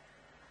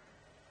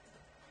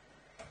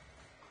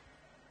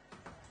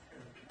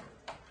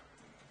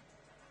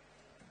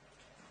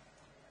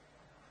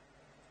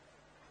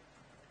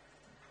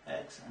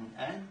 X and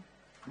N.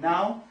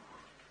 Now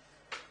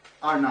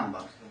are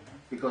numbers,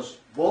 because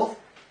both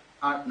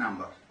are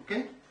numbers,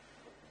 okay?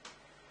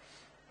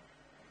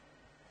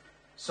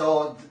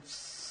 So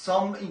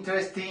some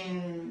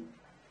interesting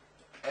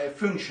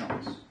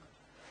functions.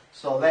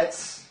 So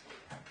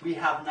we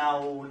have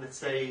now, let's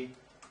say,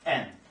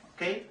 N,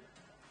 okay?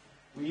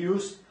 We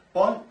use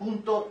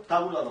punto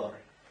tabuladore.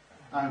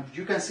 And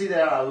you can see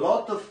there are a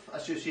lot of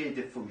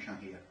associated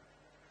functions here.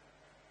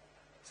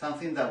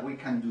 Something that we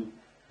can do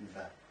with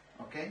that,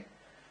 okay?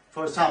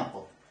 For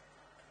example,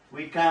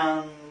 we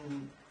can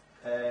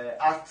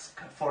ask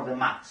for the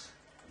max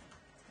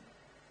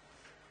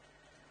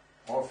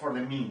or for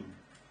the mean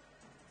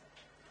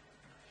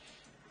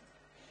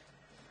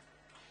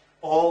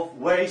of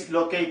where is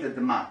located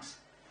the max.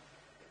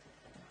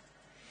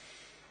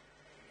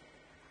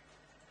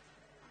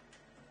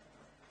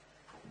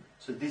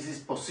 So this is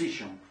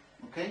position,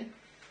 okay?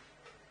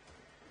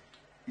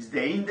 It's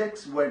the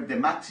index where the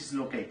max is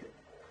located.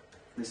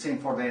 The same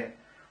for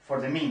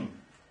the mean.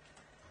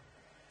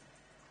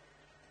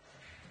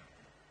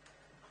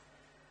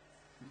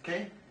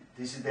 Okay,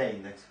 this is the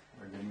index.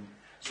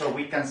 So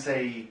we can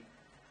say,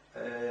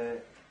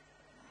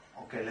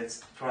 okay,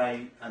 let's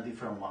try a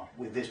different one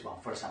with this one,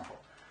 for example.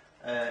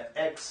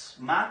 X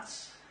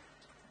max,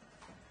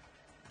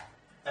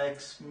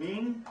 X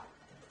min,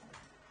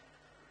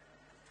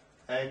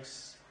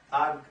 X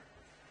arg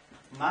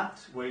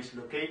max, where is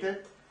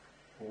located,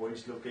 or where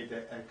is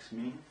located X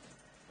min.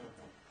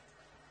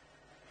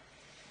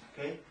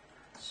 Okay,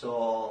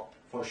 so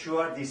for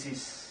sure this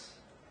is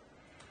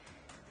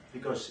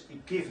because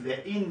it gives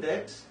the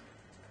index.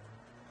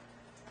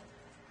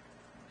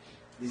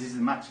 This is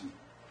the maximum.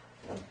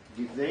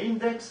 Give the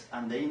index,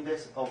 and the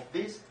index of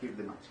this give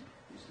the maximum.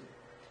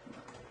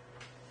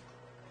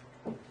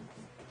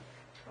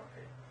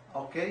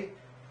 Okay,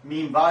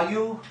 mean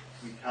value.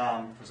 We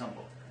can, for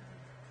example,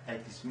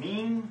 X is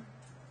mean.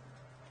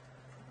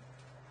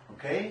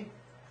 Okay,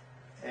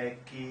 X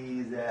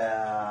is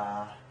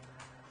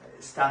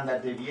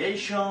standard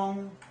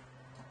deviation,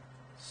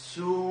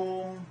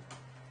 sum.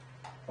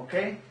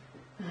 Okay,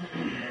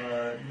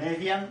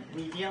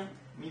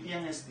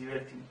 median is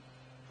directly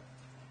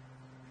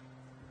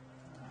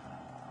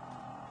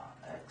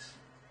X.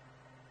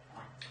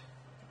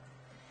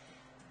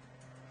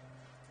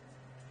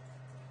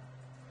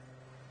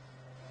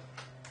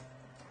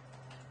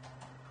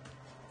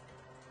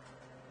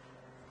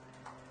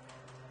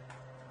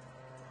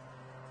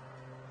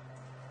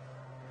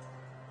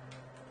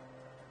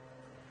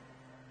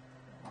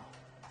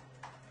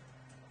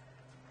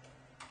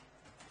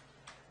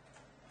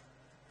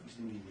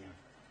 median?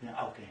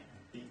 Yeah, okay.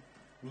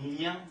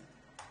 Median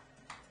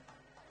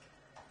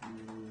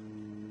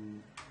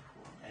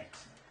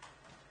x.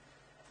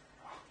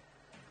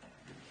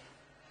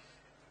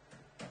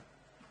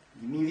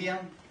 Median,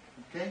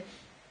 okay.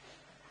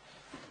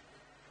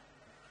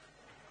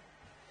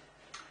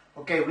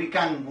 Okay, we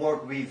can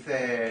work with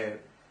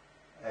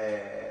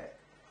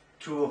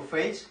true or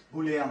false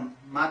Boolean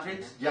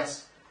matrix,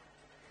 just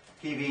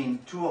giving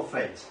true or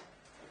false.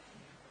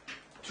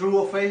 True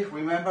or false,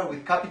 remember,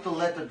 with capital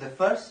letter the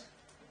first,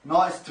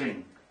 no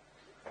string.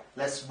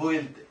 Let's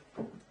build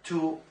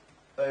two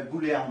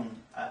Boolean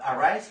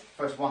arrays.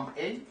 First one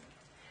A.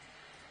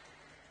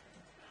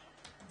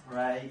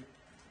 Right.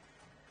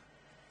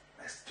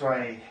 Let's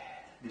try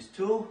these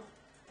two.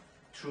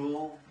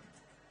 True,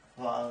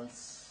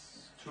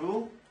 false,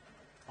 true.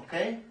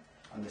 Okay.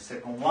 And the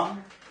second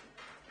one.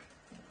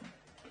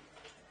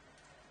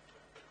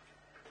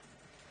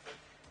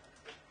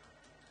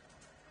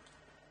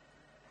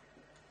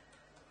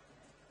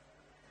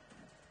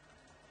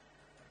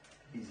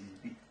 This is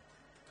B.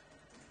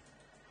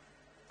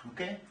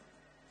 Okay.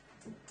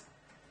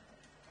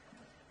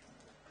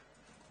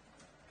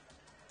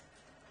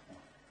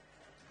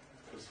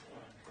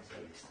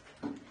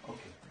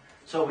 Okay.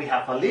 So we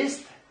have a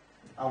list,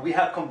 and we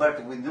have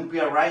converted with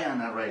NumPy array and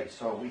array.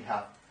 So we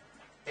have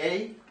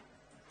A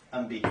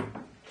and B,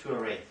 two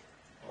arrays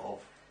of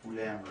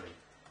Boolean array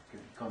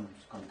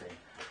contain.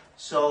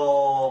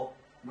 So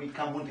we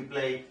can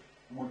multiply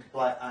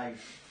I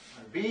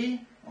and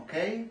B,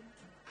 okay,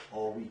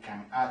 or we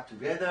can add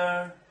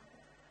together.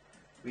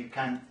 We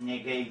can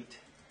negate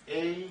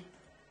A.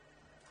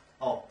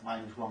 Oh,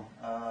 minus 1.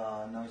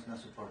 No, it's not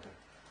supported.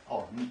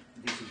 Oh,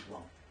 this is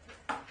 1.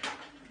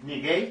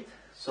 Negate,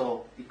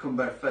 so it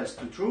converts first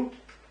to true.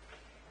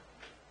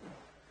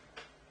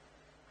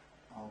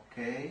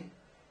 Okay.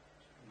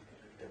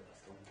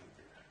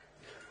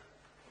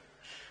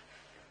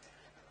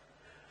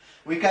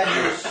 We can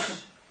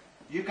use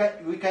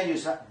we can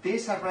use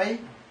this array.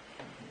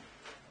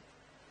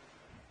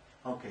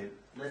 Okay,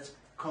 let's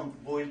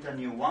build a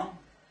new one,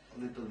 a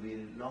little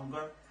bit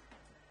longer.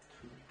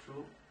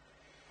 True.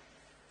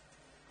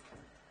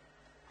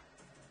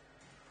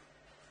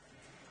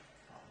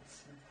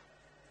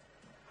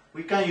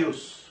 We can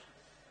use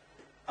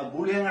a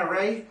Boolean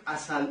array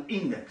as an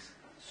index.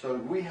 So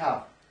we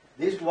have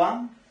this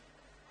one.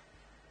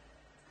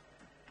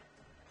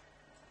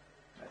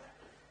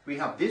 We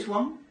have this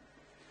one.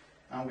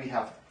 And we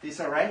have this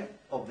array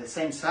of the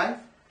same size.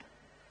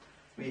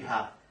 We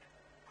have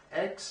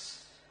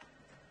x,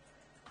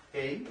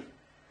 a,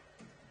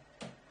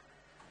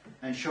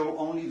 and show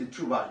only the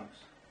true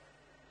values.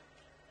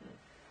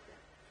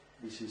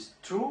 This is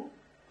true,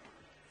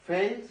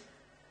 false,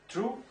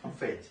 true, and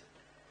false.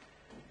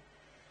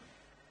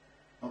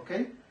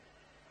 Okay?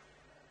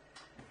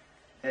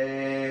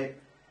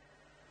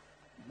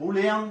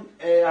 Boolean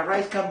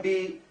arrays can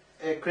be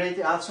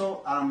created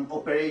also and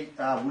operate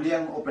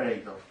Boolean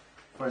operator.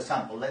 For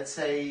example, let's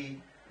say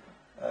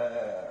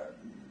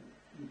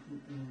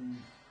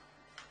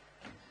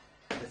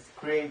let's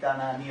create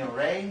a new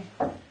array.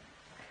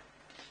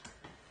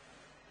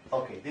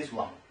 Okay, this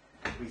one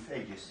with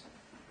ages.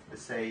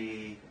 Let's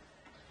say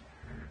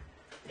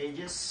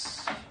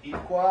ages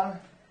equal,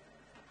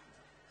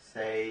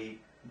 say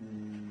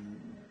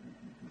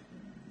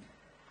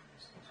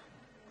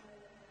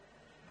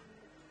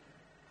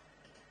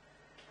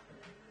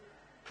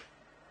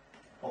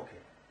okay.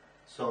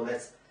 So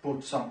let's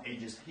put some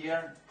ages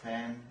here,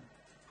 10,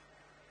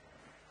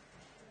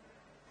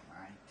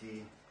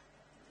 90.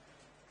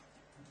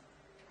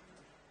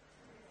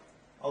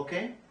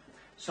 Okay,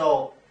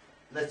 so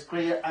let's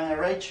create an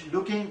array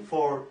looking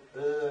for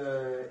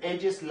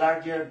ages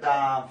larger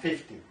than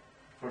 50,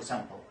 for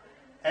example.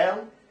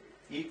 L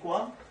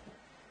equal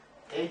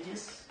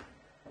ages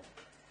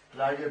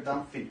larger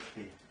than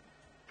 50.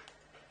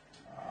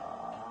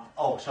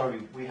 Oh,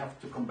 sorry, we have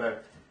to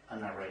convert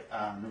an array,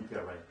 a NumPy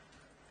array.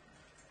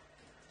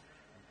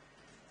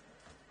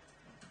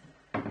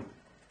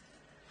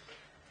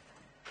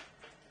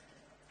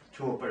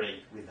 To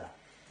operate with that,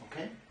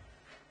 okay?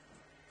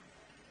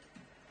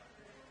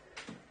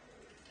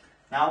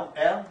 Now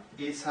L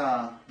is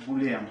a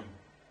Boolean,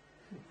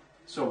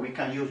 so we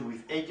can use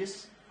with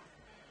ages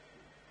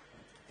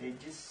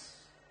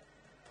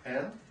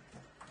L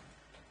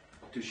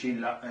to see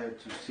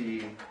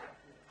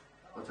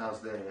what else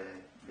the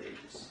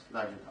ages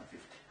larger than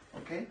 50,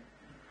 okay?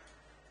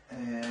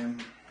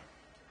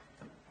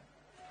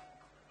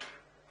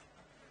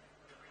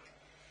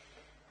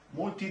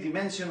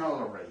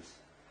 Multidimensional arrays.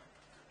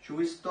 Should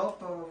we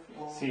stop?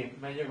 Sì,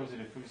 meglio così,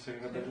 perché visto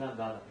che per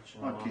l'andata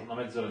facciamo una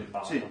mezz'ora di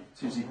pausa.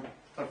 Sì,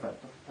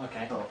 perfetto.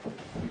 Ok. So,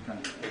 we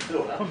can...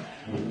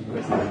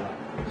 Questa è la...